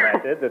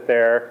documented that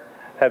there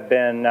have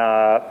been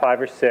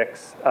 5 or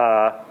 6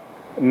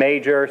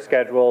 major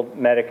scheduled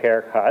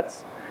Medicare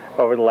cuts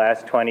over the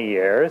last 20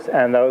 years,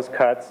 and those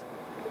cuts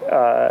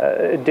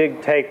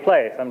did take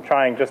place. I'm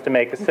trying just to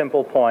make a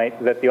simple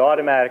point that the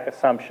automatic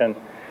assumption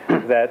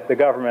that the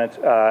government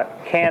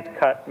can't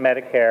cut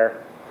Medicare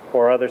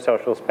or other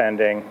social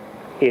spending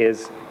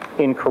is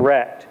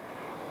incorrect.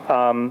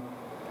 And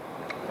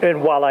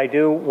while I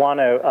do want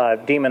to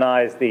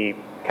demonize the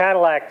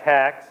Cadillac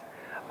tax,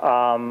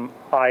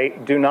 I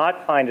do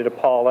not find it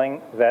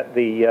appalling that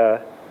the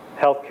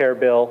health care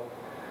bill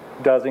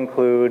does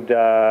include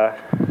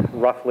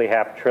roughly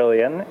 $500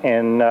 billion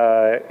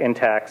in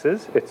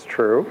taxes. It's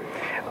true.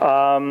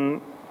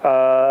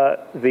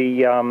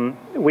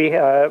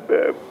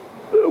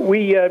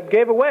 We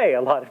gave away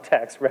a lot of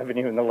tax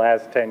revenue in the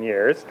last 10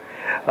 years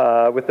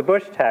with the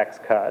Bush tax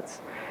cuts,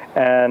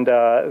 and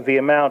the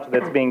amount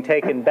that's being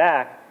taken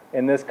back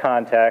in this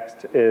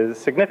context is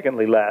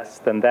significantly less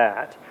than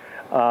that.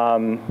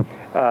 The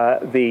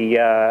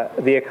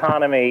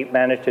economy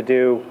managed to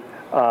do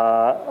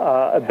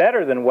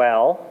better than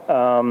well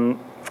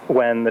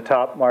when the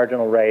top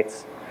marginal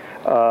rates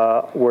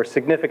were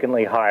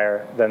significantly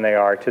higher than they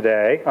are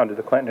today under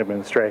the Clinton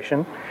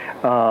administration.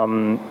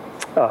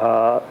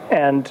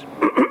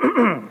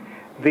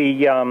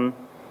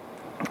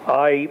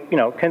 I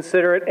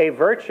consider it a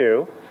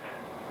virtue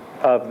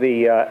of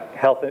the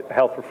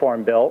health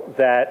reform bill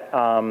that,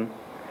 and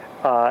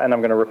I'm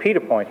going to repeat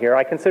a point here,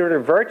 I consider it a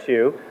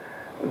virtue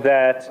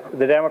that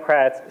the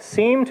Democrats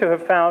seem to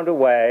have found a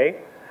way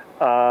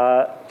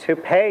to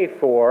pay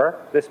for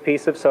this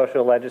piece of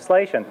social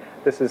legislation.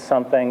 This is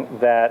something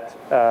that,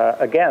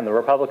 again, the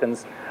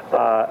Republicans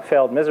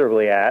failed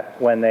miserably at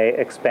when they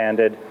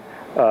expanded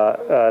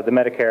the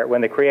Medicare,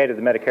 when they created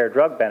the Medicare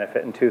drug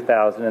benefit in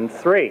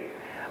 2003.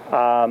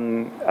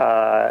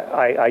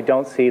 I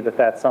don't see that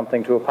that's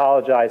something to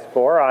apologize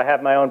for. I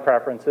have my own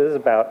preferences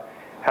about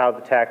how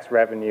the tax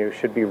revenue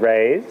should be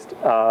raised.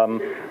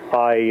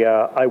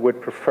 I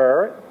would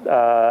prefer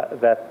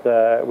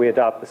that we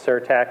adopt the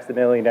surtax, the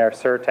millionaire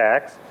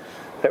surtax,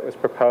 that was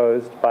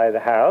proposed by the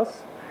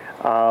House.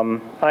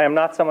 I am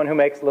not someone who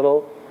makes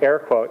little air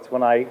quotes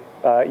when I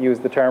use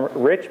the term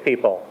rich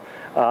people.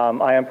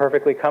 I am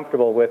perfectly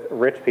comfortable with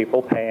rich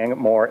people paying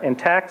more in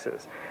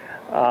taxes.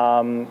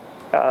 Again,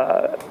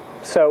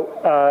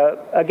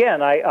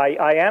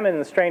 I am in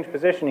the strange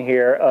position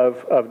here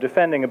of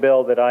defending a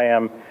bill that I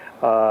am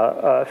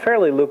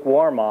fairly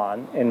lukewarm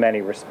on in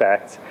many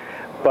respects.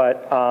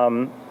 But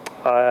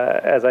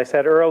as I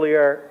said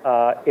earlier,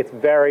 it's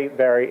very,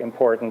 very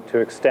important to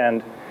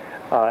extend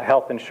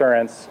health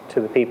insurance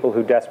to the people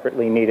who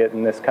desperately need it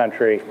in this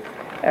country.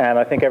 And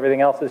I think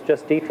everything else is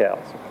just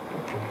details.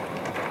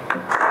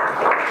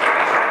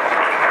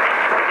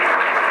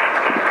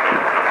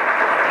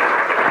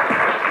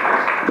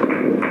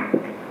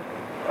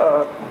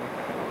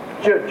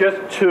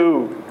 Just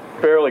two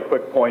fairly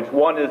quick points.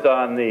 One is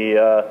on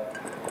the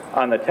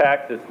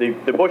taxes.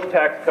 The Bush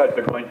tax cuts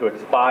are going to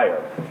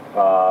expire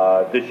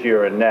this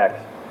year and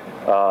next,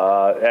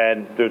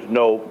 and there's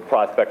no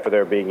prospect for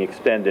their being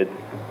extended.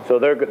 So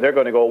they're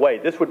going to go away.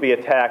 This would be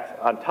a tax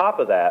on top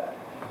of that,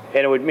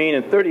 and it would mean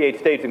in 38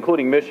 states,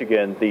 including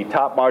Michigan, the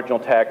top marginal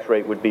tax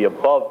rate would be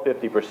above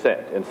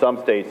 50%. In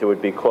some states, it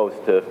would be close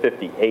to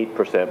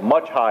 58%,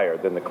 much higher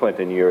than the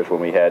Clinton years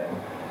when we had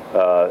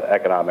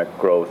economic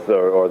growth,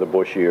 or the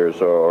Bush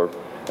years, or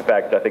in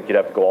fact, I think you'd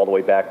have to go all the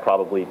way back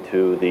probably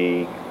to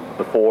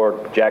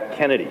before Jack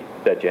Kennedy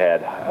that you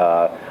had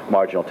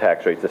marginal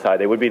tax rates this high.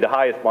 They would be the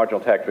highest marginal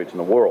tax rates in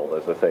the world,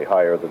 as I say,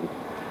 higher than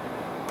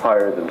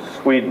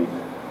Sweden.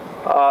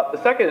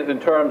 The second is in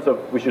terms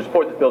of we should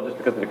support this bill just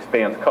because it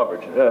expands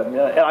coverage. And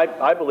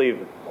I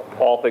believe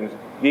all things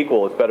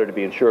equal, it's better to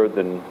be insured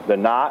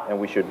than not, and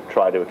we should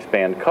try to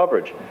expand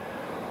coverage.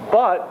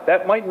 But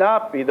that might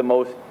not be the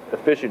most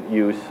efficient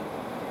use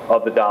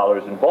of the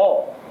dollars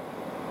involved.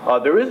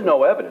 There is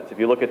no evidence, if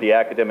you look at the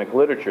academic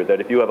literature, that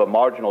if you have a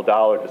marginal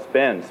dollar to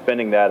spend,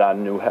 spending that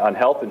on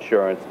health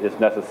insurance is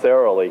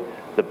necessarily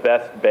the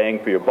best bang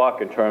for your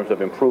buck in terms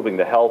of improving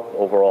the health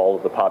overall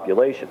of the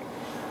population.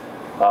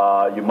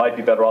 You might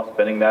be better off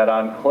spending that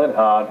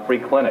on free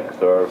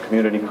clinics or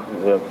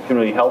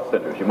community health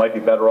centers. You might be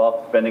better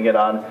off spending it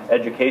on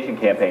education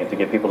campaigns to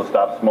get people to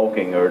stop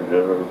smoking or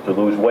to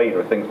lose weight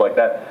or things like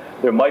that.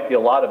 There might be a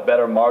lot of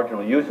better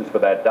marginal uses for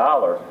that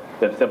dollar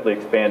than simply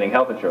expanding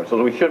health insurance.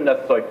 So we shouldn't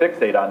necessarily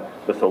fixate on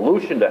the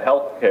solution to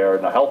health care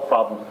and the health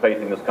problems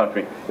facing this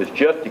country is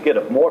just to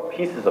get more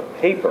pieces of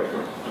paper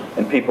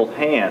in people's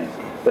hands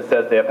that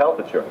says they have health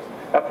insurance.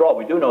 After all,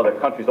 we do know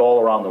that countries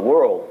all around the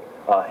world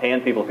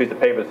hand people a piece of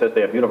paper that says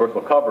they have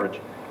universal coverage,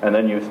 and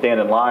then you stand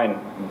in line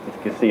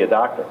to see a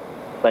doctor.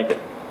 Thank you.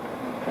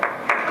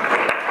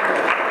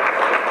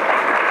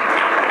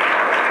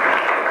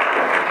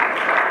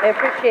 I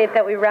appreciate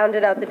that we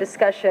rounded out the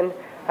discussion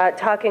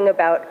talking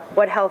about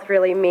what health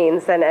really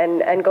means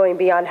and going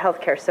beyond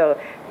healthcare. So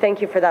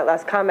thank you for that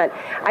last comment.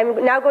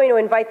 I'm now going to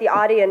invite the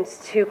audience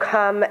to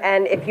come,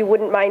 and if you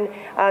wouldn't mind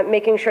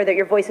making sure that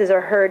your voices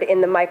are heard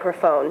in the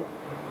microphone.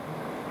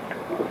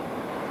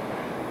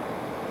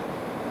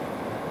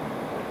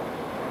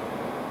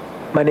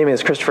 My name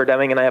is Christopher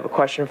Deming, and I have a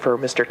question for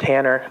Mr.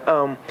 Tanner.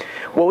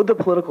 What would the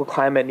political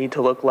climate need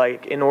to look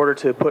like in order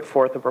to put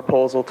forth a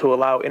proposal to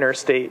allow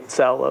interstate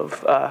sale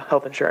of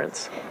health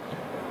insurance?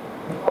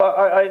 Well,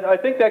 I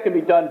think that can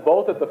be done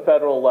both at the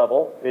federal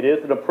level. It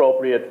is an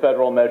appropriate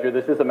federal measure.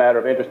 This is a matter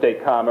of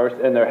interstate commerce,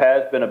 and there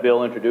has been a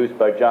bill introduced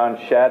by John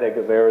Shadegg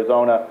of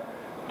Arizona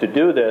to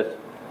do this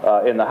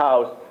in the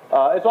House.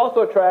 It's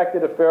also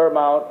attracted a fair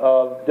amount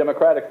of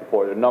Democratic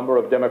support. A number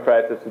of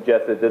Democrats have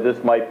suggested that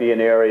this might be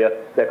an area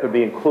that could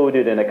be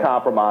included in a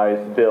compromise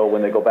bill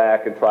when they go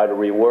back and try to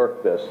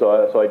rework this.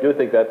 So I do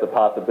think that's a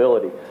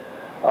possibility.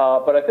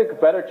 But I think a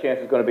better chance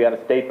is going to be on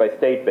a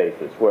state-by-state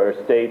basis, where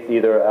states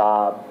either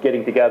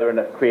getting together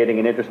and creating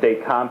an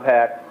interstate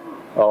compact,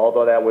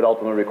 although that would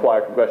ultimately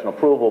require congressional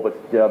approval,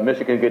 but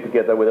Michigan get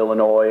together with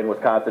Illinois and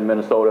Wisconsin,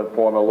 Minnesota, and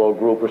form a little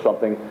group or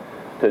something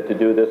to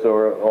do this,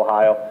 or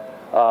Ohio.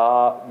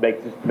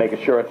 Make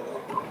assurance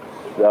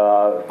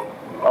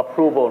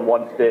approval in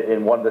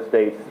one of the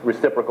states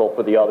reciprocal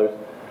for the others.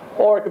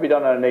 Or it could be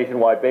done on a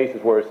nationwide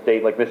basis where a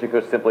state like Michigan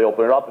could simply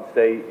open it up and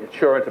say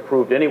insurance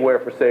approved anywhere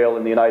for sale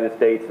in the United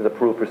States is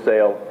approved for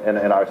sale in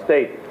our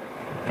state.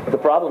 But the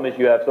problem is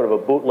you have sort of a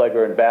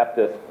bootlegger and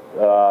Baptist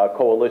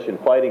coalition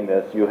fighting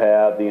this. You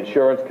have the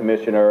insurance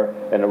commissioner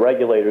and the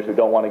regulators who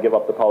don't want to give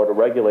up the power to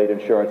regulate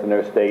insurance in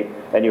their state,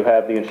 and you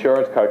have the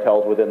insurance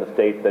cartels within the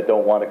states that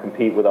don't want to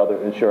compete with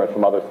other insurance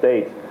from other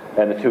states,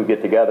 and the two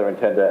get together and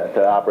tend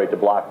to operate to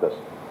block this.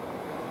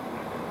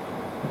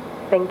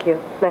 Thank you.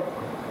 Next.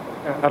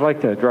 I'd like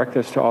to direct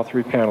this to all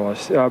three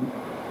panelists.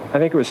 I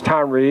think it was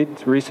Tom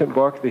Reed's recent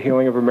book, The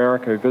Healing of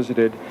America. He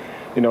visited,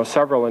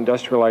 several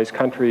industrialized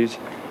countries.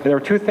 And there were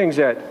two things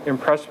that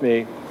impressed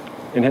me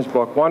in his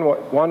book.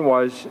 One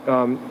was,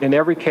 in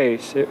every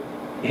case,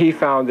 he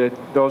found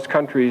that those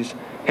countries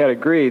had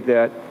agreed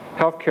that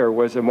healthcare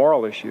was a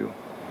moral issue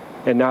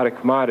and not a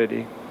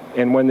commodity.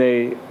 And when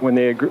they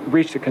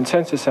reached a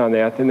consensus on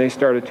that, then they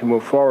started to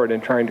move forward in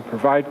trying to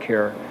provide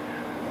care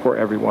for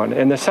everyone.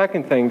 And the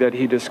second thing that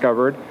he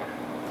discovered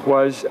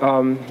was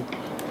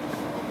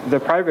the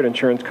private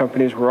insurance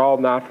companies were all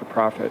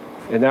not-for-profit,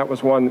 and that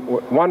was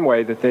one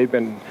way that they've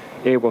been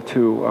able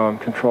to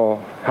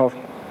control health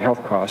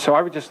costs. So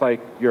I would just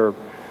like your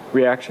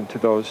reaction to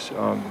those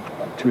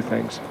two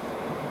things.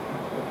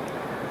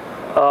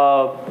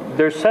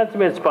 There's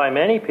sentiments by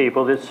many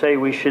people that say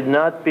we should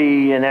not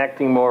be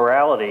enacting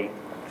morality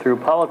through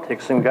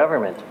politics and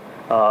government.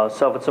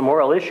 So if it's a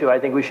moral issue, I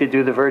think we should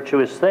do the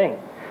virtuous thing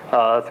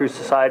through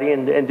society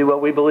and do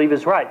what we believe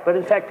is right. But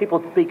in fact,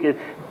 people speak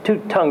two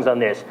tongues on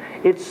this.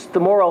 It's the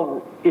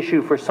moral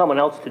issue for someone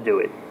else to do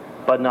it,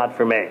 but not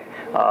for me.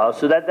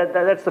 So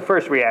that's the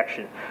first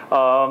reaction.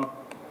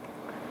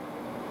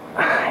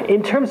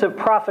 In terms of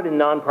profit and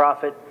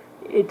nonprofit,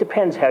 it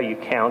depends how you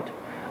count.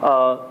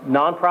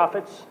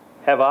 Nonprofits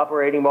have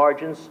operating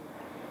margins.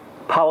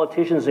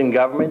 Politicians in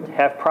government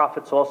have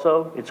profits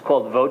also. It's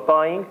called vote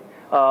buying.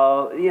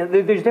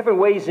 There's different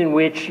ways in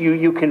which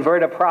you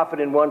convert a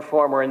profit in one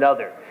form or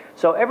another.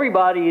 So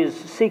everybody is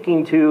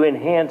seeking to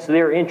enhance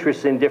their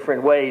interests in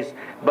different ways,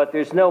 but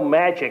there's no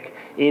magic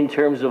in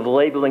terms of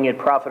labeling it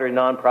profit or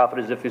nonprofit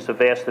as if there's a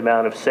vast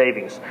amount of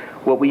savings.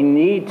 What we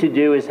need to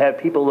do is have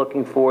people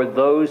looking for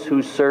those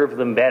who serve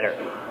them better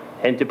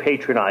and to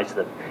patronize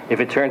them. If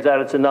it turns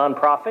out it's a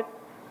nonprofit,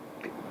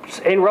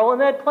 enroll in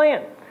that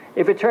plan.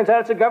 If it turns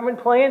out it's a government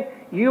plan,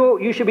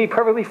 you should be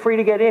perfectly free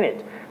to get in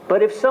it.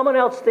 But if someone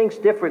else thinks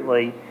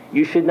differently,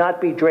 you should not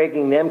be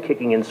dragging them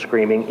kicking and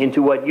screaming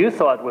into what you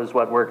thought was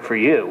what worked for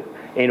you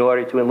in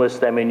order to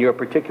enlist them in your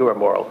particular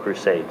moral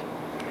crusade.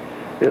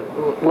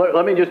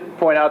 Let me just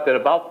point out that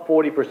about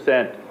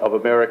 40% of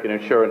American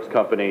insurance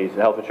companies,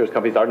 health insurance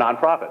companies, are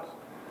nonprofits.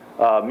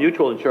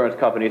 Mutual insurance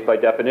companies, by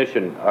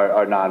definition,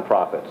 are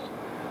nonprofits.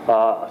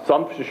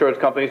 Some insurance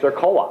companies are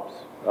co-ops.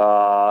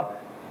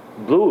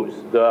 Blues,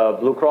 the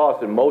Blue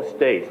Cross in most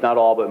states, not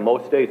all, but in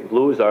most states,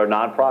 Blues are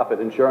nonprofit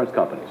insurance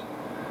companies.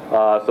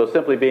 So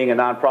simply being a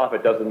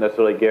nonprofit doesn't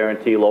necessarily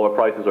guarantee lower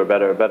prices or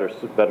better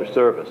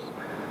service.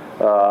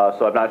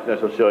 So I'm not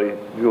necessarily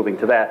moving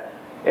to that.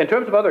 In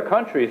terms of other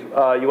countries,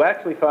 you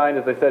actually find,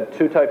 as I said,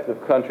 two types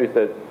of countries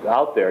that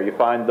out there. You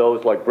find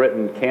those like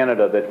Britain,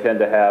 Canada, that tend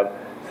to have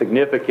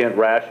significant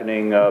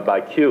rationing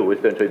by queue,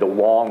 essentially the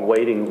long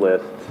waiting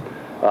lists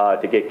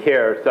to get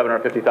care.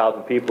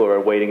 750,000 people are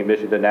waiting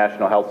admission to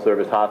National Health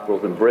Service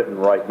hospitals in Britain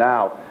right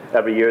now.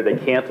 Every year they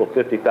cancel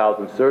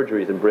 50,000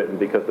 surgeries in Britain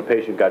because the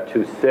patient got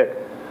too sick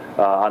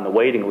on the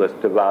waiting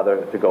list to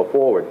bother to go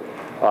forward.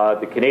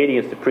 The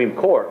Canadian Supreme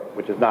Court,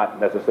 which is not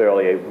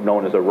necessarily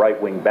known as a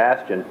right-wing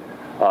bastion,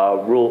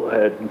 ruled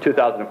in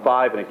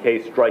 2005 in a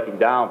case striking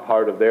down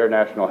part of their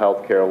national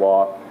health care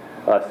law,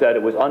 said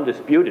it was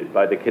undisputed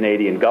by the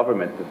Canadian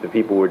government that the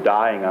people were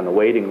dying on the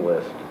waiting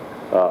list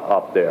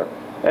up there.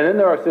 And then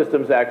there are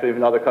systems actually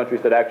in other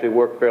countries that actually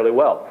work fairly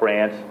well.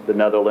 France, the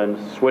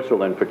Netherlands,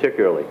 Switzerland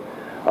particularly.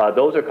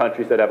 Those are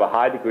countries that have a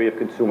high degree of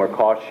consumer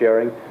cost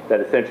sharing that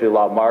essentially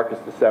allow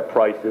markets to set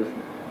prices.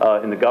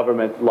 And the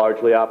government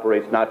largely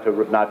operates not to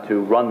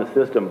run the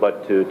system,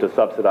 but to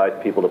subsidize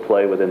people to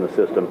play within the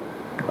system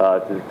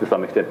to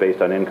some extent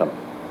based on income.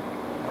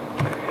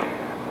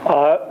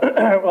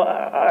 Well,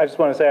 I just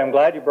want to say I'm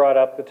glad you brought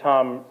up the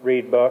Tom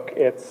Reed book.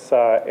 It's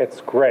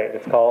great.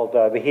 It's called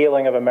The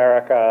Healing of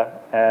America,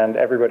 and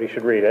everybody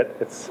should read it.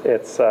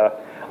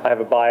 I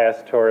have a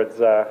bias towards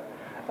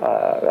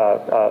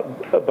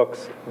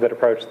books that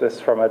approach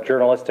this from a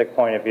journalistic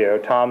point of view.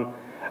 Tom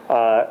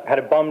had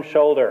a bum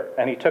shoulder,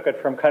 and he took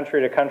it from country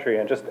to country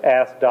and just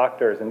asked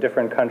doctors in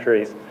different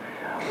countries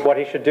what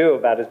he should do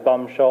about his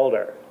bum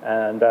shoulder,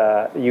 and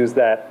used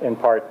that in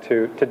part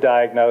to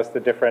diagnose the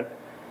different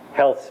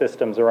health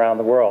systems around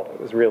the world. It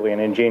was really an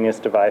ingenious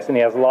device, and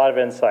he has a lot of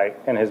insight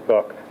in his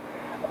book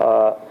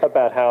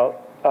about how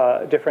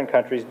different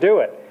countries do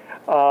it.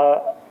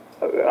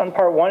 On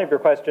part one of your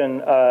question,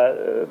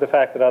 the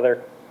fact that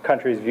other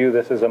countries view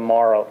this as a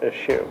moral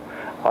issue,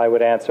 I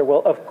would answer,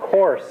 well, of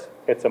course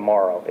it's a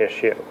moral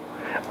issue.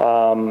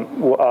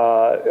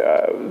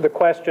 The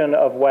question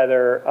of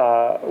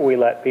whether we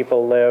let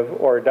people live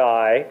or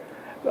die,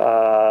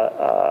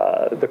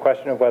 the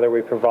question of whether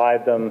we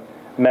provide them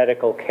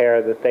medical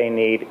care that they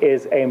need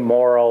is a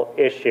moral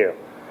issue.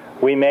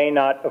 We may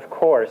not, of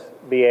course,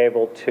 be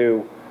able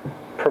to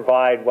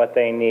provide what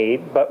they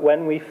need, but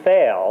when we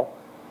fail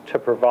to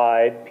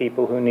provide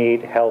people who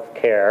need health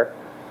care,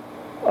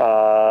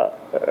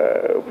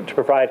 to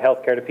provide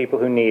health care to people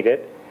who need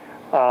it,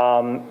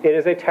 it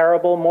is a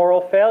terrible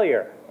moral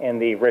failure in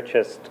the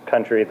richest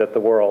country that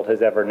the world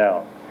has ever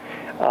known.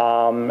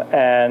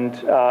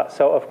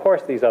 So, of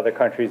course, these other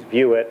countries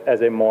view it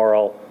as a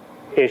moral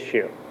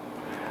issue.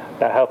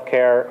 Now,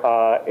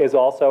 healthcare is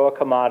also a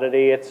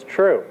commodity, it's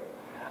true.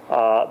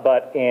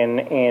 But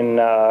in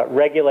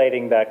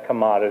regulating that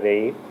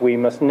commodity, we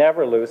must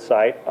never lose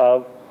sight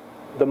of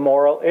the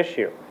moral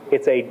issue.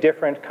 It's a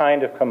different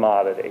kind of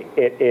commodity.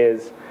 It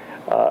is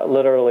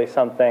literally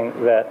something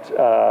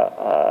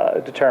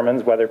that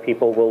determines whether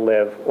people will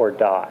live or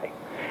die.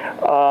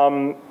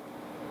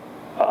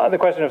 The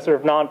question of sort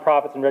of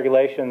nonprofits and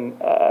regulation,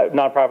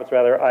 nonprofits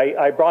rather,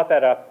 I brought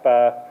that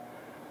up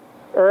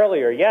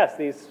earlier. Yes,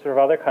 these sort of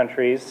other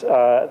countries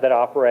that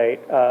operate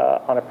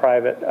on a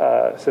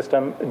private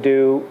system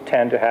do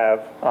tend to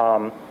have,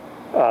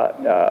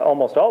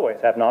 almost always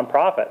have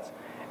nonprofits.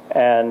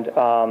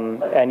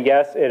 And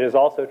yes, it is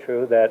also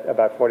true that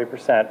about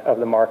 40% of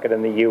the market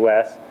in the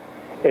U.S.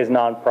 is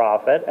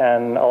nonprofit,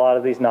 and a lot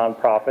of these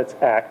nonprofits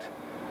act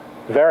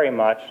very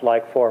much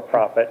like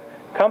for-profit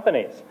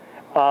companies.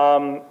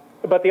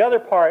 But the other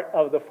part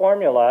of the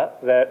formula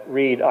that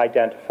Reid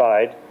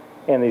identified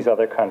in these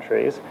other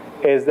countries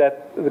is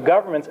that the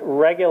governments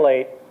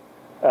regulate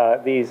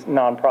these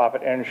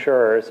nonprofit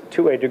insurers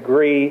to a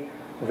degree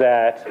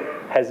that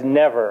has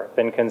never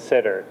been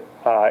considered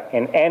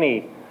in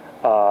any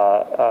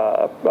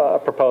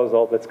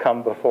proposal that's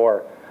come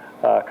before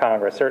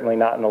Congress, certainly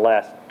not in the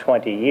last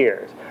 20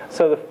 years.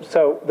 So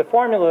the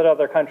formula that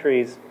other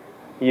countries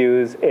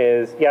use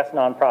is, yes,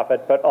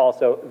 nonprofit, but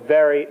also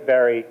very,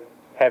 very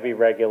heavy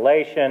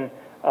regulation.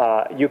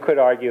 You could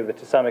argue that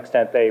to some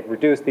extent they've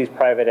reduced these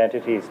private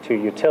entities to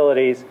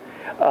utilities.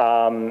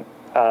 So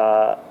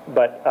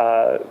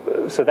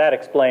that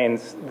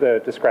explains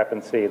the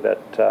discrepancy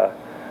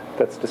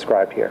that's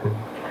described here.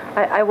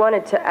 I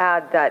wanted to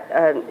add that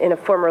in a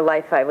former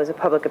life I was a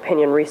public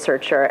opinion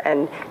researcher,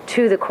 and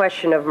to the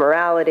question of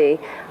morality,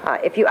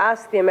 if you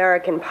ask the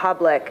American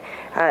public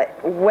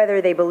whether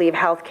they believe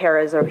health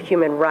care is a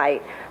human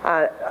right,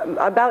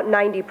 about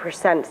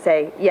 90%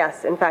 say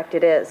yes, in fact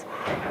it is.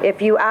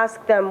 If you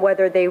ask them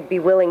whether they would be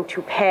willing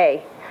to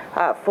pay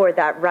for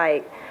that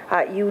right,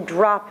 you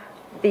drop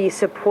the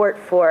support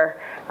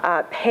for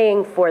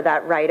paying for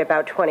that right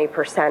about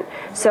 20%.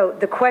 So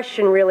the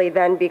question really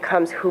then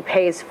becomes who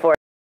pays for it.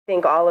 I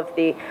think all of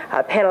the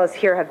panelists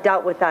here have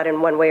dealt with that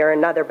in one way or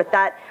another, but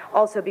that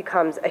also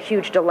becomes a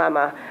huge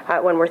dilemma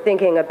when we're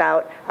thinking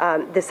about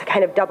this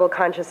kind of double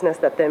consciousness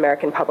that the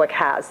American public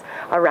has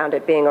around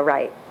it being a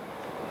right.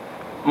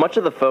 Much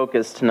of the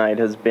focus tonight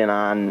has been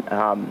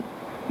on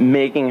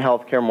making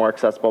healthcare more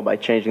accessible by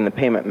changing the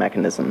payment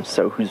mechanisms,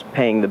 so who's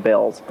paying the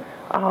bills.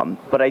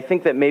 But I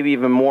think that maybe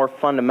even more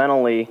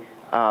fundamentally,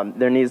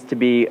 there needs to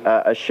be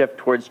a shift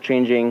towards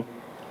changing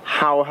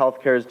how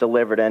healthcare is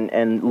delivered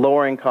and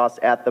lowering costs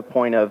at the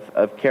point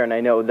of care. And I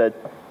know that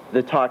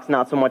the talk's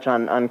not so much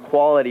on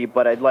quality,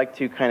 but I'd like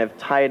to kind of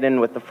tie it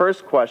in with the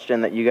first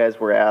question that you guys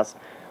were asked.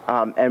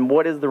 And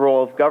what is the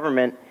role of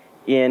government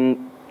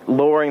in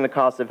lowering the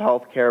cost of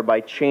healthcare by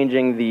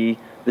changing the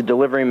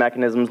delivery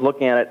mechanisms,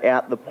 looking at it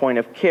at the point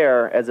of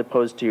care as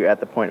opposed to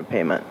at the point of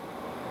payment?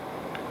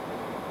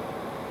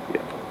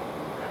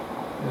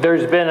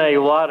 There's been a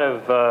lot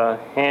of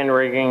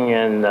hand-wringing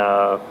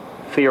and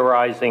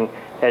theorizing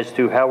as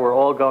to how we're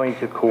all going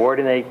to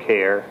coordinate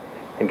care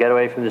and get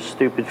away from this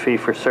stupid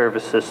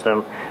fee-for-service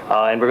system.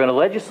 And we're going to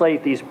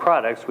legislate these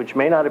products, which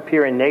may not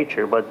appear in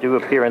nature, but do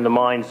appear in the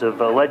minds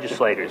of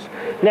legislators.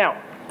 Now,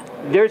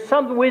 there's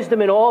some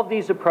wisdom in all of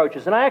these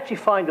approaches, and I actually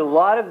find a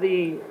lot of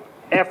the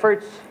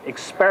efforts,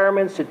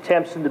 experiments,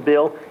 attempts in the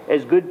bill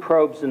as good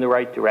probes in the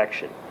right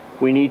direction.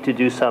 We need to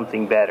do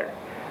something better.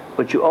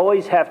 But you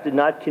always have to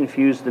not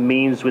confuse the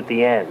means with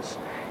the ends.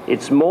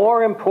 It's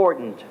more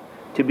important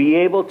to be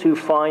able to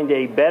find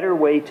a better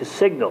way to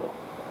signal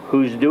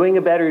who's doing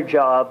a better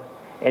job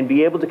and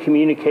be able to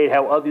communicate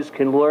how others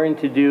can learn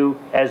to do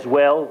as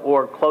well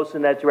or close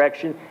in that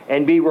direction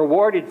and be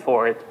rewarded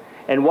for it.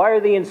 And why are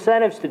the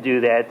incentives to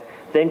do that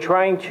than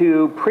trying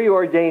to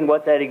preordain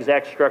what that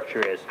exact structure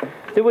is?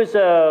 There was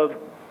a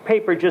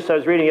paper just I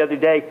was reading the other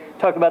day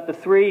talking about the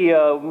three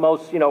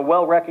most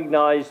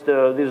well-recognized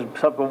there's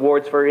some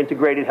awards for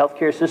integrated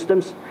healthcare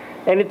systems,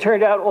 and it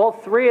turned out all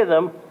three of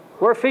them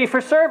were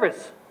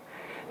fee-for-service.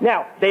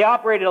 Now, they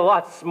operated a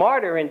lot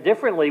smarter and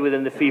differently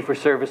within the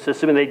fee-for-service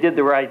system, and they did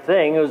the right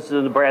thing. It was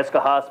the Nebraska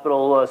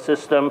hospital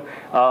system.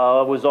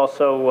 Was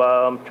also,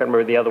 I'm trying to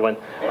remember the other one.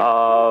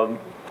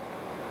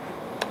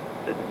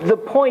 The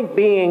point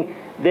being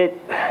that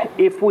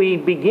if we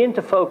begin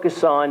to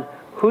focus on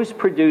who's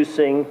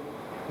producing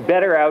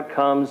better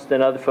outcomes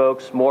than other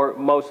folks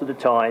most of the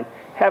time,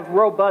 have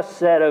robust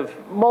set of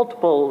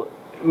multiple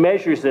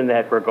measures in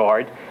that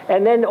regard,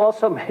 and then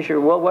also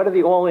measure, well, what are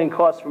the all-in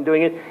costs from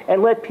doing it,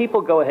 and let people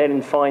go ahead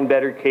and find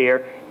better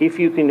care if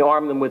you can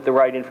arm them with the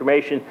right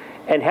information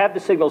and have the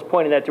signals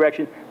point in that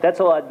direction. That's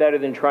a lot better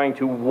than trying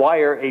to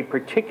wire a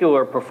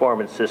particular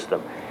performance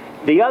system.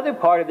 The other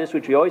part of this,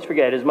 which we always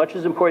forget, as much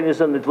as important as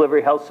on the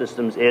delivery health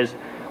systems, is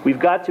we've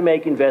got to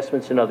make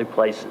investments in other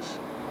places.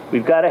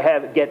 We've got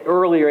to get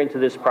earlier into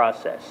this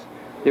process.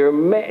 There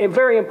are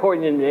very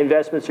important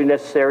investments are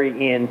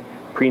necessary in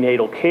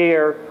prenatal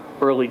care,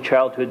 early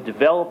childhood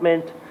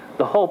development,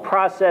 the whole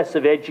process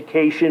of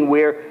education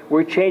where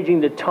we're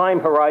changing the time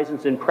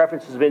horizons and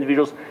preferences of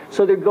individuals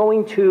so they're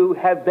going to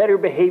have better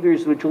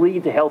behaviors which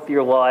lead to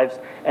healthier lives,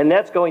 and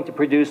that's going to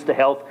produce the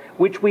health,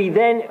 which we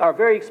then, our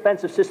very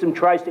expensive system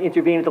tries to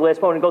intervene at the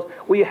last moment and goes,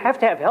 well, you have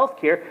to have health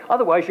care,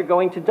 otherwise you're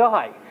going to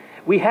die.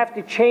 We have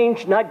to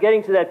change, not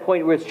getting to that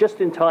point where it's just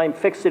in time,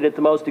 fix it at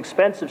the most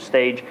expensive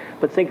stage,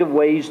 but think of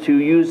ways to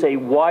use a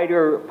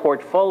wider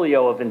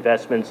portfolio of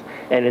investments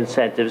and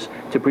incentives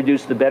to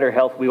produce the better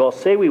health we all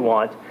say we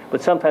want,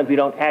 but sometimes we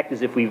don't act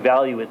as if we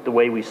value it the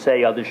way we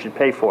say others should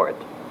pay for it.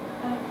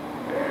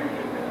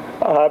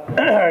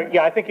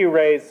 Yeah, I think you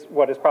raise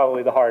what is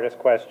probably the hardest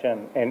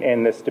question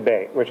in this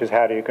debate, which is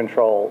how do you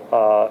control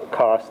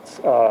costs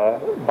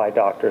by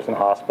doctors and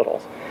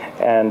hospitals.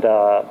 And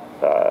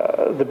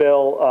the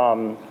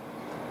bill,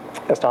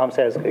 as Tom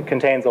says, it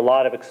contains a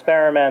lot of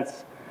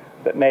experiments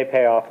that may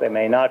pay off, they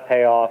may not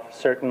pay off.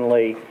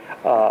 Certainly,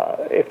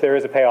 if there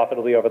is a payoff,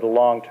 it'll be over the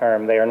long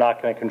term. They are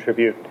not going to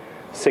contribute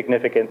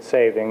significant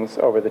savings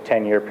over the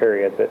 10-year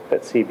period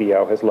that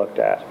CBO has looked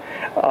at.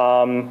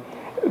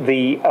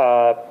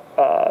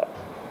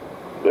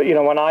 You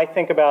know, when I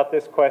think about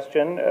this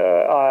question,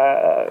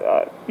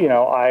 you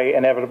know, I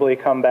inevitably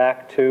come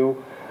back to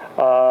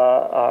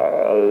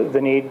the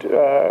need,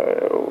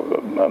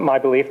 my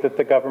belief that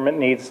the government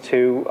needs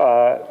to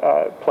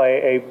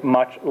play a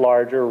much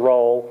larger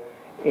role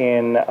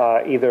in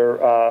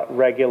either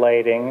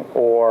regulating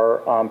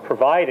or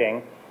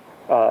providing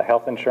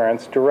health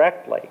insurance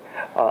directly.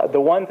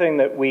 The one thing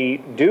that we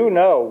do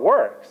know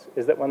works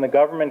is that when the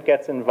government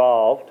gets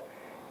involved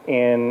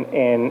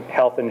in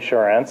health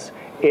insurance,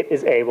 it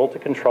is able to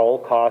control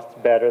costs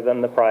better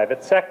than the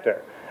private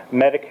sector.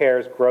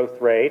 Medicare's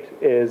growth rate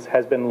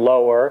has been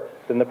lower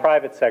than the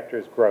private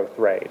sector's growth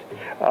rate.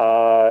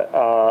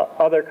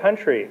 Other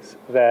countries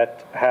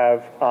that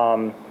have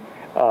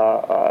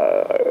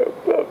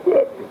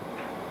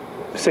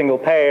single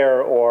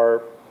payer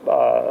or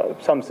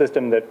some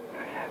system that,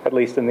 at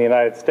least in the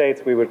United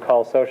States, we would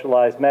call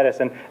socialized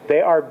medicine, they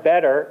are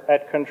better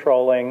at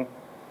controlling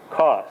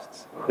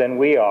costs than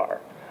we are.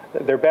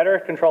 They're better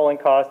at controlling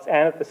costs,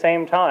 and at the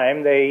same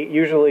time, they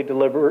usually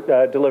deliver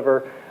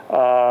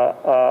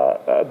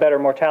better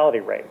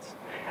mortality rates.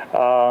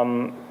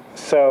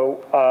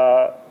 So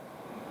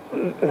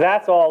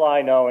that's all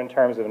I know in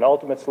terms of an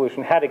ultimate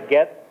solution. How to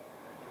get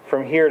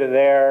from here to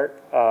there,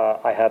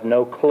 I have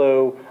no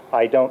clue.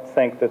 I don't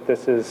think that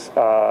this is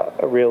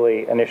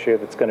really an issue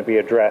that's going to be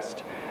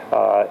addressed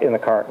in the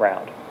current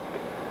round.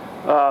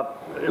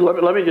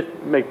 Let me just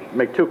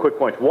make two quick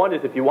points. One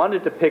is if you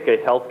wanted to pick a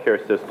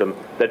healthcare system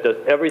that does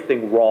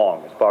everything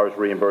wrong as far as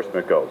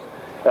reimbursement goes,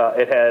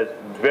 it has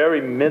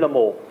very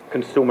minimal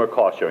consumer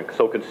cost sharing,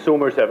 so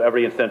consumers have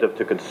every incentive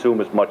to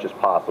consume as much as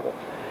possible.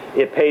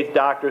 It pays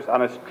doctors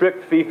on a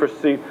strict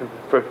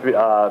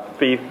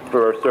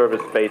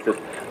fee-for-service basis.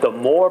 The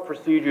more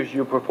procedures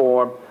you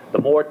perform, the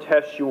more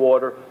tests you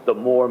order, the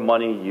more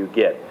money you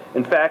get.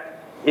 In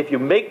fact, if you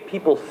make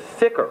people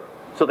sicker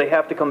so they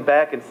have to come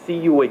back and see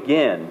you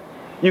again,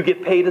 you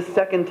get paid a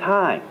second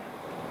time.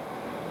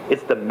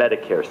 It's the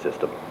Medicare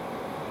system,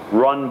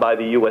 run by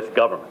the U.S.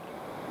 government.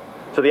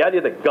 So the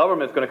idea that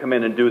government's going to come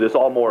in and do this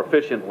all more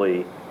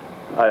efficiently,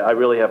 I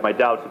really have my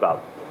doubts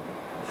about.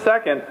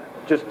 Second,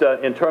 just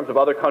in terms of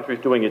other countries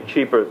doing it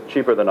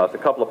cheaper than us, a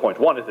couple of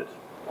points. One is it's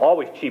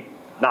always cheap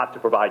not to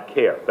provide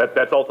care.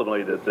 That's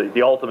ultimately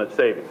the ultimate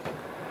savings.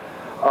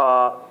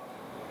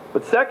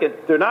 But second,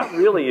 they're not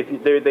really,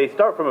 they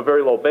start from a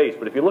very low base,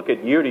 but if you look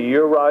at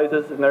year-to-year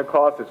rises in their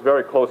costs, it's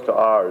very close to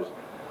ours.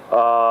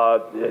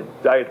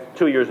 It's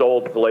 2 years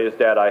old, the latest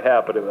data I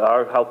have, but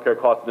our healthcare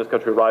costs in this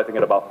country are rising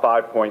at about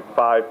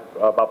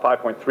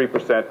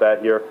 5.3%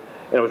 that year,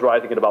 and it was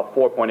rising at about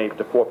 4.8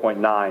 to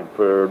 4.9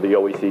 for the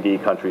OECD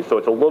countries. So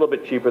it's a little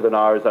bit cheaper than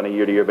ours on a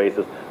year-to-year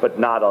basis, but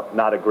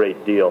not a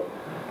great deal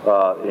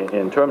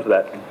in terms of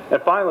that.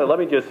 And finally, let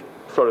me just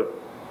sort of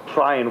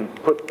try and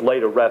lay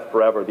to rest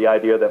forever the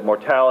idea that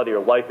mortality or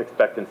life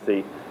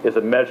expectancy is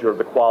a measure of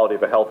the quality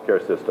of a healthcare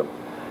system.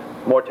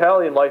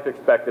 Mortality and life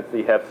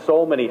expectancy have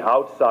so many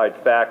outside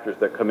factors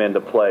that come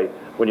into play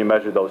when you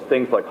measure those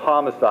things like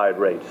homicide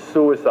rates,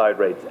 suicide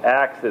rates,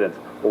 accidents,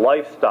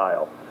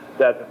 lifestyle,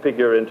 that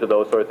figure into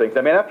those sort of things.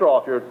 I mean, after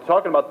all, if you're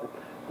talking about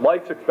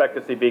life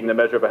expectancy being the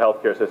measure of a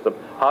healthcare system,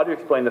 how do you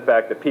explain the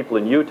fact that people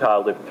in Utah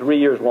live 3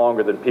 years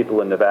longer than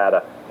people in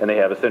Nevada, and they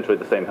have essentially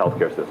the same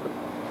healthcare system?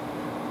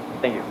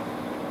 Thank you.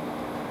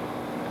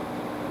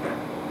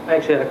 I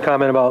actually had a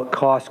comment about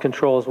cost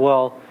control as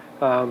well.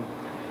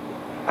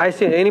 I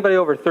see anybody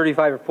over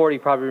 35 or 40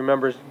 probably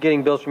remembers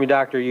getting bills from your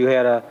doctor. You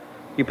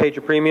paid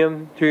your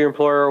premium through your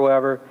employer or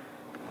whatever.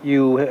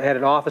 You had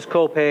an office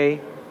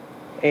copay,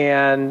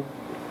 and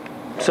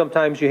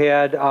sometimes you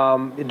had a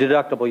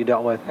deductible you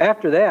dealt with.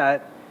 After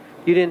that,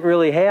 you didn't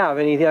really have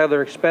any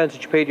other expense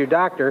that you paid your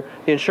doctor.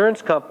 The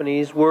insurance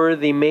companies were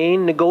the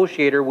main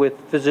negotiator with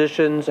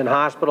physicians and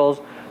hospitals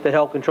that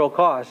help control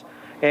costs.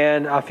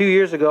 And a few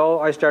years ago,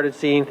 I started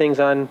seeing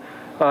things on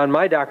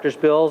my doctor's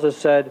bills that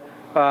said,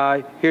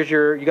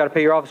 you got to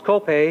pay your office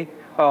copay.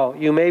 oh,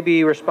 you may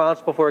be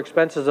responsible for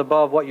expenses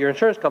above what your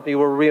insurance company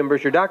will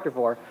reimburse your doctor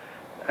for.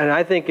 And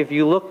I think if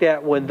you looked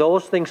at when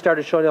those things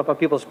started showing up on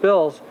people's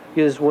bills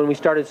is when we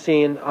started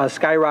seeing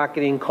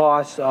skyrocketing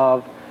costs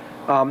of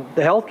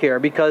the health care,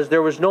 because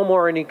there was no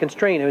more any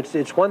constraint.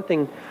 It's one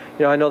thing, you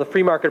know, I know the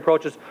free market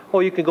approach is,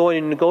 oh, you can go in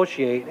and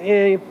negotiate.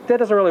 That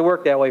doesn't really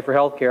work that way for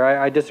health care.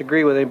 I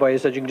disagree with anybody who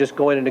says you can just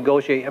go in and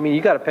negotiate. I mean,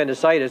 you got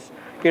appendicitis.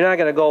 You're not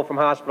going to go from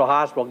hospital to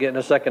hospital getting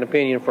a second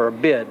opinion for a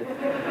bid.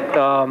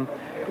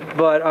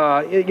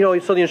 You know,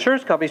 so the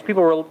insurance companies,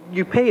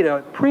 you paid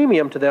a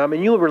premium to them,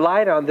 and you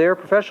relied on their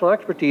professional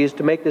expertise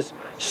to make this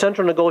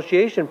central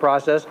negotiation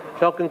process to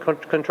help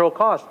control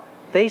costs.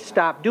 They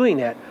stopped doing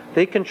that.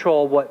 They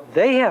control what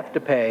they have to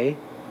pay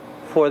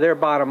for their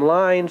bottom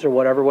lines or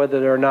whatever, whether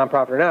they're a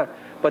nonprofit or not.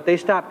 But they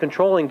stopped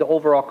controlling the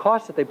overall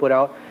costs that they put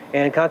out,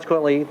 and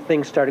consequently,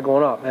 things started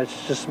going up.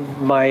 That's just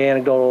my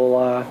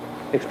anecdotal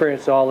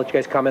experience, so I'll let you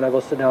guys comment. I'll go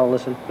sit down and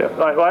listen.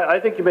 Yeah, I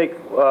think you make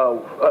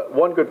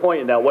one good point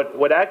in that.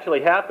 What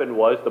actually happened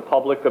was the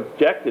public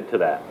objected to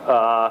that.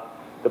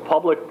 The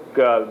public,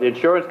 the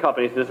insurance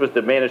companies, this was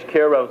the managed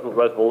care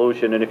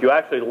resolution, and if you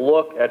actually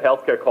look at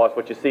healthcare costs,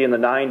 what you see in the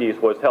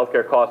 90s was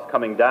healthcare costs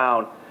coming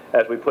down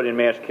as we put in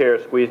managed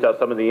care, squeezed out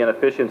some of the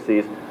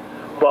inefficiencies.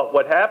 But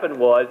what happened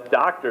was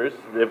doctors,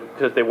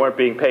 because they weren't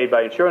being paid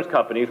by insurance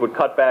companies, would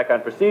cut back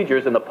on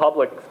procedures, and the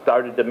public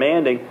started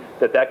demanding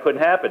that that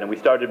couldn't happen. And we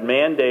started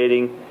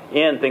mandating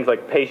in things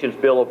like patient's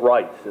bill of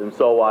rights and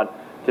so on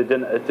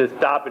to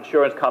stop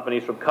insurance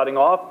companies from cutting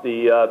off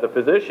the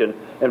physician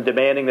and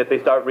demanding that they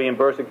start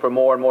reimbursing for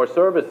more and more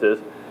services.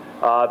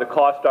 The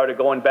cost started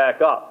going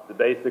back up,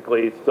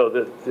 basically.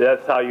 So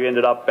that's how you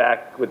ended up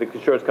back with the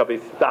insurance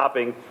companies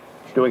stopping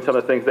doing some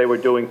of the things they were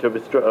doing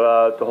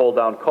to hold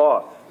down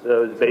costs.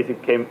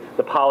 Basically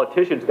the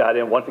politicians got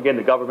in. Once again,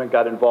 the government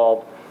got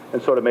involved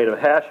and sort of made a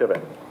hash of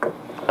it.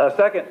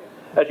 Second,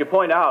 as you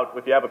point out,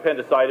 if you have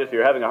appendicitis or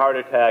you're having a heart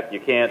attack, you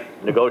can't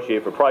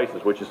negotiate for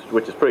prices, which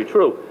is pretty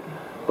true.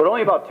 But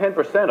only about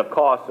 10% of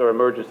costs are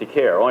emergency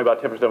care. Only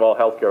about 10% of all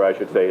health care, I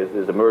should say,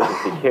 is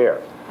emergency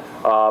care.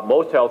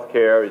 Most health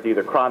care is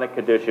either chronic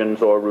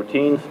conditions or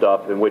routine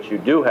stuff in which you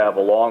do have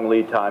a long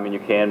lead time and you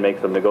can make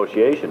some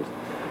negotiations.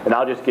 And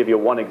I'll just give you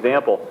one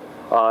example.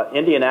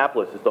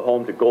 Indianapolis is the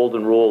home to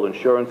Golden Rule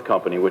Insurance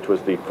Company, which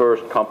was the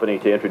first company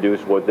to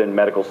introduce within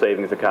medical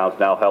savings accounts,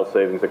 now health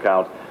savings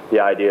accounts, the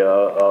idea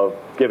of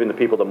giving the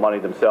people the money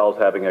themselves,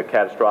 having a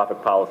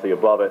catastrophic policy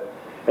above it,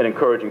 and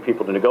encouraging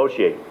people to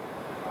negotiate.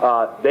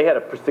 They had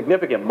a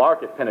significant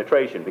market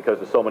penetration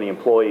because of so many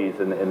employees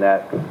in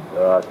that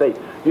state.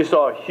 You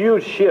saw a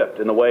huge shift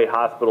in the way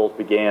hospitals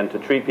began to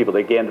treat people.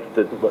 They began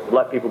to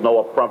let people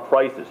know upfront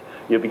prices.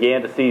 You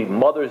began to see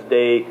Mother's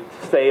Day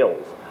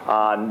sales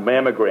on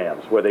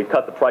mammograms where they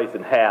cut the price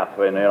in half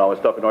and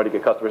stuff in order to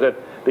get customers in,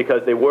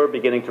 because they were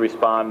beginning to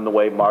respond in the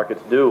way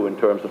markets do in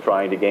terms of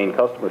trying to gain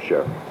customer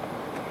share.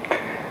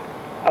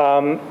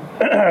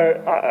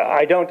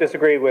 I don't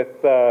disagree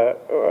with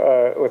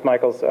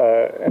Michael's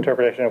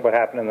interpretation of what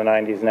happened in the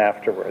 90s and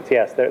afterwards.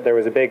 Yes, there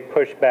was a big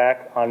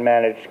pushback on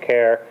managed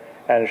care,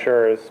 and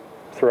insurers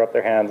threw up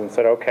their hands and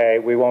said, okay,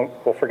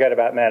 we'll forget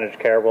about managed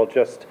care, we'll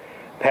just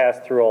pass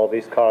through all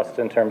these costs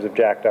in terms of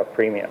jacked up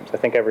premiums. I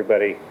think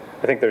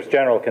there's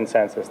general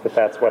consensus that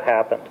that's what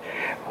happened.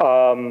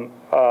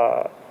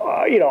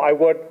 I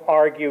would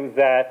argue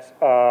that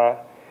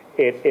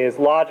it is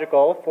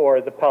logical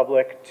for the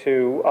public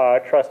to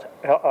trust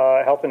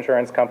health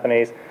insurance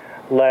companies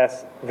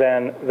less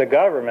than the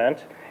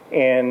government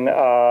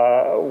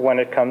when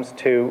it comes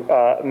to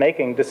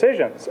making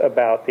decisions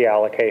about the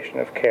allocation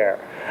of care.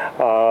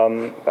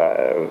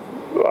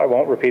 I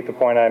won't repeat the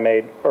point I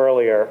made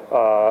earlier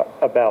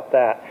about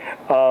that.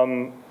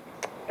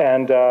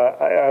 And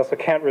I also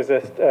can't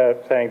resist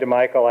saying to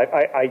Michael,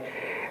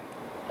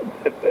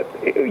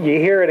 you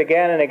hear it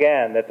again and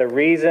again that the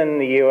reason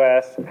the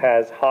U.S.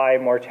 has high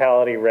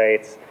mortality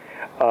rates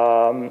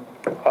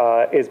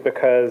is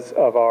because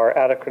of our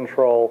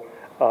out-of-control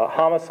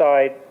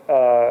homicide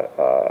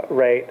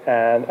rate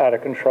and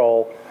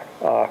out-of-control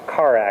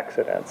car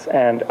accidents.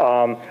 And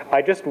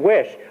I just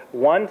wish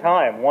one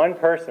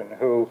person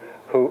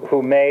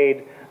who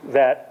made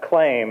that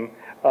claim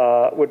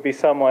would be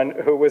someone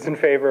who was in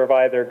favor of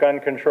either gun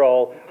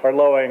control or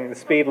lowering the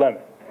speed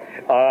limit.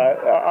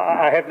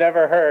 I have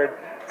never heard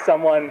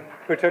someone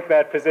who took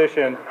that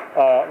position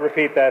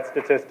repeat that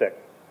statistic.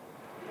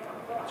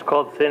 It's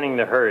called thinning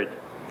the herd.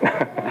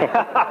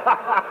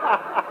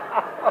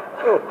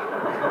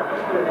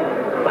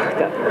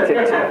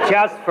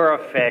 Just for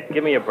effect,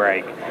 give me a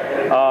break.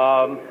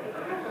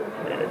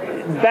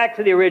 Back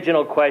to the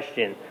original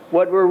question.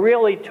 What we're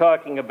really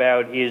talking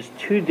about is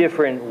two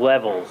different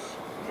levels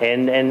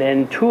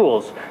and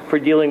tools for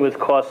dealing with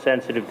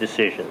cost-sensitive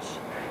decisions.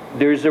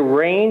 There's a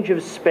range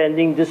of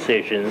spending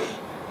decisions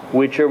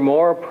which are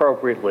more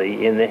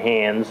appropriately in the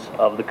hands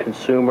of the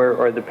consumer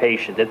or the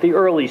patient at the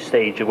early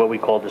stage of what we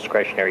call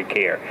discretionary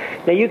care.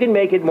 Now, you can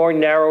make it more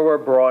narrow or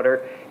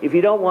broader. If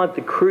you don't want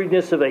the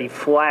crudeness of a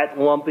flat,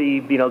 lumpy,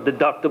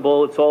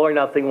 deductible, it's all or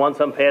nothing. Once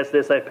I'm past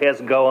this, I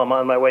pass go, I'm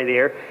on my way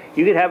there.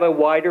 You could have a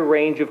wider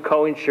range of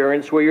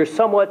coinsurance where you're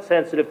somewhat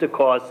sensitive to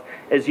costs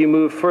as you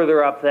move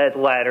further up that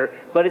ladder,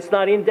 but it's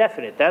not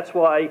indefinite. That's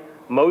why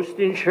most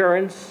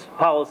insurance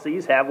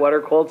policies have what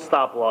are called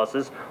stop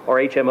losses, or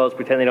HMOs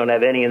pretend they don't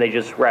have any and they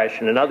just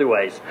ration in other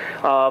ways.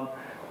 So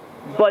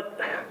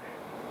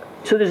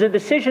there's a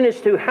decision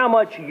as to how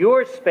much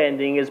you're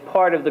spending as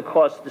part of the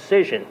cost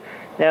decision.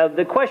 Now,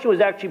 the question was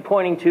actually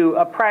pointing to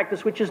a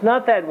practice which is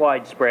not that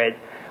widespread,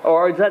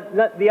 or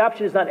the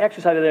option is not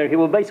exercised on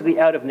people, basically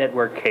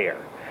out-of-network care.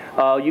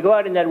 You go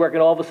out in network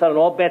and all of a sudden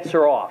all bets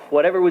are off.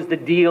 Whatever was the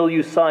deal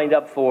you signed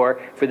up for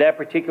that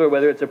particular,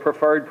 whether it's a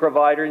preferred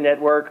provider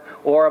network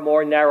or a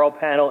more narrow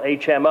panel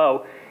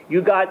HMO,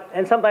 you got,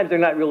 and sometimes they're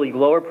not really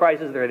lower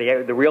prices,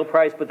 they're the real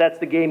price, but that's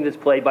the game that's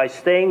played. By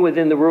staying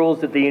within the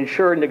rules that the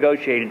insurer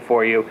negotiated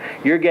for you,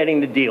 you're getting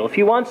the deal. If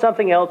you want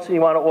something else and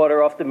you want to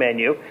order off the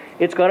menu,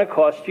 it's going to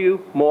cost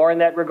you more in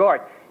that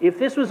regard. If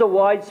this was a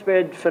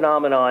widespread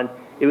phenomenon,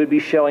 it would be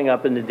showing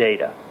up in the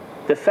data.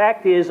 The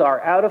fact is our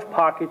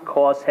out-of-pocket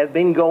costs have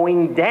been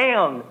going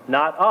down,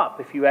 not up,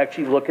 if you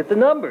actually look at the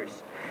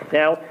numbers.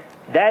 Now,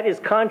 that is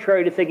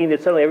contrary to thinking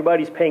that suddenly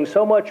everybody's paying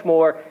so much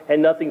more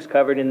and nothing's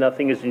covered and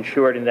nothing is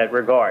insured in that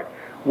regard.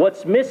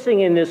 What's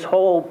missing in this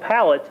whole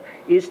palette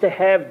is to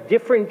have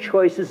different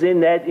choices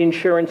in that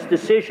insurance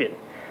decision.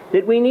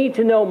 That we need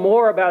to know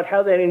more about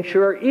how that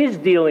insurer is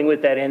dealing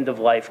with that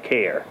end-of-life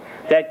care,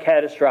 that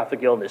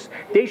catastrophic illness.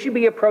 They should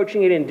be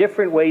approaching it in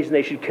different ways, and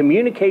they should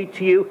communicate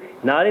to you,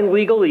 not in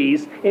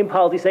legalese, in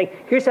policy, saying,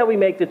 here's how we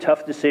make the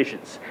tough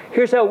decisions.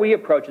 Here's how we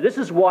approach it. This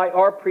is why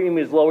our premium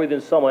is lower than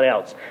someone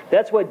else.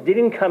 That's what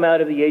didn't come out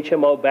of the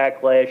HMO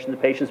backlash and the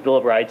Patient's Bill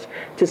of Rights,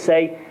 to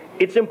say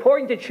it's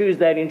important to choose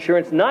that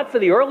insurance, not for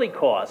the early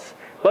costs,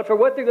 but for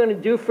what they're going to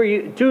do for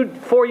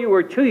you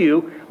or to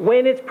you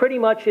when it's pretty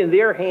much in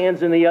their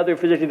hands and the other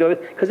physician goes,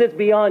 because it's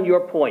beyond your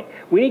point.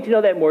 We need to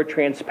know that more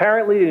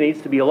transparently. There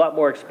needs to be a lot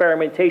more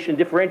experimentation,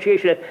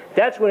 differentiation.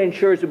 That's when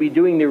insurers will be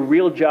doing their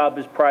real job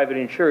as private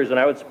insurers, and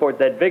I would support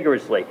that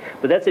vigorously.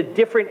 But that's a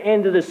different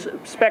end of the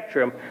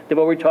spectrum than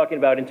what we're talking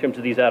about in terms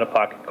of these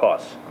out-of-pocket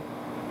costs.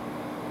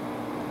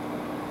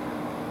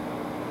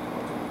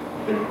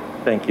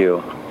 Thank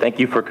you. Thank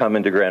you for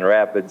coming to Grand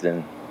Rapids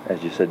and,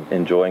 as you said,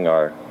 enjoying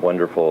our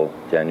wonderful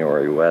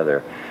January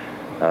weather.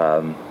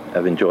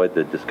 I've enjoyed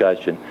the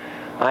discussion.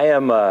 I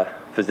am a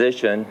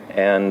physician,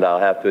 and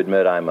I'll have to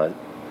admit I'm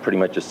pretty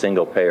much a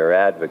single-payer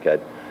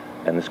advocate,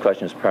 and this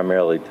question is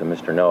primarily to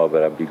Mr. Noah,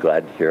 but I'd be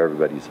glad to hear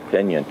everybody's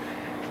opinion.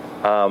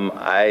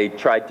 I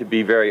tried to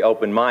be very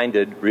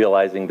open-minded,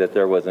 realizing that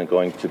there wasn't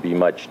going to be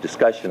much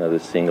discussion of the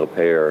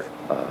single-payer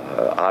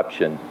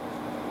option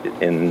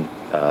in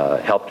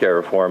healthcare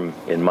reform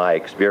in my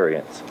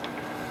experience.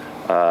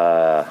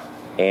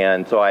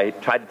 And so I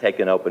tried to take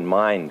an open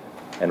mind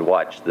and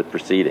watch the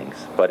proceedings.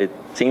 But it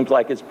seems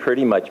like it's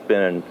pretty much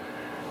been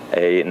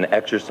an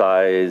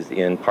exercise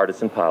in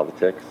partisan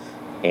politics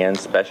and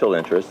special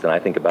interests. And I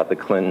think about the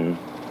Clinton,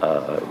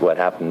 what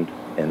happened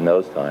in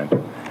those times.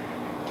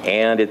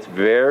 And it's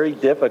very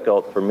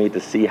difficult for me to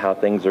see how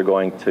things are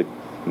going to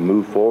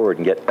move forward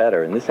and get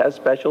better. And this has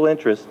special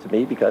interest to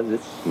me because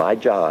it's my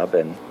job,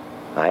 and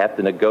I have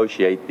to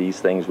negotiate these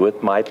things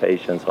with my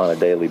patients on a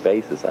daily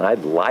basis, and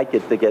I'd like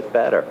it to get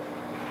better.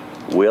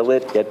 Will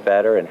it get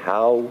better, and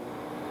how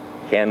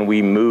can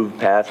we move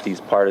past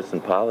these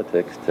partisan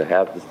politics to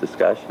have these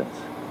discussions?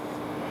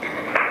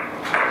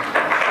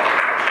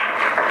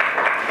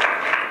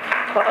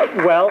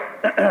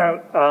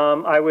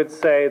 I would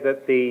say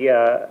that the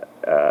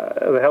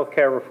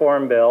healthcare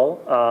reform bill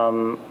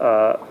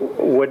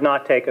would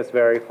not take us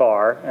very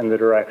far in the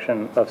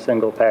direction of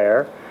single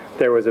payer.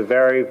 There was a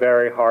very,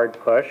 very hard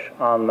push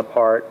on the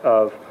part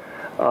of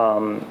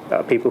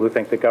people who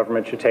think the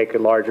government should take a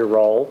larger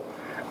role,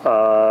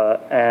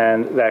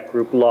 and that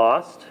group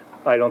lost.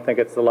 I don't think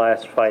it's the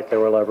last fight there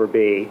will ever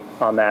be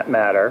on that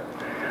matter.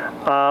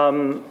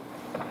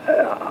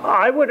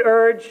 I would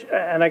urge,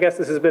 and I guess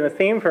this has been a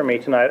theme for me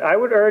tonight, I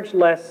would urge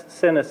less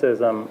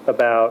cynicism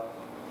about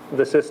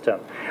the system.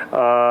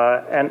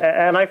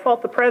 And I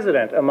fault the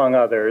president, among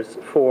others,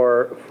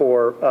 for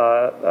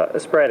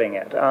spreading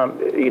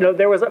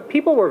it.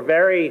 People were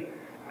very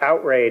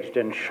outraged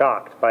and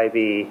shocked by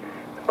the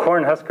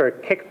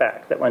Cornhusker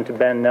kickback that went to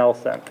Ben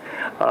Nelson.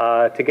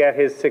 To get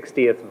his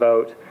 60th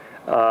vote,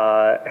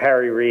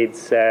 Harry Reid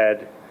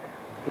said,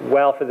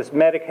 well, for this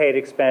Medicaid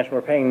expansion,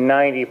 we're paying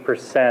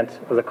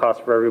 90% of the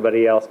cost for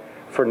everybody else.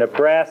 For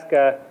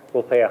Nebraska,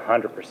 we'll pay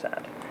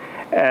 100%.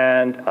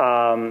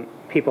 And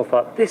people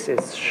thought, this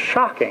is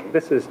shocking.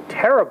 This is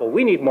terrible.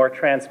 We need more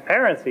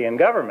transparency in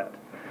government.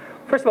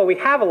 First of all, we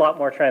have a lot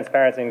more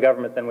transparency in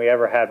government than we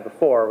ever had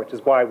before, which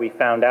is why we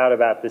found out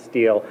about this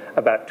deal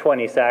about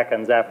 20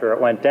 seconds after it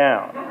went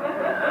down.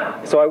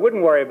 So I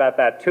wouldn't worry about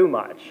that too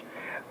much.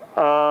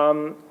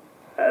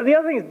 The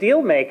other thing is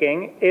deal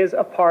making is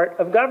a part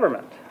of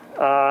government.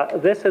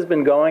 This has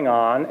been going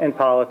on in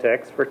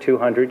politics for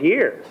 200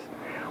 years.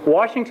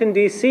 Washington,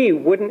 D.C.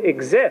 wouldn't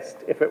exist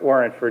if it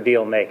weren't for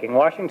deal making.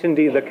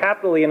 The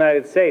capital of the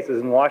United States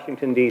is in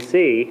Washington,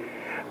 D.C.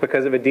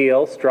 because of a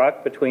deal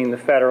struck between the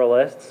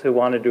Federalists who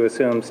wanted to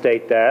assume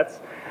state debts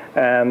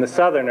and the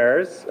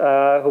Southerners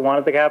who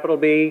wanted the capital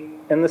to be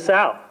in the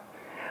South.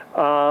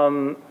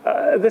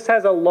 This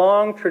has a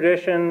long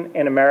tradition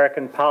in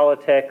American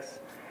politics.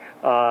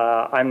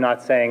 I'm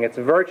not saying it's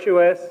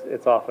virtuous,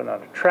 it's often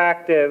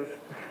unattractive,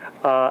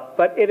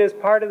 but it is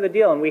part of the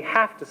deal, and we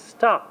have to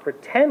stop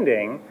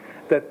pretending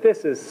that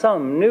this is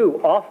some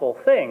new awful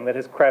thing that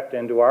has crept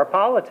into our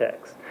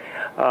politics.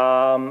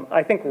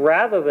 I think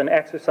rather than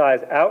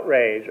exercise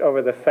outrage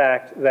over the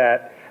fact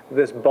that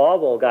this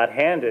bauble got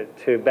handed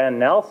to Ben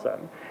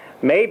Nelson,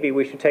 maybe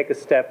we should take a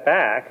step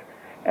back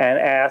and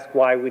ask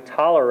why we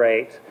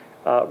tolerate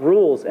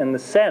rules in the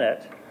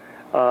Senate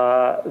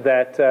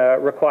that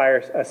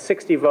requires a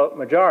 60-vote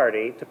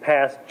majority to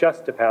pass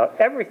just about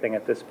everything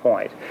at this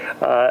point.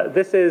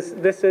 This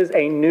is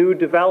a new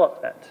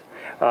development.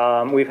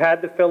 We've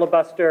had the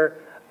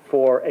filibuster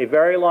for a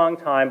very long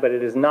time, but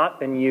it has not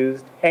been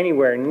used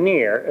anywhere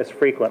near as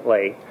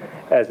frequently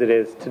as it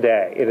is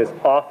today. It is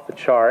off the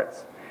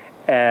charts,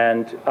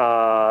 and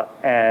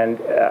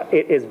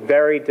it is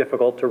very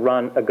difficult to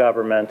run a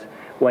government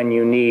when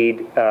you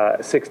need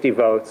 60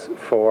 votes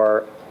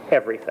for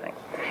everything.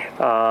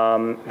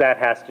 That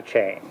has to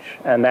change,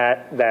 and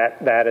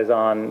that is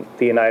on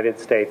the United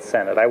States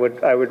Senate. I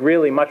would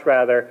really much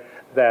rather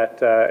that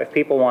if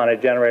people want to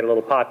generate a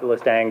little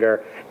populist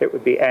anger, it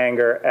would be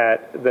anger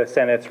at the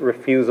Senate's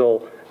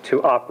refusal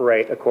to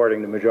operate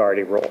according to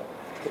majority rule.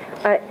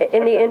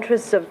 In the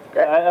interest of...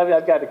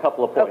 I've got a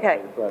couple of points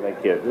okay. to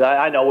make here.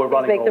 I know we're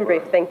running Make them over.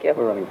 brief. Thank you.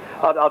 We're running.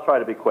 I'll try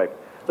to be quick.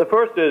 The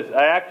first is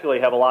I actually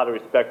have a lot of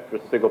respect for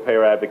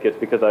single-payer advocates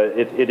because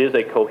it is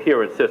a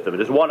coherent system.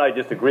 It is one I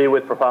disagree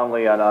with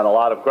profoundly on a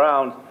lot of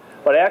grounds,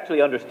 but I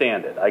actually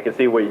understand it. I can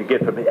see where you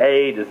get from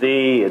A to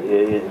Z.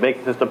 It makes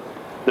the system.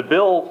 The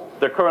bill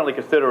they're currently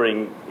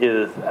considering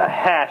is a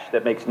hash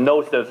that makes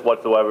no sense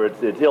whatsoever.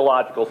 It's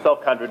illogical,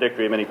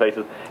 self-contradictory in many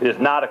places. It is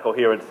not a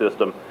coherent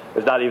system.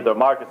 It's not either a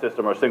market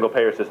system or a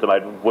single-payer system. I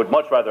would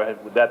much rather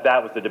have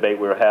that was the debate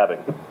we were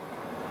having.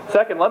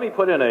 Second, let me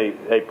put in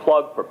a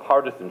plug for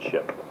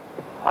partisanship.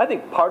 I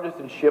think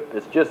partisanship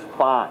is just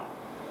fine.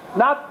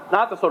 Not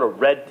the sort of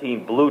red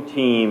team, blue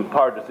team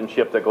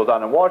partisanship that goes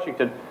on in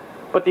Washington,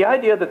 but the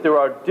idea that there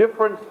are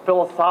different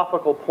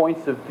philosophical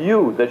points of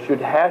view that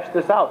should hash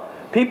this out.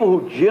 People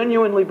who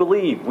genuinely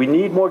believe we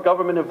need more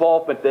government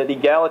involvement, that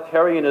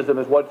egalitarianism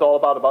is what it's all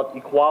about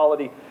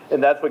equality,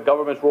 and that's what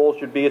government's role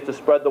should be, is to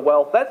spread the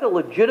wealth. That's a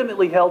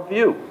legitimately held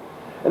view.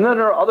 And then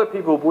there are other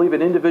people who believe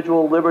in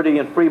individual liberty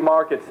and free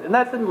markets, and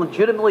that's a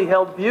legitimately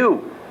held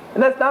view.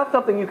 And that's not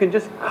something you can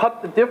just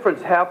cut the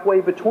difference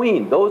halfway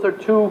between. Those are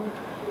two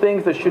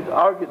things that should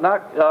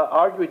not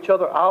argue each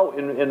other out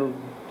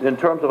in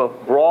terms of a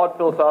broad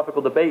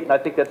philosophical debate, and I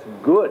think that's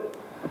good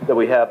that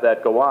we have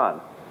that go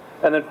on.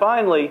 And then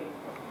finally,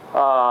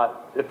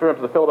 in terms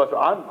of the filibuster,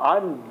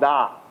 I'm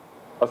not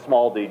a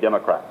small d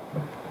Democrat.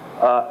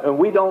 And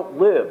we don't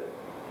live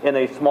in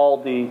a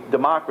small d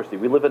democracy.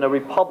 We live in a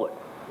republic,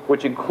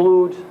 which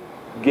includes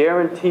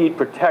guaranteed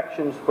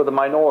protections for the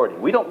minority.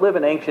 We don't live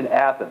in ancient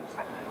Athens,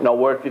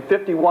 where if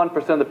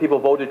 51% of the people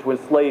voted to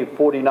enslave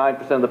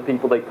 49% of the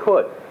people they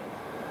could.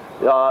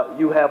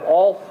 You have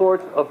all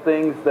sorts of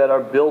things that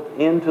are built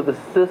into the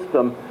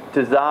system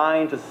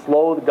designed to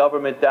slow the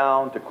government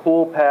down, to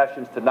cool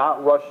passions, to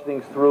not rush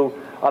things through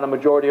on a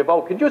majority of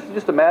vote. Can you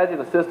just imagine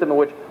a system in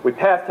which we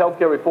passed health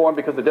care reform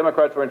because the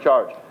Democrats were in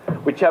charge?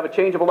 We have a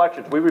change of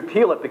elections. We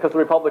repeal it because the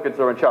Republicans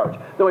are in charge.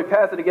 Then we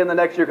pass it again the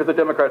next year because the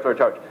Democrats are in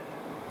charge.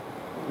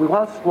 We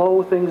want to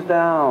slow things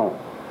down.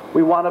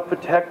 We want to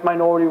protect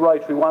minority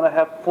rights. We want to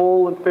have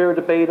full and fair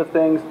debate of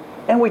things.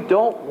 And we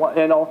don't want,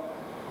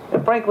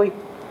 and frankly,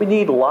 we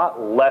need a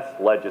lot less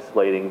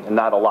legislating and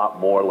not a lot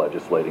more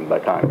legislating by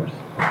Congress.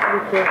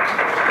 Thank you.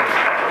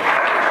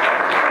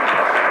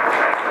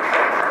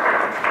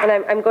 And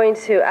I'm going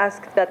to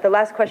ask that the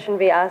last question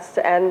be asked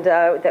and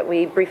that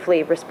we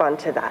briefly respond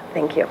to that.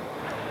 Thank you.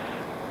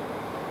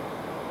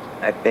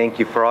 I thank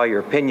you for all your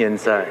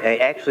opinions.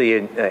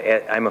 Actually,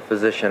 I'm a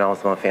physician,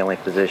 also a family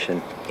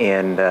physician,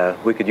 and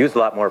we could use a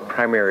lot more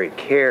primary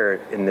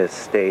care in this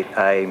state.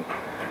 I'm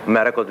a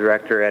medical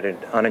director at an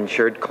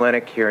uninsured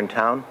clinic here in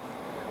town.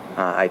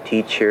 I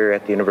teach here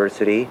at the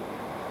university,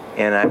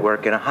 and I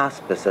work in a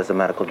hospice as a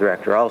medical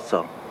director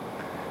also.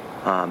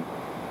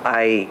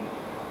 I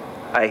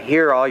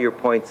hear all your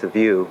points of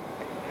view,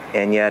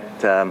 and yet,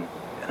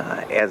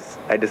 as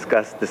I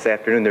discussed this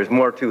afternoon, there's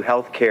more to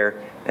health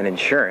care than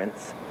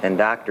insurance and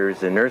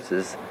doctors and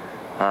nurses.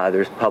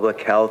 There's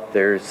public health,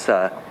 there's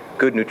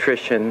good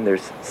nutrition,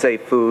 there's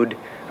safe food.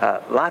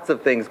 Lots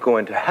of things go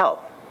into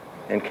health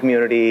and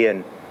community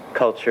and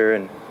culture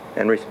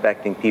and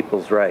respecting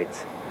people's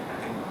rights.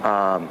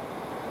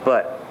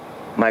 But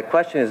my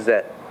question is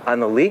that on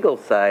the legal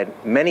side,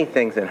 many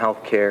things in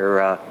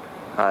healthcare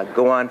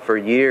go on for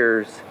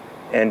years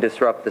and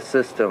disrupt the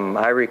system.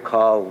 I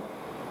recall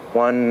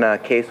one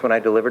case when I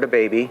delivered a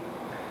baby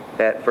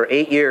that for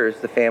 8 years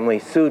the family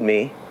sued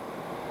me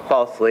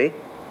falsely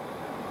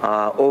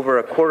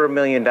over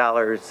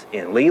 $250,000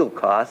 in legal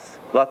costs.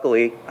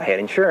 Luckily, I had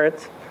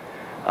insurance.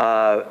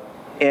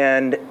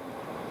 And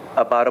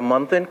about a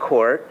month in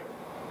court,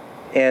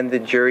 and the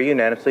jury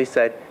unanimously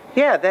said,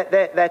 yeah,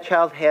 that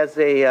child has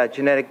a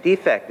genetic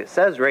defect. It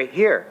says right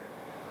here.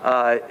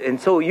 And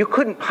so you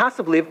couldn't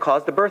possibly have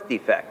caused a birth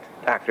defect,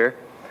 doctor.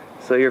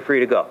 So you're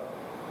free to go.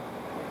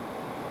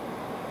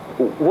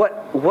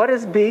 What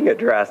is being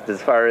addressed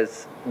as far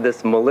as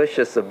this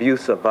malicious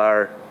abuse of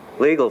our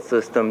legal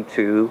system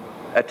to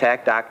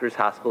attack doctors,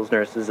 hospitals,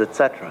 nurses,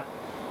 etc.?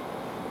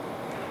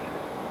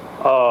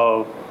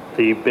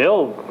 The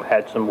bill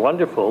had some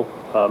wonderful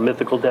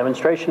mythical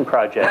demonstration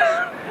projects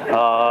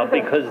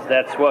because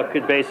that's what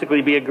could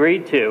basically be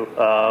agreed to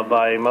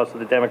by most of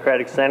the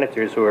Democratic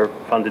senators who are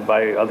funded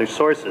by other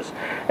sources.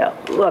 Now,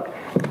 look,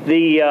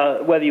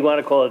 whether you want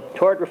to call it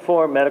tort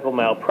reform, medical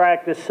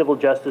malpractice, civil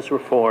justice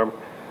reform,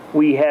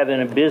 we have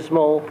an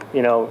abysmal,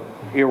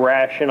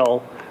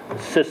 irrational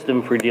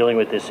system for dealing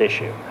with this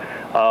issue.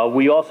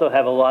 We also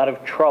have a lot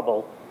of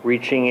trouble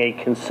reaching a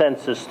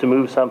consensus to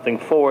move something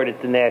forward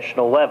at the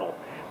national level.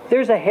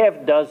 There's a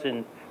half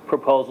dozen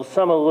proposals,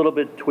 some a little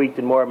bit tweaked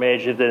and more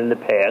measured than in the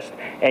past,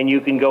 and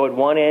you can go at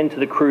one end to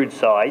the crude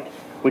side,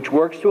 which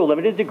works to a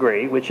limited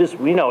degree, which is,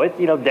 we know it,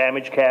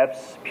 damage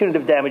caps,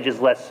 punitive damage is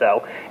less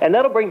so, and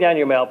that'll bring down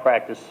your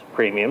malpractice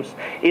premiums.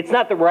 It's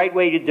not the right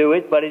way to do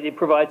it, but it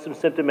provides some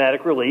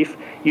symptomatic relief.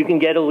 You can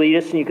get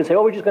elitists and you can say,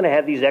 oh, we're just going to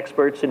have these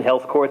experts in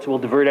health courts, we'll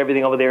divert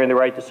everything over there and the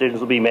right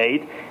decisions will be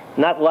made.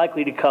 Not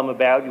likely to come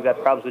about. You've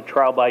got problems with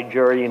trial by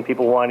jury and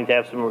people wanting to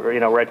have some,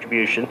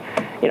 retribution.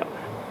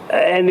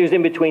 And there's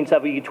in-between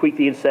stuff. You can tweak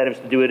the incentives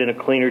to do it in a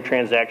cleaner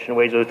transaction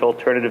ways with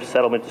alternative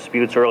settlement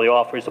disputes, early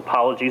offers,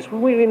 apologies.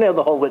 We know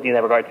the whole litany in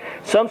that regard.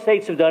 Some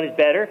states have done it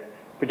better,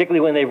 particularly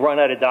when they've run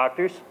out of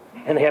doctors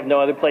and they have no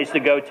other place to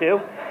go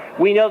to.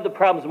 We know the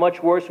problem's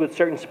much worse with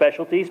certain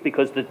specialties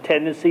because the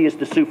tendency is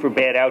to sue for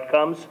bad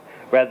outcomes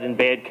rather than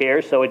bad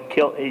care, so it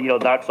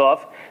knocks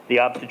off the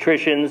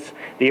obstetricians,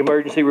 the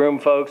emergency room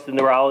folks, the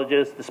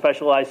neurologists, the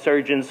specialized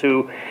surgeons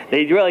who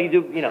they really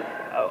do,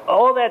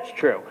 all that's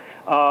true.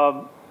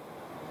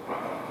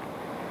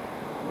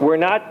 We're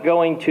not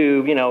going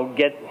to,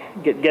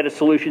 get a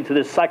solution to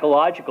this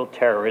psychological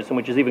terrorism,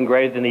 which is even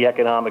greater than the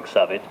economics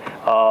of it.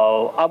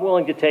 I'm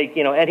willing to take,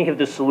 any of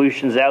the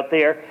solutions out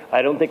there.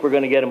 I don't think we're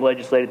going to get them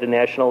legislated at the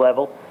national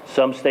level.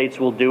 Some states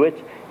will do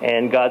it,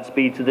 and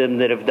Godspeed to them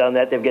that have done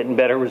that. They're getting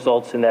better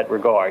results in that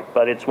regard.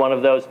 But it's one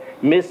of those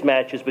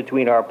mismatches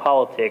between our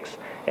politics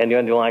and the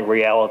underlying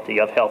reality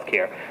of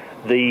healthcare.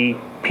 The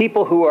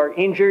people who are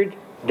injured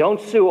don't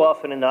sue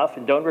often enough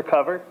and don't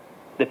recover.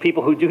 The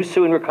people who do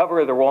sue and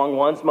recover are the wrong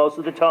ones most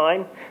of the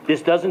time.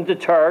 This doesn't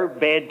deter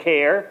bad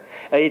care.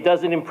 It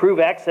doesn't improve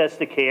access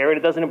to care, and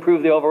it doesn't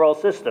improve the overall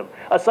system.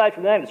 Aside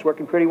from that, it's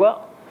working pretty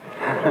well.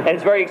 And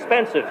it's very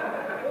expensive.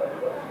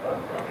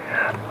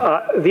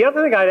 The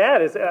other thing I'd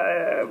add is,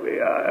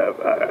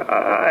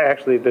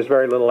 actually, there's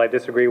very little I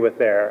disagree with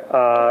there.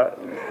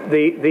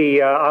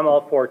 I'm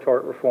all for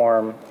tort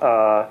reform.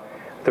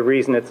 The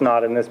reason it's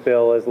not in this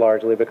bill is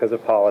largely because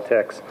of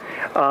politics.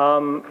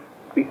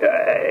 But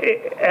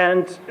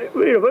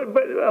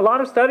a lot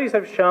of studies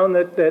have shown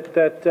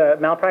that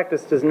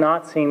malpractice does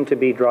not seem to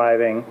be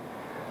driving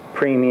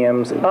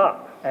premiums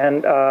up.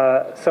 And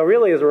so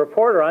really, as a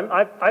reporter,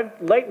 I've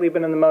lately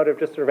been in the mode of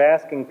just sort of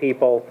asking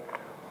people,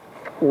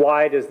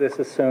 why does this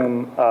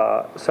assume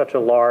such a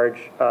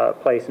large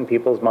place in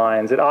people's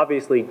minds? It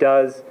obviously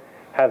does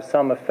have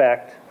some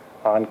effect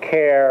on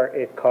care.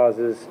 It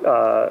causes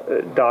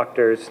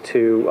doctors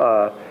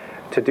to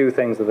do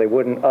things that they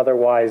wouldn't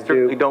otherwise do.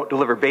 Certainly don't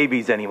deliver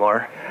babies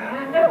anymore.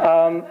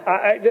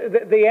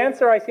 The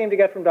answer I seem to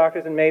get from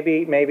doctors, and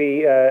maybe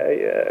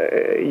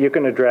you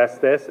can address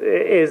this,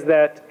 is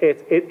that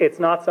it's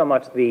not so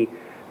much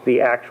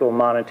the actual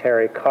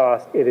monetary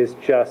cost. It is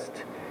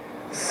just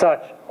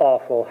such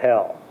awful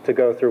hell to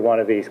go through one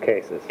of these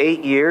cases.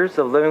 8 years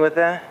of living with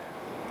that?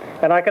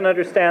 And I can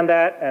understand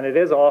that, and it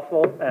is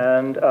awful,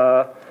 and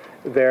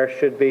there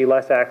should be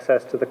less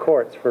access to the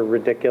courts for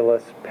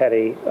ridiculous,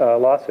 petty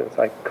lawsuits.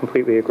 I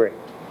completely agree.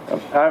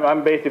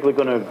 I'm basically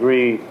going to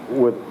agree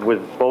with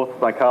both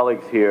my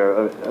colleagues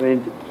here. I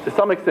mean, to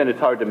some extent, it's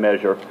hard to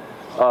measure.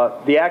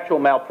 The actual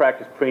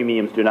malpractice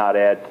premiums do not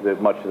add to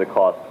much of the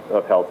cost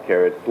of health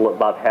care. It's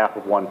about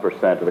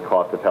 0.5% of the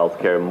cost of health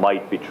care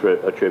might be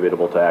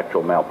attributable to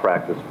actual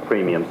malpractice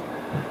premiums.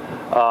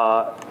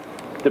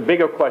 The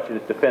bigger question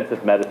is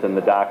defensive medicine.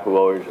 The doc who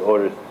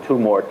orders 2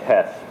 more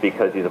tests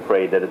because he's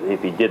afraid that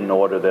if he didn't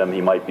order them,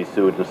 he might be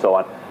sued and so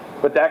on.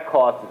 But that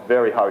cost is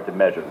very hard to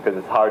measure because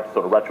it's hard to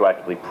sort of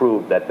retroactively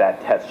prove that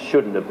that test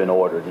shouldn't have been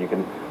ordered. You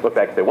can look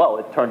back and say, well,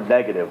 it turned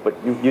negative, but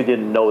you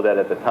didn't know that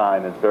at the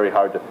time. It's very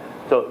hard to.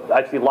 So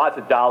I see lots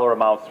of dollar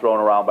amounts thrown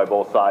around by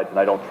both sides, and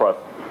I don't trust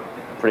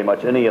pretty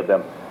much any of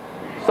them.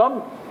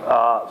 Some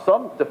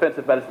some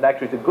defensive medicine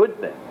actually is a good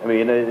thing. I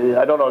mean,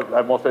 I don't know,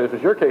 I won't say this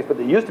was your case, but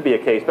it used to be a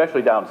case,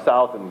 especially down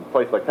south in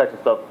places like Texas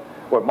stuff,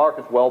 where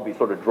Marcus Welby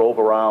sort of drove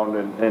around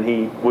and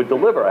he would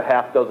deliver a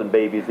half dozen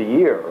babies a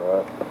year.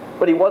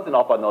 But he wasn't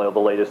up on the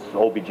latest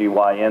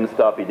OBGYN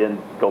stuff. He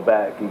didn't go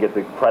back and get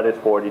the credits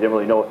for it. He didn't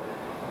really know it.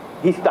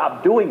 He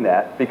stopped doing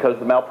that because of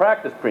the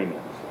malpractice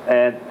premiums.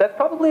 And that's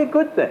probably a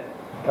good thing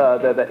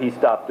that he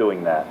stopped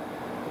doing that.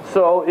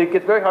 So it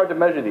gets very hard to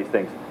measure these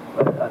things.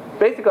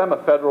 Basically, I'm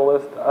a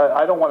federalist.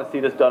 I don't want to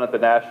see this done at the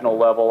national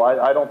level.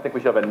 I don't think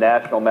we should have a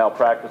national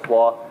malpractice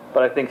law,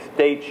 but I think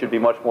states should be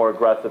much more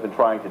aggressive in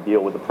trying to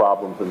deal with the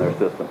problems in their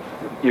systems.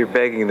 You're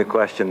begging the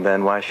question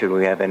then, why should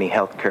we have any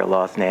health care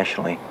laws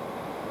nationally?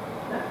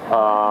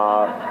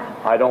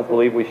 I don't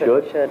believe we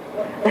should.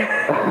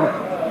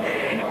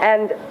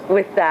 And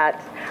with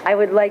that, I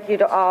would like you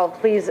to all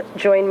please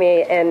join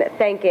me in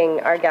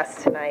thanking our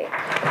guests tonight.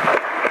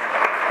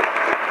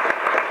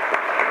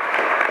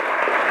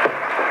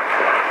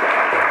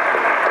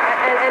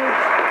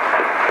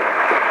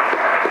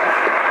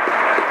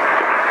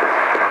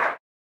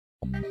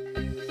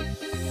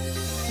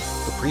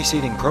 The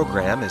preceding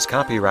program is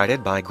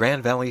copyrighted by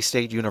Grand Valley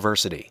State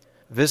University.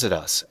 Visit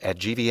us at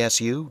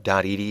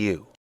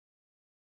gvsu.edu.